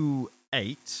issue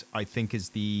 8, I think, it's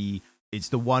the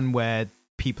one where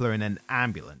people are in an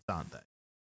ambulance, aren't they?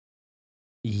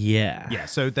 Yeah. Yeah,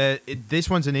 so this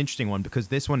one's an interesting one because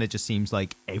this one, it just seems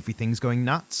like everything's going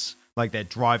nuts. Like they're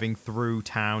driving through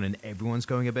town and everyone's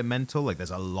going a bit mental. Like there's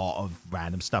a lot of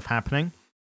random stuff happening.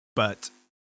 But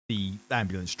the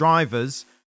ambulance drivers,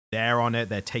 they're on it.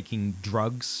 They're taking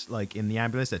drugs, like in the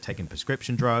ambulance. They're taking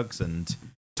prescription drugs and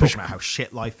talking about how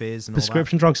shit life is and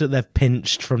prescription all that. Drugs that they've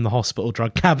pinched from the hospital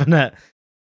drug cabinet.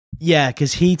 Yeah,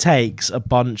 because he takes a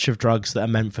bunch of drugs that are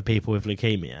meant for people with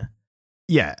leukemia.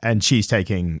 Yeah, and she's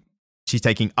taking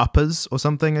uppers or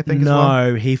something, I think.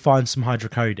 No, he finds some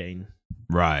hydrocodone.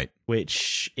 Right.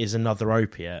 Which is another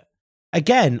opiate.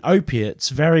 Again, opiates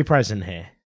very present here.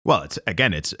 Well,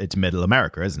 it's Middle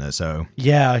America, isn't it? So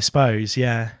yeah, I suppose,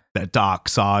 yeah. The dark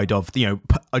side of,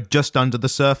 just under the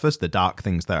surface, the dark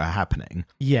things that are happening.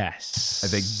 Yes. I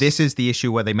think this is the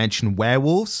issue where they mention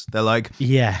werewolves. They're like...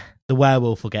 Yeah, the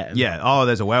werewolf will get him. Yeah,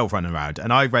 there's a werewolf running around.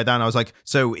 And I read that and I was like,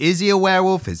 so is he a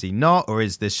werewolf? Is he not? Or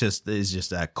is this just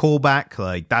a callback?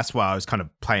 Like, that's why I was kind of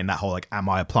playing that whole, like, am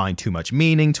I applying too much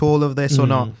meaning to all of this or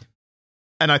not?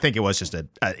 And I think it was just an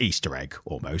Easter egg,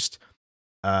 almost.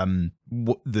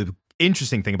 The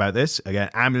interesting thing about this, again,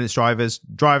 ambulance drivers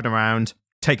driving around,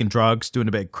 taking drugs, doing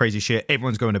a bit of crazy shit.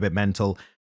 Everyone's going a bit mental.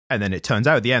 And then it turns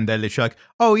out at the end, they're literally like,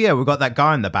 oh yeah, we've got that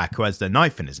guy in the back who has the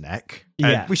knife in his neck.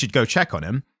 And we should go check on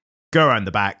him. Go around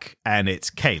the back and it's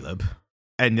Caleb.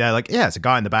 And they're like, yeah, it's a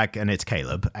guy in the back and it's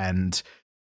Caleb. And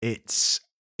it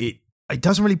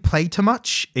doesn't really play too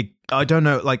much. I don't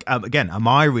know, like, again, am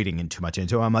I reading in too much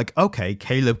into it? I'm like, okay,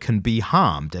 Caleb can be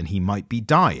harmed and he might be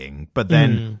dying. But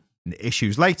then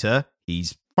issues later,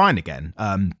 he's fine again.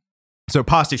 So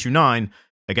past issue 9,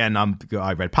 again,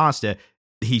 I read past it,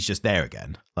 he's just there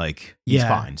again. Like, he's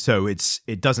fine. So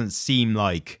it doesn't seem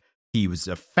like he was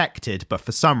affected, but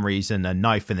for some reason, a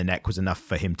knife in the neck was enough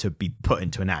for him to be put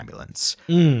into an ambulance.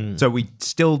 So we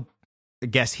still... I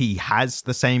guess he has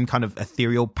the same kind of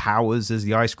ethereal powers as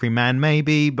the Ice Cream Man,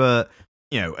 maybe, but,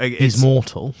 he's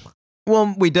mortal.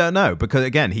 Well, we don't know, because,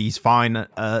 again, he's fine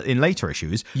in later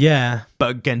issues. Yeah.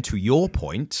 But, again, to your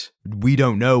point, we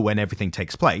don't know when everything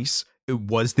takes place.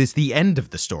 Was this the end of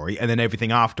the story, and then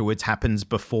everything afterwards happens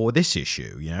before this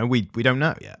issue? We don't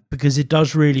know yet. Because it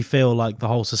does really feel like the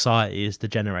whole society is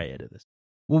degenerated at this.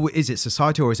 Well, is it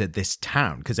society or is it this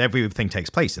town? Because everything takes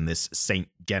place in this Saint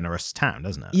Generous town,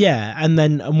 doesn't it? Yeah,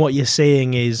 and what you're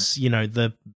seeing is,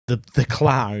 the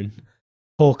clown,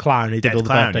 poor clown who did all the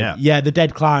bad things. Yeah, the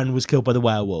dead clown was killed by the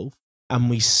werewolf, and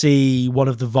we see one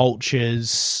of the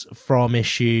vultures from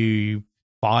issue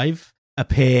 5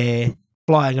 appear,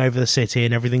 flying over the city,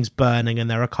 and everything's burning, and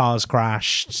there are cars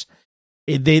crashed.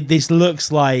 This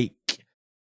looks like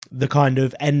the kind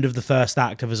of end of the first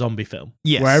act of a zombie film.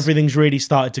 Yes. Where everything's really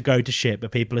started to go to shit, but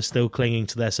people are still clinging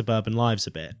to their suburban lives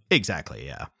a bit. Exactly,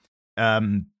 yeah.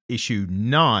 Issue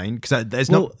 9, because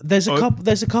there's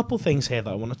a couple things here that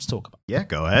I wanted to talk about. Yeah,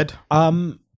 go ahead.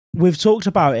 We've talked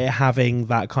about it having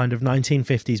that kind of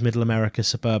 1950s Middle America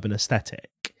suburban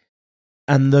aesthetic.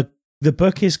 And the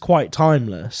book is quite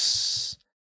timeless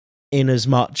in as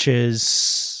much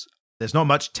as There's not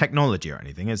much technology or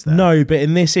anything, is there? No, but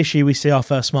in this issue, we see our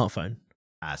first smartphone.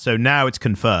 So now it's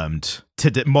confirmed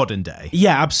to modern day.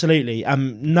 Yeah, absolutely.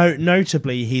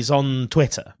 Notably, he's on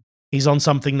Twitter. He's on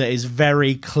something that is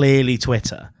very clearly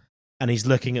Twitter, and he's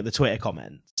looking at the Twitter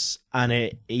comments, and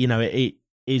it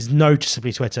is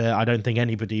noticeably Twitter. I don't think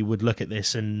anybody would look at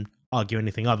this and argue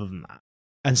anything other than that.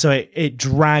 And so it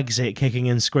drags it kicking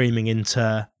and screaming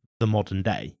into the modern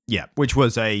day. Yeah, which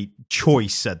was a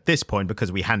choice at this point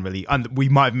because we hadn't really, and we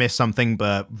might have missed something,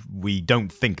 but we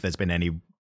don't think there's been any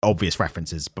obvious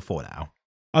references before now.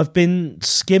 I've been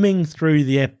skimming through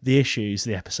the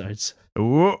episodes.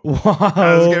 Ooh, Wow.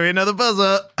 I was giving you another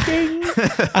buzzer. Ding.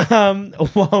 I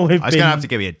was going to have to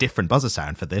give you a different buzzer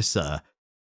sound for this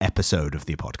episode of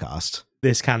the podcast.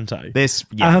 This canto.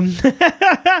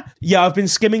 Yeah. I've been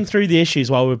skimming through the issues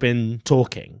while we've been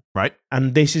talking. Right.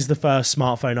 And this is the first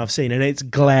smartphone I've seen, and it's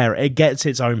it gets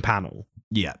its own panel.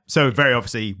 Yeah. So very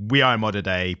obviously, we are in modern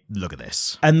day. Look at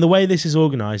this. And the way this is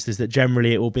organised is that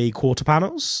generally it will be quarter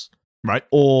panels. Right.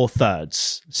 Or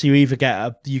thirds. So you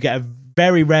either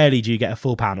very rarely do you get a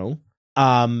full panel.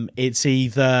 It's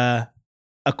either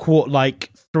a quarter,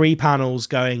 like 3 panels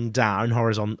going down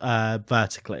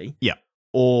vertically. Yeah.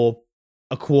 Or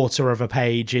a quarter of a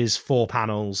page is 4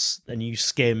 panels, and you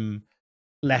skim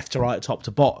left to right, top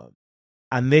to bottom.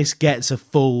 And this gets a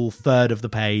full third of the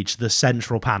page, the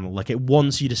central panel. Like, it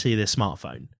wants you to see this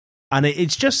smartphone. And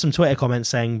it's just some Twitter comments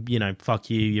saying, fuck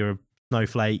you, you're a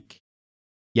snowflake.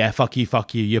 Yeah, fuck you,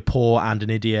 you're poor and an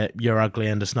idiot, you're ugly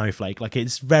and a snowflake. Like,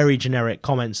 it's very generic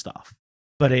comment stuff.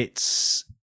 But it's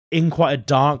in quite a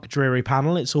dark, dreary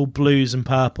panel. It's all blues and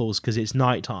purples because it's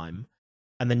nighttime.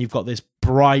 And then you've got this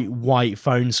bright white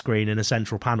phone screen in a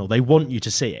central panel. They want you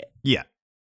to see it. Yeah.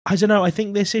 I don't know. I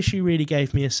think this issue really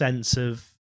gave me a sense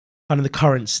of kind of the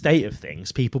current state of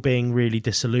things, people being really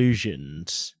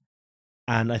disillusioned.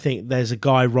 And I think there's a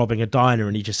guy robbing a diner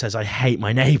and he just says, I hate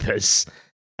my neighbours.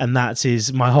 And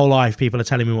that's my whole life, people are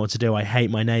telling me what to do. I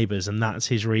hate my neighbours. And that's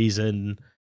his reason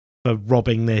for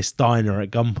robbing this diner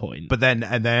at gunpoint. But then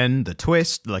the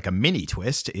twist, like a mini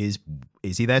twist, is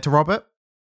he there to rob it?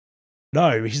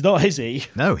 No, he's not, is he?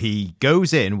 No, he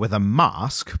goes in with a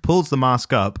mask, pulls the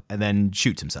mask up, and then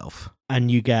shoots himself. And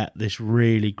you get this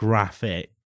really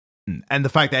graphic. And the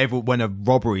fact that when a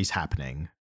robbery's happening,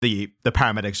 the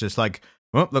paramedics just like,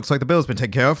 well, looks like the bill's been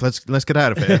taken care of. Let's get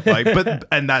out of here. Like, but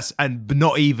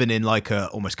not even in like a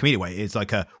almost comedic way. It's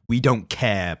like we don't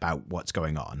care about what's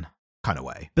going on kind of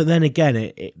way. But then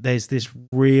again, there's this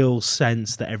real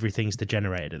sense that everything's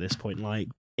degenerated at this point. Like,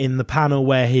 in the panel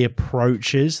where he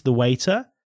approaches the waiter,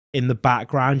 in the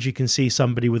background you can see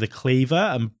somebody with a cleaver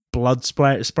and blood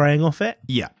spraying off it.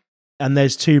 Yeah. And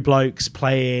there's 2 blokes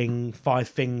playing Five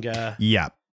Finger. Yeah.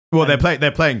 Well,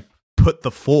 they're playing put the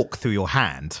fork through your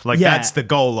hand. Like, that's the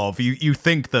goal of you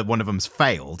think that one of them's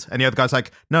failed, and the other guy's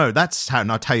like, no, that's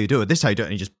not how you do it. This is how you do it.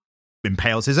 And he just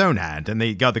impales his own hand, and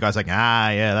the other guy's like,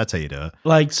 yeah, that's how you do it.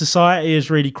 Like, society has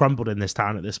really crumbled in this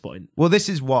town at this point. Well, this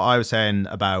is what I was saying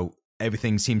about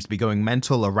everything seems to be going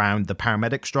mental around the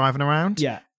paramedics driving around.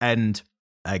 Yeah. And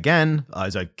again,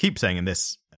 as I keep saying in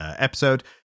this episode,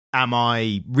 am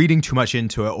I reading too much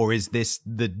into it, or is this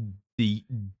the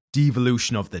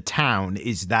devolution of the town?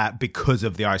 Is that because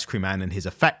of the ice cream man and his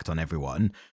effect on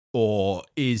everyone, or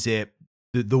is it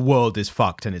the world is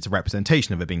fucked and it's a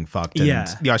representation of it being fucked, and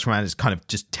the ice cream man is kind of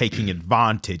just taking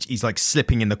advantage? He's like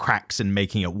slipping in the cracks and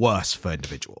making it worse for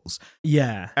individuals.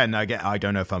 Yeah. And I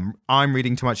don't know if I'm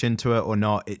reading too much into it or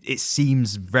not. It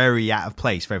seems very out of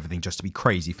place for everything just to be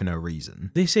crazy for no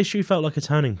reason. This issue felt like a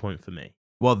turning point for me.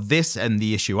 Well, this and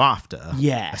the issue after,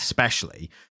 especially.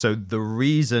 So the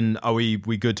reason, are we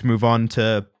good to move on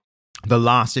to the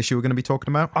last issue we're going to be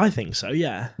talking about? I think so,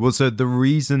 yeah. Well, so the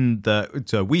reason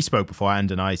so we spoke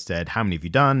beforehand, and I said, how many have you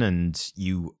done? And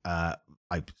you, 5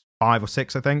 or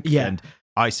 6, I think. Yeah. And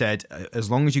I said,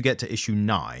 as long as you get to issue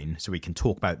 9, so we can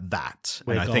talk about that.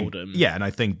 We're golden. And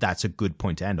I think that's a good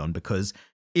point to end on, because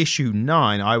issue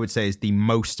 9, I would say, is the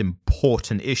most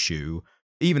important issue.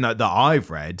 Even though that I've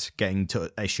read, getting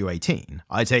to issue 18,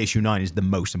 I'd say issue 9 is the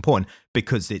most important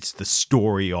because it's the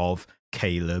story of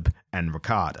Caleb and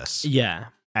Ricardus. Yeah.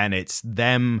 And it's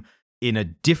them in a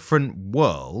different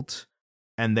world,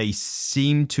 and they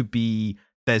seem to be,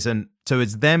 so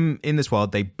it's them in this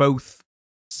world, they both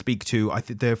speak to, I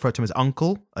think they refer to him as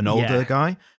uncle, an older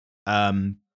guy.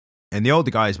 And the older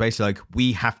guy is basically like,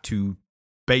 we have to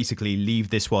basically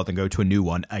leave this world and go to a new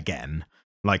one again.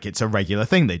 Like, it's a regular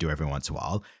thing they do every once in a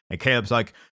while. And Caleb's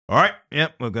like, all right,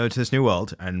 we'll go to this new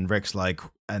world. And Rick's like,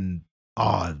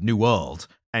 new world.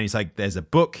 And he's like, there's a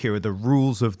book, here are the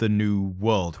rules of the new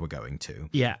world we're going to.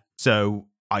 Yeah. So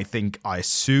I think I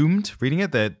assumed reading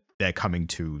it that they're coming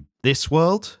to this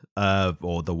world,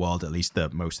 or the world at least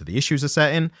that most of the issues are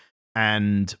set in.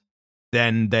 And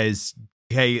then there's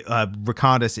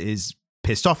Ricardus is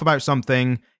pissed off about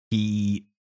something.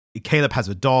 Caleb has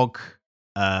a dog,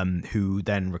 who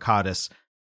then Ricardus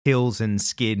kills and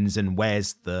skins and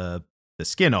wears the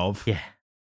skin of,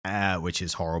 which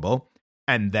is horrible.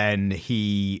 And then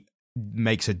he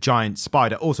makes a giant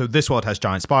spider. Also, this world has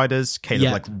giant spiders.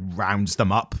 Caleb like rounds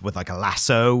them up with like a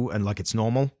lasso and like it's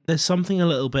normal. There's something a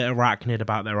little bit arachnid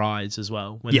about their eyes as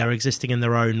well. When they're existing in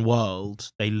their own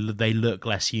world, they look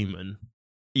less human.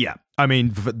 Yeah, I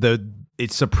mean,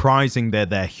 it's surprising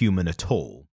they're human at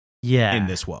all. Yeah, in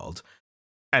this world.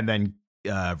 And then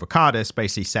Ricardus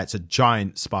basically sets a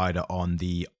giant spider on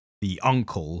the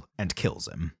uncle and kills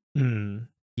him.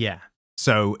 Yeah.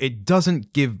 So it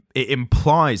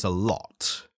implies a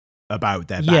lot about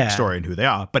their backstory and who they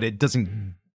are, but it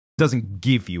doesn't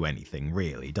give you anything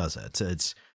really, does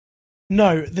it?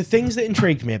 No, the things that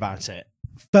intrigued me about it.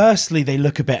 Firstly, they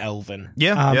look a bit elven.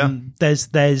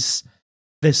 There's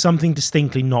something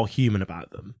distinctly not human about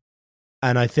them.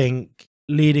 And I think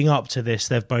leading up to this,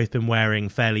 they've both been wearing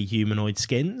fairly humanoid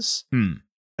skins.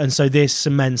 And so this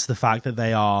cements the fact that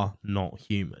they are not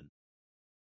human.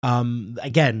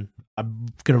 Again, I'm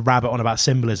going to rabbit on about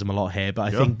symbolism a lot here, but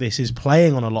I think this is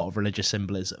playing on a lot of religious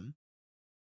symbolism.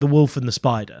 The wolf and the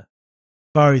spider,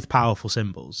 both powerful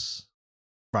symbols.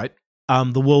 Right.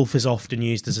 The wolf is often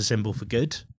used as a symbol for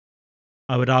good,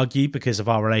 I would argue, because of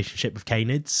our relationship with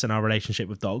canids and our relationship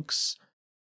with dogs.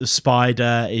 The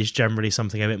spider is generally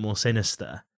something a bit more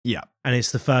sinister. Yeah. And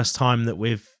it's the first time that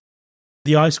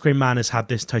the Ice Cream Man has had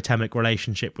this totemic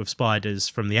relationship with spiders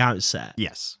from the outset.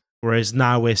 Yes. Whereas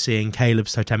now we're seeing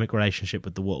Caleb's totemic relationship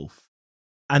with the wolf.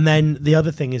 And then the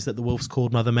other thing is that the wolf's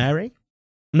called Mother Mary.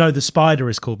 No, the spider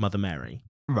is called Mother Mary.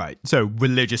 Right. So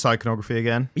religious iconography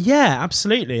again? Yeah,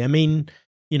 absolutely. I mean,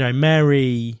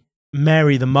 Mary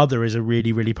the mother is a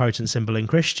really, really potent symbol in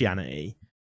Christianity.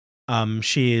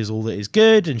 She is all that is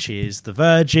good, and she is the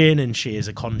virgin, and she is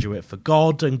a conduit for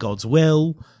God and God's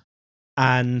will.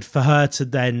 And for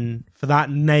that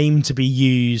name to be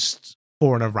used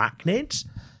for an arachnid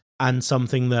and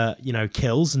something that,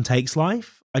 kills and takes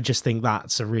life, I just think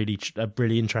that's a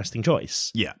really interesting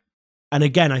choice. Yeah. And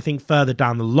again, I think further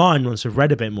down the line, once we've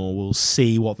read a bit more, we'll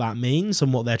see what that means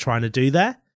and what they're trying to do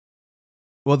there.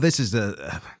 Well, this is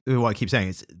what I keep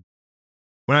saying.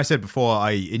 When I said before,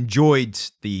 I enjoyed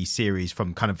the series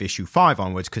from kind of issue 5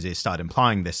 onwards because it started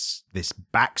implying this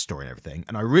backstory and everything.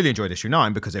 And I really enjoyed issue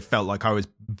 9 because it felt like I was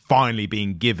finally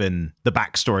being given the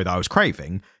backstory that I was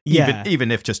craving,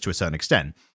 even if just to a certain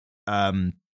extent.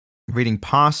 Reading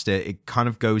past it, it kind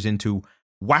of goes into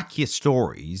wackier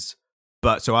stories.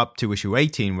 But so up to issue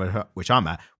 18, which I'm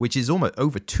at, which is almost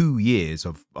over 2 years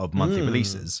of monthly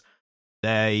releases,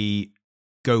 they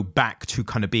go back to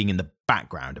kind of being in the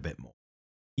background a bit more.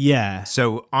 Yeah.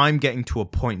 So I'm getting to a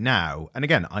point now, and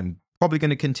again, I'm probably going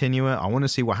to continue it. I want to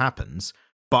see what happens,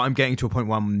 but I'm getting to a point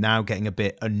where I'm now getting a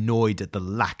bit annoyed at the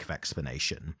lack of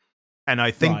explanation. And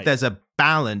I think there's a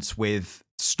balance with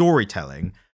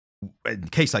storytelling, in a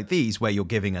case like these, where you're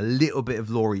giving a little bit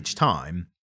of lore each time.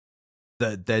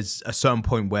 That there's a certain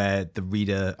point where the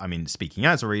reader, I mean, speaking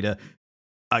as a reader,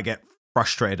 I get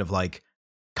frustrated of like,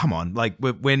 come on, like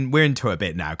we're into it a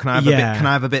bit now. Can I have a bit? Can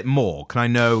I have a bit more? Can I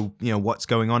know what's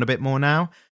going on a bit more now?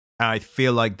 And I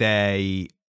feel like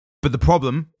but the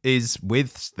problem is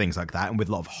with things like that, and with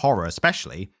a lot of horror,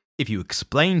 especially if you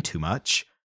explain too much,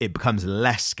 it becomes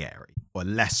less scary or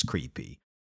less creepy,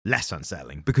 less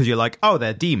unsettling, because you're like, oh,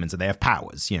 they're demons and they have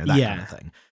powers, that kind of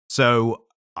thing. So.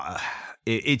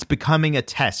 It's becoming a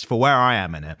test for where I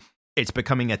am in it. It's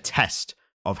becoming a test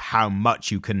of how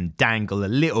much you can dangle a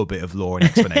little bit of lore and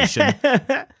explanation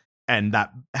and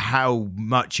that how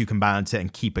much you can balance it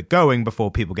and keep it going before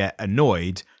people get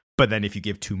annoyed. But then if you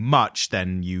give too much,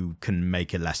 then you can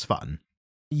make it less fun.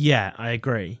 Yeah, I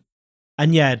agree.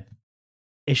 And yeah,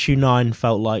 issue 9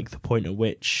 felt like the point at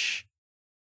which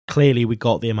clearly we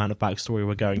got the amount of backstory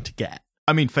we're going to get.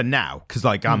 I mean, for now, because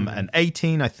like I'm an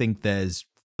 18, I think there's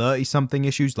 30-something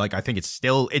issues. Like, I think it's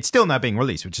still now being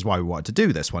released, which is why we wanted to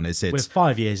do this one. We're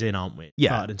 5 years in, aren't we? Yeah.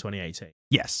 Started in 2018.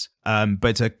 Yes. But I'm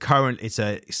pretty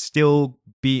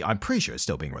sure it's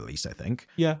still being released, I think.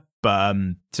 Yeah. But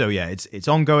so yeah, it's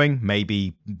ongoing.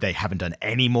 Maybe they haven't done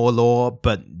any more lore,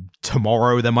 but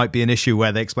tomorrow there might be an issue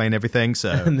where they explain everything.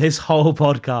 So and this whole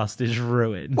podcast is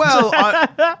ruined. Well,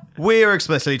 we're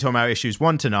explicitly talking about issues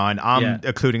 1 to 9. I'm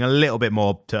including a little bit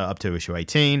more up to issue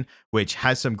 18, which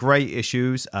has some great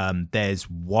issues. There's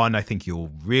one I think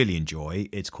you'll really enjoy.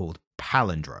 It's called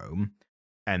Palindrome,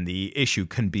 and the issue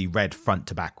can be read front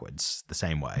to backwards the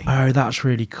same way. Oh, that's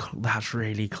really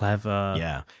clever.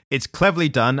 Yeah, it's cleverly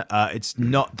done. It's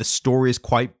not, the story is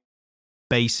quite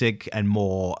basic and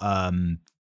more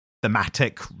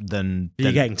thematic than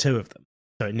You're getting two of them,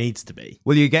 so it needs to be.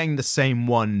 Well, you're getting the same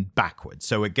one backwards,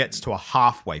 so it gets to a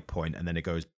halfway point and then it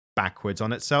goes backwards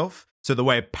on itself. So the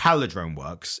way a palindrome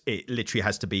works, it literally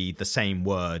has to be the same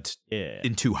word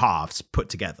in two halves put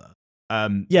together. So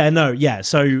with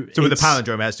the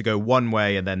palindrome, it has to go one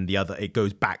way and then the other, it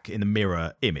goes back in the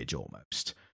mirror image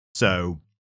almost. So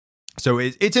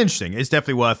it's interesting. It's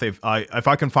definitely worth it. If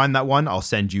I can find that one, I'll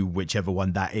send you whichever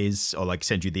one that is, or like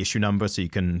send you the issue number so you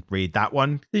can read that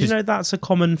one. Did you know that's a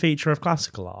common feature of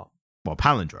classical art? Well,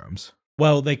 palindromes.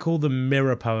 Well, they call them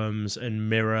mirror poems and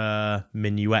mirror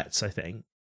minuets, I think.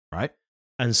 Right.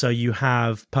 And so you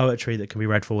have poetry that can be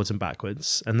read forwards and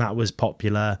backwards, and that was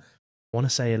popular, I want to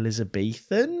say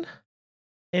Elizabethan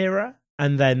era.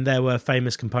 And then there were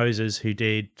famous composers who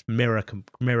did mirror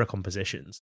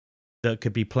compositions that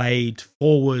could be played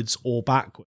forwards or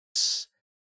backwards.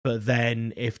 But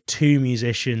then if two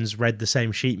musicians read the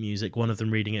same sheet music, one of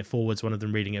them reading it forwards, one of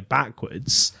them reading it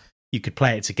backwards, you could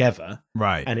play it together.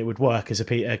 Right. And it would work as a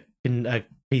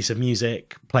piece of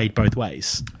music played both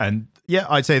ways. And yeah,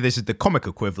 I'd say this is the comic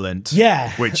equivalent.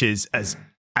 Yeah. Which is as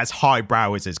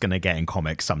highbrow as it's going to get in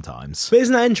comics sometimes. But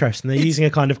isn't that interesting? They're using a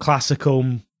kind of classical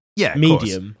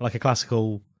medium, like a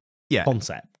classical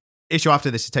concept. Issue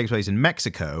after this, it takes place in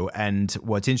Mexico, and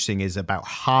what's interesting is about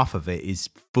half of it is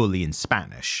fully in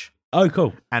Spanish. Oh,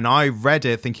 cool. And I read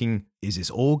it thinking, is this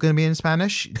all going to be in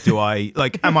Spanish? Do I,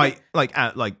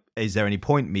 is there any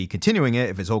point me continuing it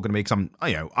if it's all going to be,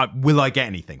 because will I get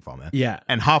anything from it? Yeah.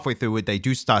 And halfway through it, they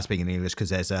do start speaking English because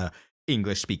there's a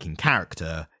English-speaking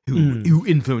character who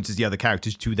influences the other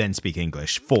characters to then speak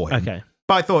English for him. Okay.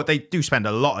 But I thought they do spend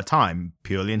a lot of time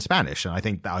purely in Spanish, and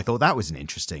I thought that was an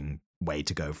interesting way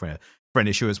to go for an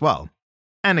issue as well.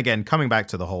 And again, coming back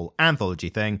to the whole anthology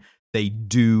thing, they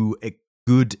do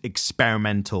good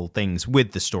experimental things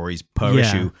with the stories per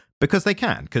issue because they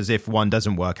can. Because if one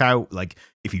doesn't work out, like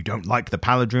if you don't like the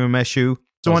palindrome issue,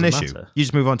 it's one issue. You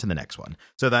just move on to the next one.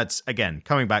 So that's, again,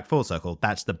 coming back full circle,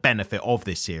 that's the benefit of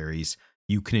this series.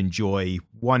 You can enjoy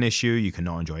one issue, you can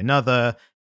not enjoy another,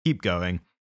 keep going.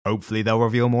 Hopefully they'll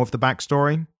reveal more of the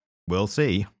backstory. We'll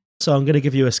see. So I'm going to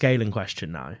give you a scaling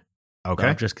question now. Okay.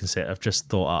 I've just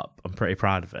thought up. I'm pretty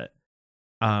proud of it.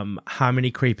 How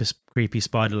many creepy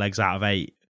spider legs out of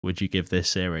 8 would you give this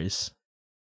series?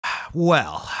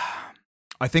 Well,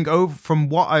 I think from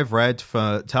what I've read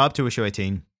to up to issue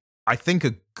 18, I think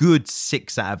a good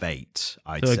 6 out of 8.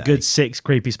 I'd say a good 6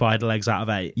 creepy spider legs out of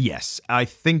 8. Yes, I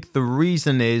think the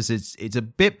reason is it's a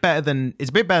bit better than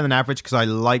average because I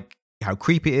like how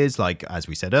creepy it is. Like as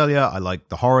we said earlier, I like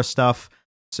the horror stuff.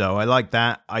 So I like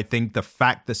that. I think the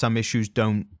fact that some issues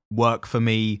don't work for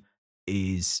me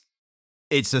is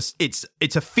it's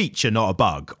a feature, not a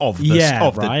bug of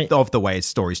the way its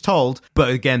story's told. But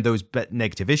again, those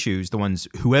negative issues, the ones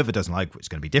whoever doesn't like, it's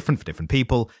going to be different for different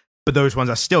people. But those ones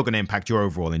are still going to impact your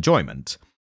overall enjoyment.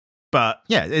 But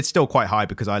yeah, it's still quite high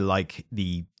because I like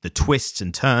the twists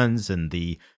and turns and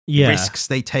the risks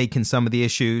they take in some of the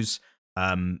issues.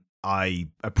 I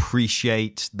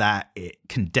appreciate that it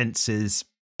condenses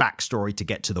backstory to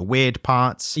get to the weird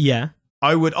parts. Yeah.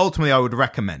 I would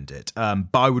recommend it. But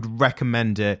I would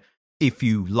recommend it if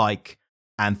you like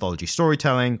anthology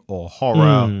storytelling or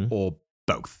horror or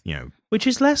both, Which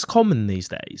is less common these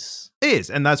days. It is,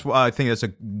 and that's what I think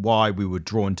why we were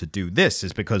drawn to do this,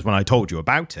 is because when I told you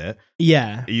about it,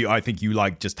 I think you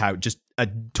like just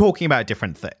talking about a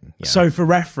different thing. Yeah. So for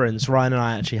reference, Ryan and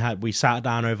I we sat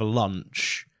down over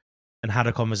lunch and had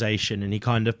a conversation, and he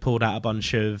kind of pulled out a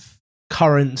bunch of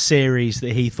current series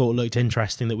that he thought looked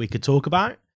interesting that we could talk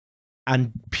about,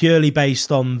 and purely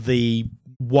based on the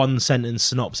one sentence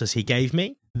synopsis he gave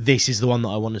me, this is the one that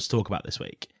I wanted to talk about this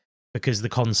week because the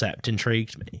concept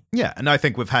intrigued me. Yeah, and I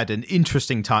think we've had an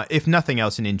interesting time, if nothing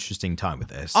else, an interesting time with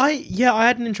this. I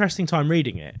had an interesting time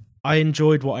reading it. I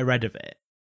enjoyed what I read of it.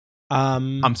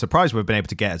 I'm surprised we've been able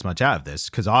to get as much out of this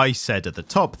because I said up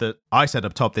top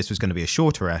this was going to be a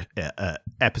shorter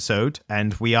episode,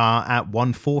 and we are at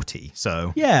 140.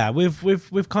 So yeah,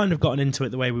 we've kind of gotten into it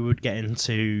the way we would get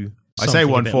into. I say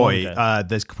 140.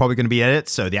 There's probably going to be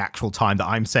edits, so the actual time that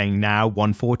I'm saying now,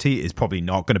 140, is probably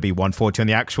not going to be 140 on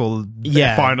the actual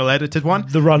final edited one.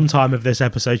 The runtime of this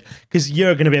episode, because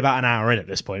you're going to be about an hour in at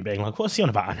this point, being like, "What's he on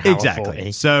about?" An hour exactly.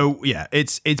 40? So yeah,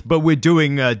 it's but we're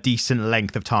doing a decent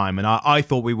length of time, and I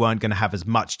thought we weren't going to have as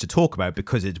much to talk about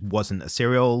because it wasn't a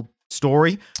serial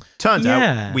story. Turns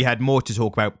Yeah. out we had more to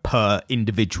talk about per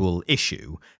individual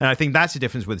issue. And I think that's the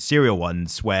difference with serial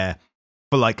ones, where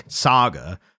for like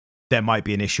Saga, there might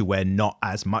be an issue where not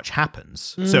as much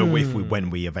happens. So when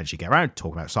we eventually get around to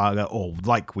talking about Saga, or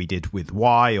like we did with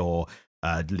Y or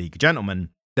League of Gentlemen,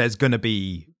 there's going to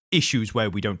be issues where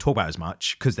we don't talk about as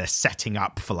much because they're setting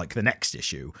up for like the next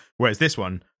issue. Whereas this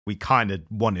one, we kind of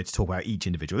wanted to talk about each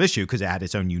individual issue because it had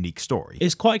its own unique story.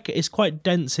 It's quite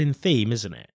dense in theme,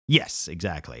 isn't it? Yes,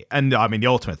 exactly. And I mean, the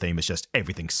ultimate theme is just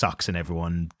everything sucks and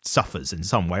everyone suffers in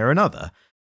some way or another.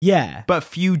 Yeah. But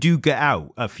few do get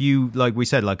out. A few, like we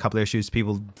said, like a couple of issues,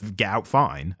 people get out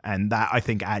fine. And that, I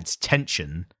think, adds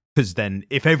tension. Because then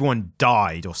if everyone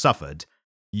died or suffered,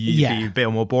 you'd be a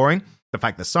bit more boring. The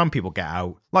fact that some people get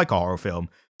out, like a horror film,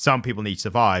 some people need to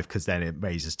survive because then it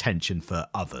raises tension for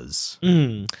others.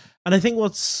 And I think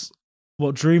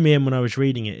what drew me in when I was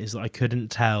reading it is that I couldn't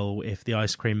tell if the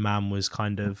Ice Cream Man was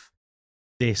kind of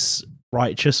this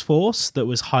righteous force that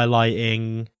was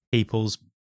highlighting people's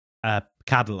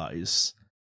catalyze,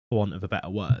 for want of a better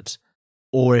word,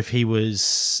 or if he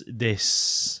was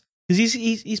this, because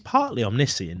he's partly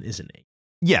omniscient, isn't he?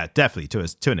 Yeah, definitely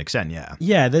to an extent.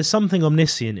 Yeah, there's something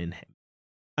omniscient in him,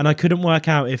 and I couldn't work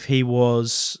out if he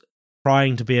was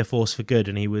trying to be a force for good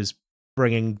and he was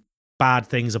bringing bad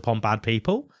things upon bad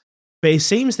people, but it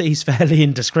seems that he's fairly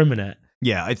indiscriminate.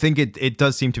 Yeah, I think it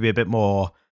does seem to be a bit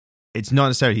more. It's not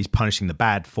necessarily he's punishing the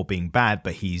bad for being bad,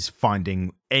 but he's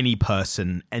finding any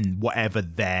person and whatever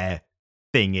their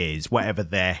thing is, whatever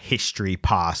their history,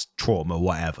 past, trauma,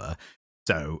 whatever.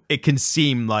 So it can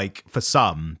seem like for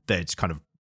some that it's kind of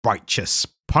righteous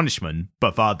punishment,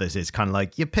 but for others it's kind of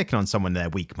like you're picking on someone their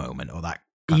weak moment or that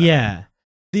kind of thing.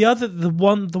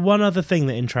 The one other thing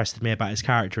that interested me about his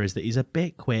character is that he's a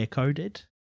bit queer coded.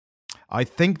 I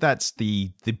think that's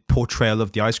the portrayal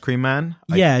of the Ice Cream Man.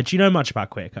 Do you know much about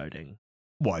queer coding?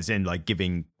 What, as in like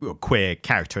giving queer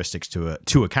characteristics to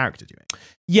a character, do you mean?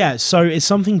 Yeah, so it's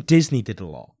something Disney did a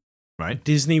lot. Right.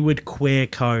 Disney would queer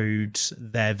code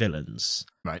their villains.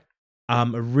 Right.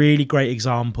 A really great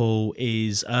example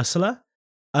is Ursula.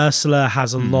 Ursula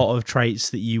has a lot of traits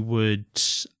that you would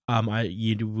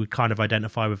kind of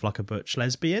identify with like a butch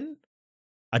lesbian.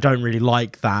 I don't really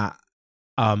like that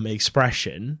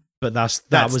expression. But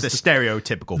that was the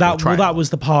stereotypical portrayal. That was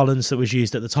the parlance that was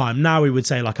used at the time. Now we would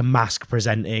say like a mask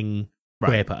presenting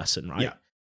queer person, right?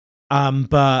 Yeah.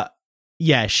 But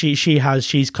yeah,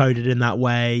 she's coded in that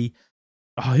way.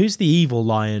 Oh, who's the evil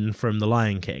lion from The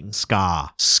Lion King?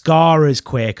 Scar. Scar is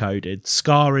queer coded.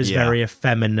 Scar is very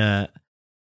effeminate,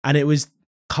 and it was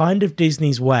kind of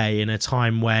Disney's way in a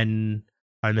time when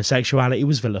homosexuality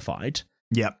was vilified.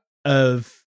 Yep.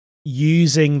 Of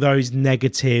using those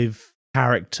negative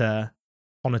character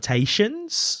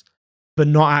connotations, but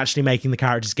not actually making the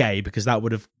characters gay, because they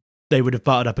would have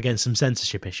butted up against some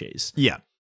censorship issues. Yeah.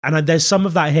 And there's some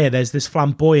of that here. There's this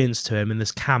flamboyance to him and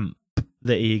this camp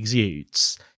that he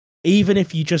exudes. Even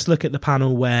if you just look at the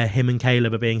panel where him and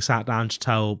Caleb are being sat down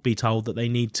to be told that they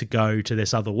need to go to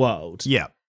this other world. Yeah.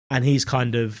 And he's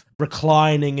kind of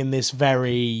reclining in this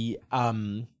very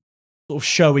sort of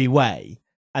showy way.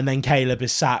 And then Caleb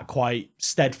is sat quite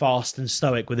steadfast and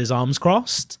stoic with his arms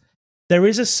crossed. There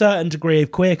is a certain degree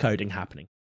of queer coding happening.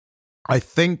 I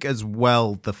think as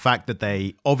well, the fact that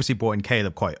they obviously brought in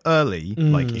Caleb quite early,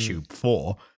 like issue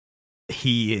 4,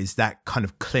 he is that kind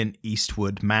of Clint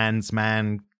Eastwood man's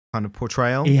man kind of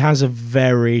portrayal. He has a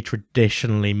very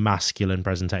traditionally masculine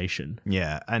presentation.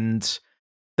 Yeah, and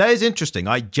that is interesting.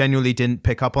 I genuinely didn't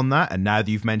pick up on that, and now that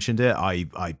you've mentioned it,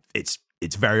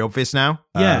 it's very obvious now.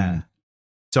 Yeah.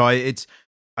 So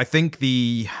I think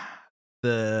the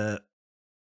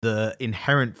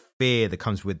inherent fear that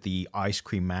comes with the Ice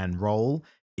Cream Man role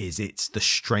is it's the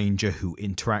stranger who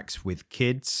interacts with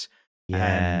kids.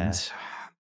 Yeah.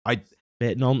 And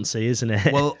bit noncy, isn't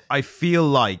it? Well, I feel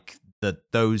like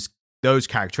that those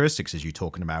characteristics as you're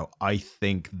talking about, I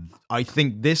think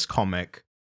this comic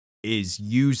is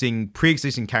using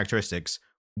pre-existing characteristics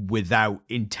without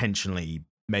intentionally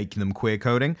making them queer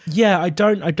coding. Yeah, I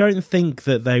don't think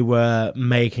that they were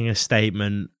making a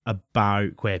statement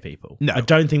about queer people. No. I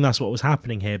don't think that's what was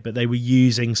happening here, but they were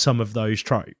using some of those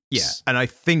tropes. Yeah, and I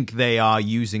think they are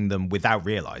using them without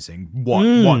realizing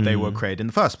what they were created in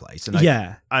the first place. And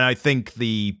I think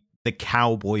the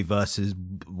cowboy versus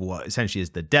what essentially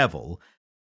is the devil,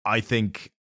 I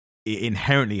think it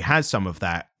inherently has some of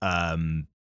that I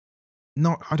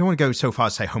don't want to go so far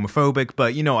as to say homophobic,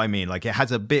 but you know what I mean, like it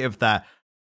has a bit of that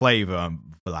flavor,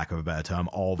 for lack of a better term,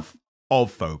 of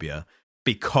phobia,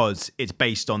 because it's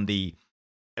based on the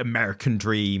American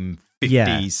dream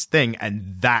 50s thing,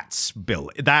 and that's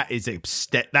built. That is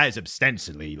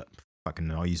ostensibly,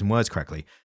 fucking, I'm using words correctly.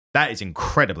 That is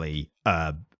incredibly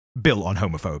built on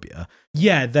homophobia.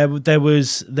 Yeah, there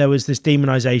was this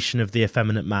demonization of the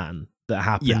effeminate man that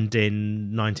happened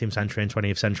in 19th century and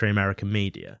 20th century American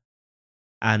media.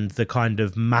 And the kind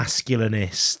of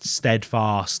masculinist,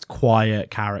 steadfast,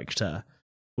 quiet character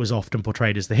was often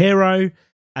portrayed as the hero.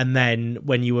 And then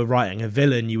when you were writing a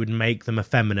villain, you would make them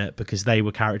effeminate because they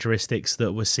were characteristics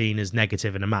that were seen as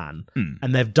negative in a man.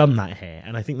 And they've done that here.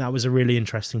 And I think that was a really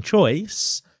interesting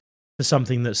choice for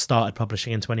something that started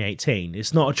publishing in 2018.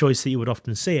 It's not a choice that you would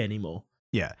often see anymore.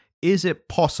 Yeah. Is it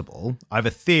possible? I have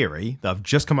a theory that I've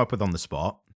just come up with on the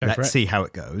spot. Let's see how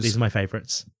it goes. These are my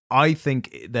favourites. I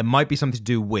think there might be something to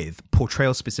do with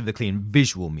portrayal specifically in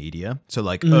visual media. So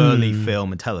like early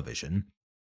film and television.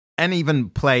 And even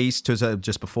plays to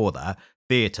just before that,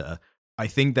 theatre. I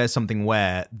think there's something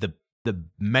where the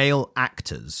male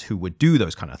actors who would do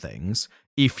those kind of things,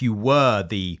 if you were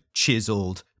the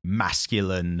chiseled,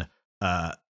 masculine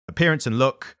appearance and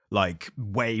look, like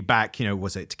way back,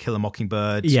 was it To Kill a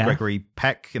Mockingbird, Gregory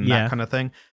Peck and that kind of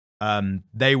thing,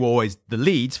 they were always the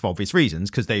leads for obvious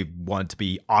reasons because they wanted to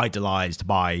be idolized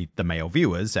by the male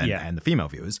viewers and the female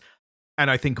viewers. And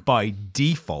I think by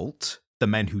default, the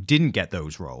men who didn't get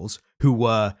those roles, who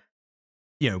were,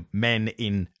 men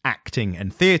in acting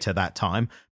and theatre that time,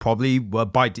 probably were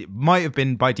might have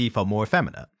been by default more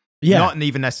effeminate. Yeah. Not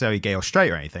even necessarily gay or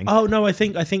straight or anything. Oh, no, I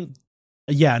think,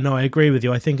 I agree with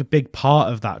you. I think a big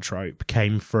part of that trope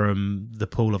came from the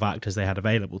pool of actors they had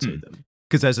available to them.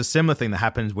 Because there's a similar thing that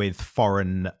happens with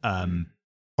foreign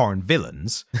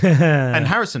villains. And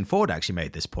Harrison Ford actually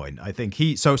made this point. I think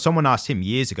so someone asked him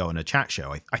years ago on a chat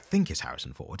show, I think it's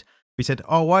Harrison Ford. He said,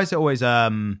 why is it always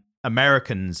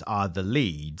Americans are the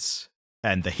leads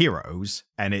and the heroes,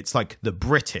 and it's like the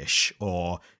British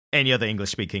or any other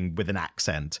English speaking with an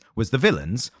accent was the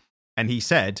villains? And he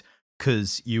said,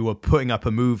 because you were putting up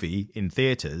a movie in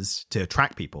theaters to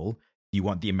attract people, you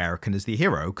want the American as the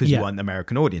hero because you want the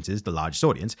American audiences, the largest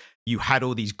audience. You had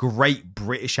all these great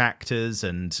British actors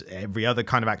and every other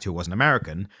kind of actor who wasn't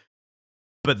American,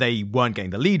 but they weren't getting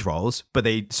the lead roles.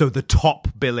 So the top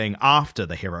billing after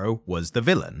the hero was the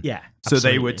villain. Yeah,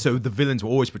 absolutely. So the villains were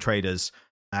always portrayed as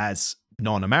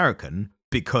non-American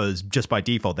because just by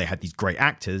default they had these great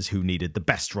actors who needed the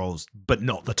best roles, but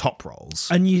not the top roles.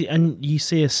 And you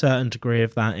see a certain degree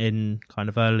of that in kind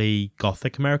of early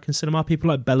Gothic American cinema. People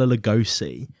like Bela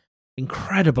Lugosi,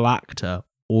 incredible actor,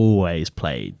 always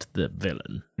played the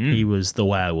villain. He was the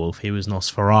werewolf. He was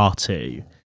Nosferatu.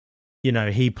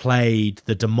 He played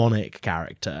the demonic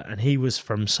character, and he was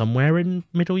from somewhere in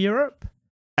Middle Europe.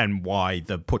 And why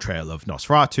the portrayal of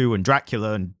Nosferatu and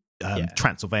Dracula and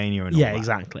Transylvania and all that. Yeah,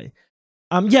 exactly.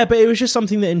 But it was just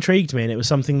something that intrigued me, and it was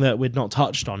something that we'd not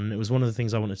touched on, and it was one of the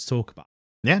things I wanted to talk about.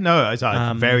 Yeah, no, it's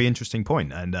a very interesting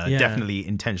point, and definitely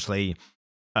intentionally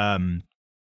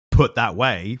put that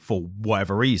way for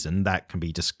whatever reason. That can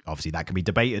be obviously that can be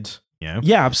debated.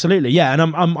 Yeah, absolutely. Yeah, and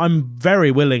I'm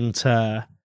very willing to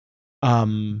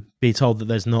be told that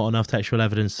there's not enough textual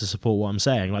evidence to support what I'm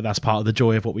saying. Like, that's part of the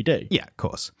joy of what we do. Yeah, of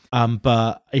course.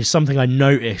 But it's something I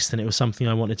noticed, and it was something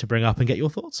I wanted to bring up and get your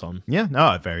thoughts on. Yeah,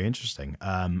 no, very interesting.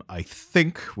 I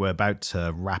think we're about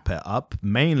to wrap it up,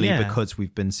 mainly because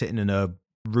we've been sitting in a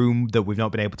room that we've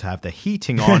not been able to have the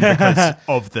heating on because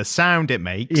of the sound it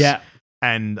makes. Yeah.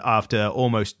 And after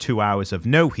almost 2 hours of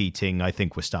no heating, I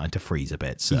think we're starting to freeze a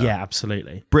bit. So. Yeah,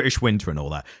 absolutely. British winter and all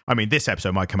that. I mean, this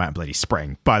episode might come out in bloody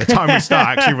spring by the time we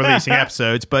start actually releasing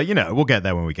episodes, but we'll get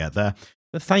there when we get there.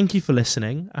 But thank you for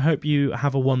listening. I hope you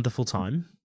have a wonderful time.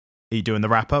 Are you doing the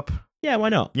wrap up? Yeah, why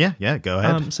not? Yeah, go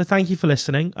ahead. So thank you for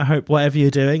listening. I hope whatever you're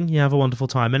doing, you have a wonderful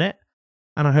time in it.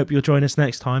 And I hope you'll join us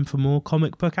next time for more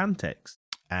comic book antics.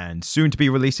 And soon to be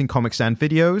releasing comic stand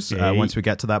videos. Once we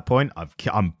get to that point,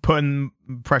 I'm putting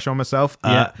pressure on myself.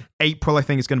 April, I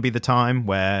think, is going to be the time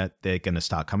where they're going to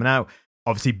start coming out.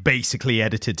 Obviously, basically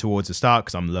edited towards the start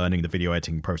because I'm learning the video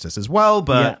editing process as well.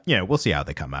 But we'll see how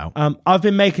they come out. I've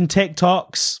been making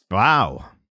TikToks. Wow.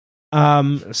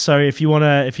 So if you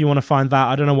wanna find that,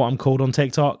 I don't know what I'm called on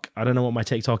TikTok. I don't know what my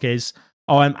TikTok is.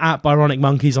 I'm at Byronic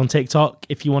Monkeys on TikTok.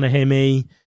 If you want to hear me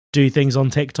do things on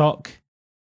TikTok,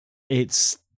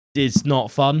 it's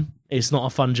not fun. It's not a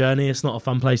fun journey. It's not a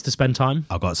fun place to spend time.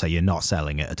 I've got to say, you're not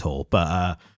selling it at all.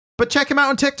 But check him out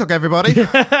on TikTok, everybody.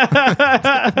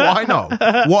 Why not?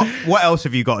 What else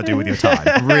have you got to do with your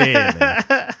time?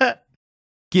 Really?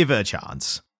 Give it a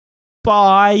chance.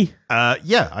 Bye.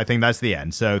 I think that's the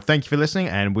end. So thank you for listening,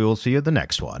 and we will see you at the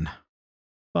next one.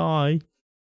 Bye.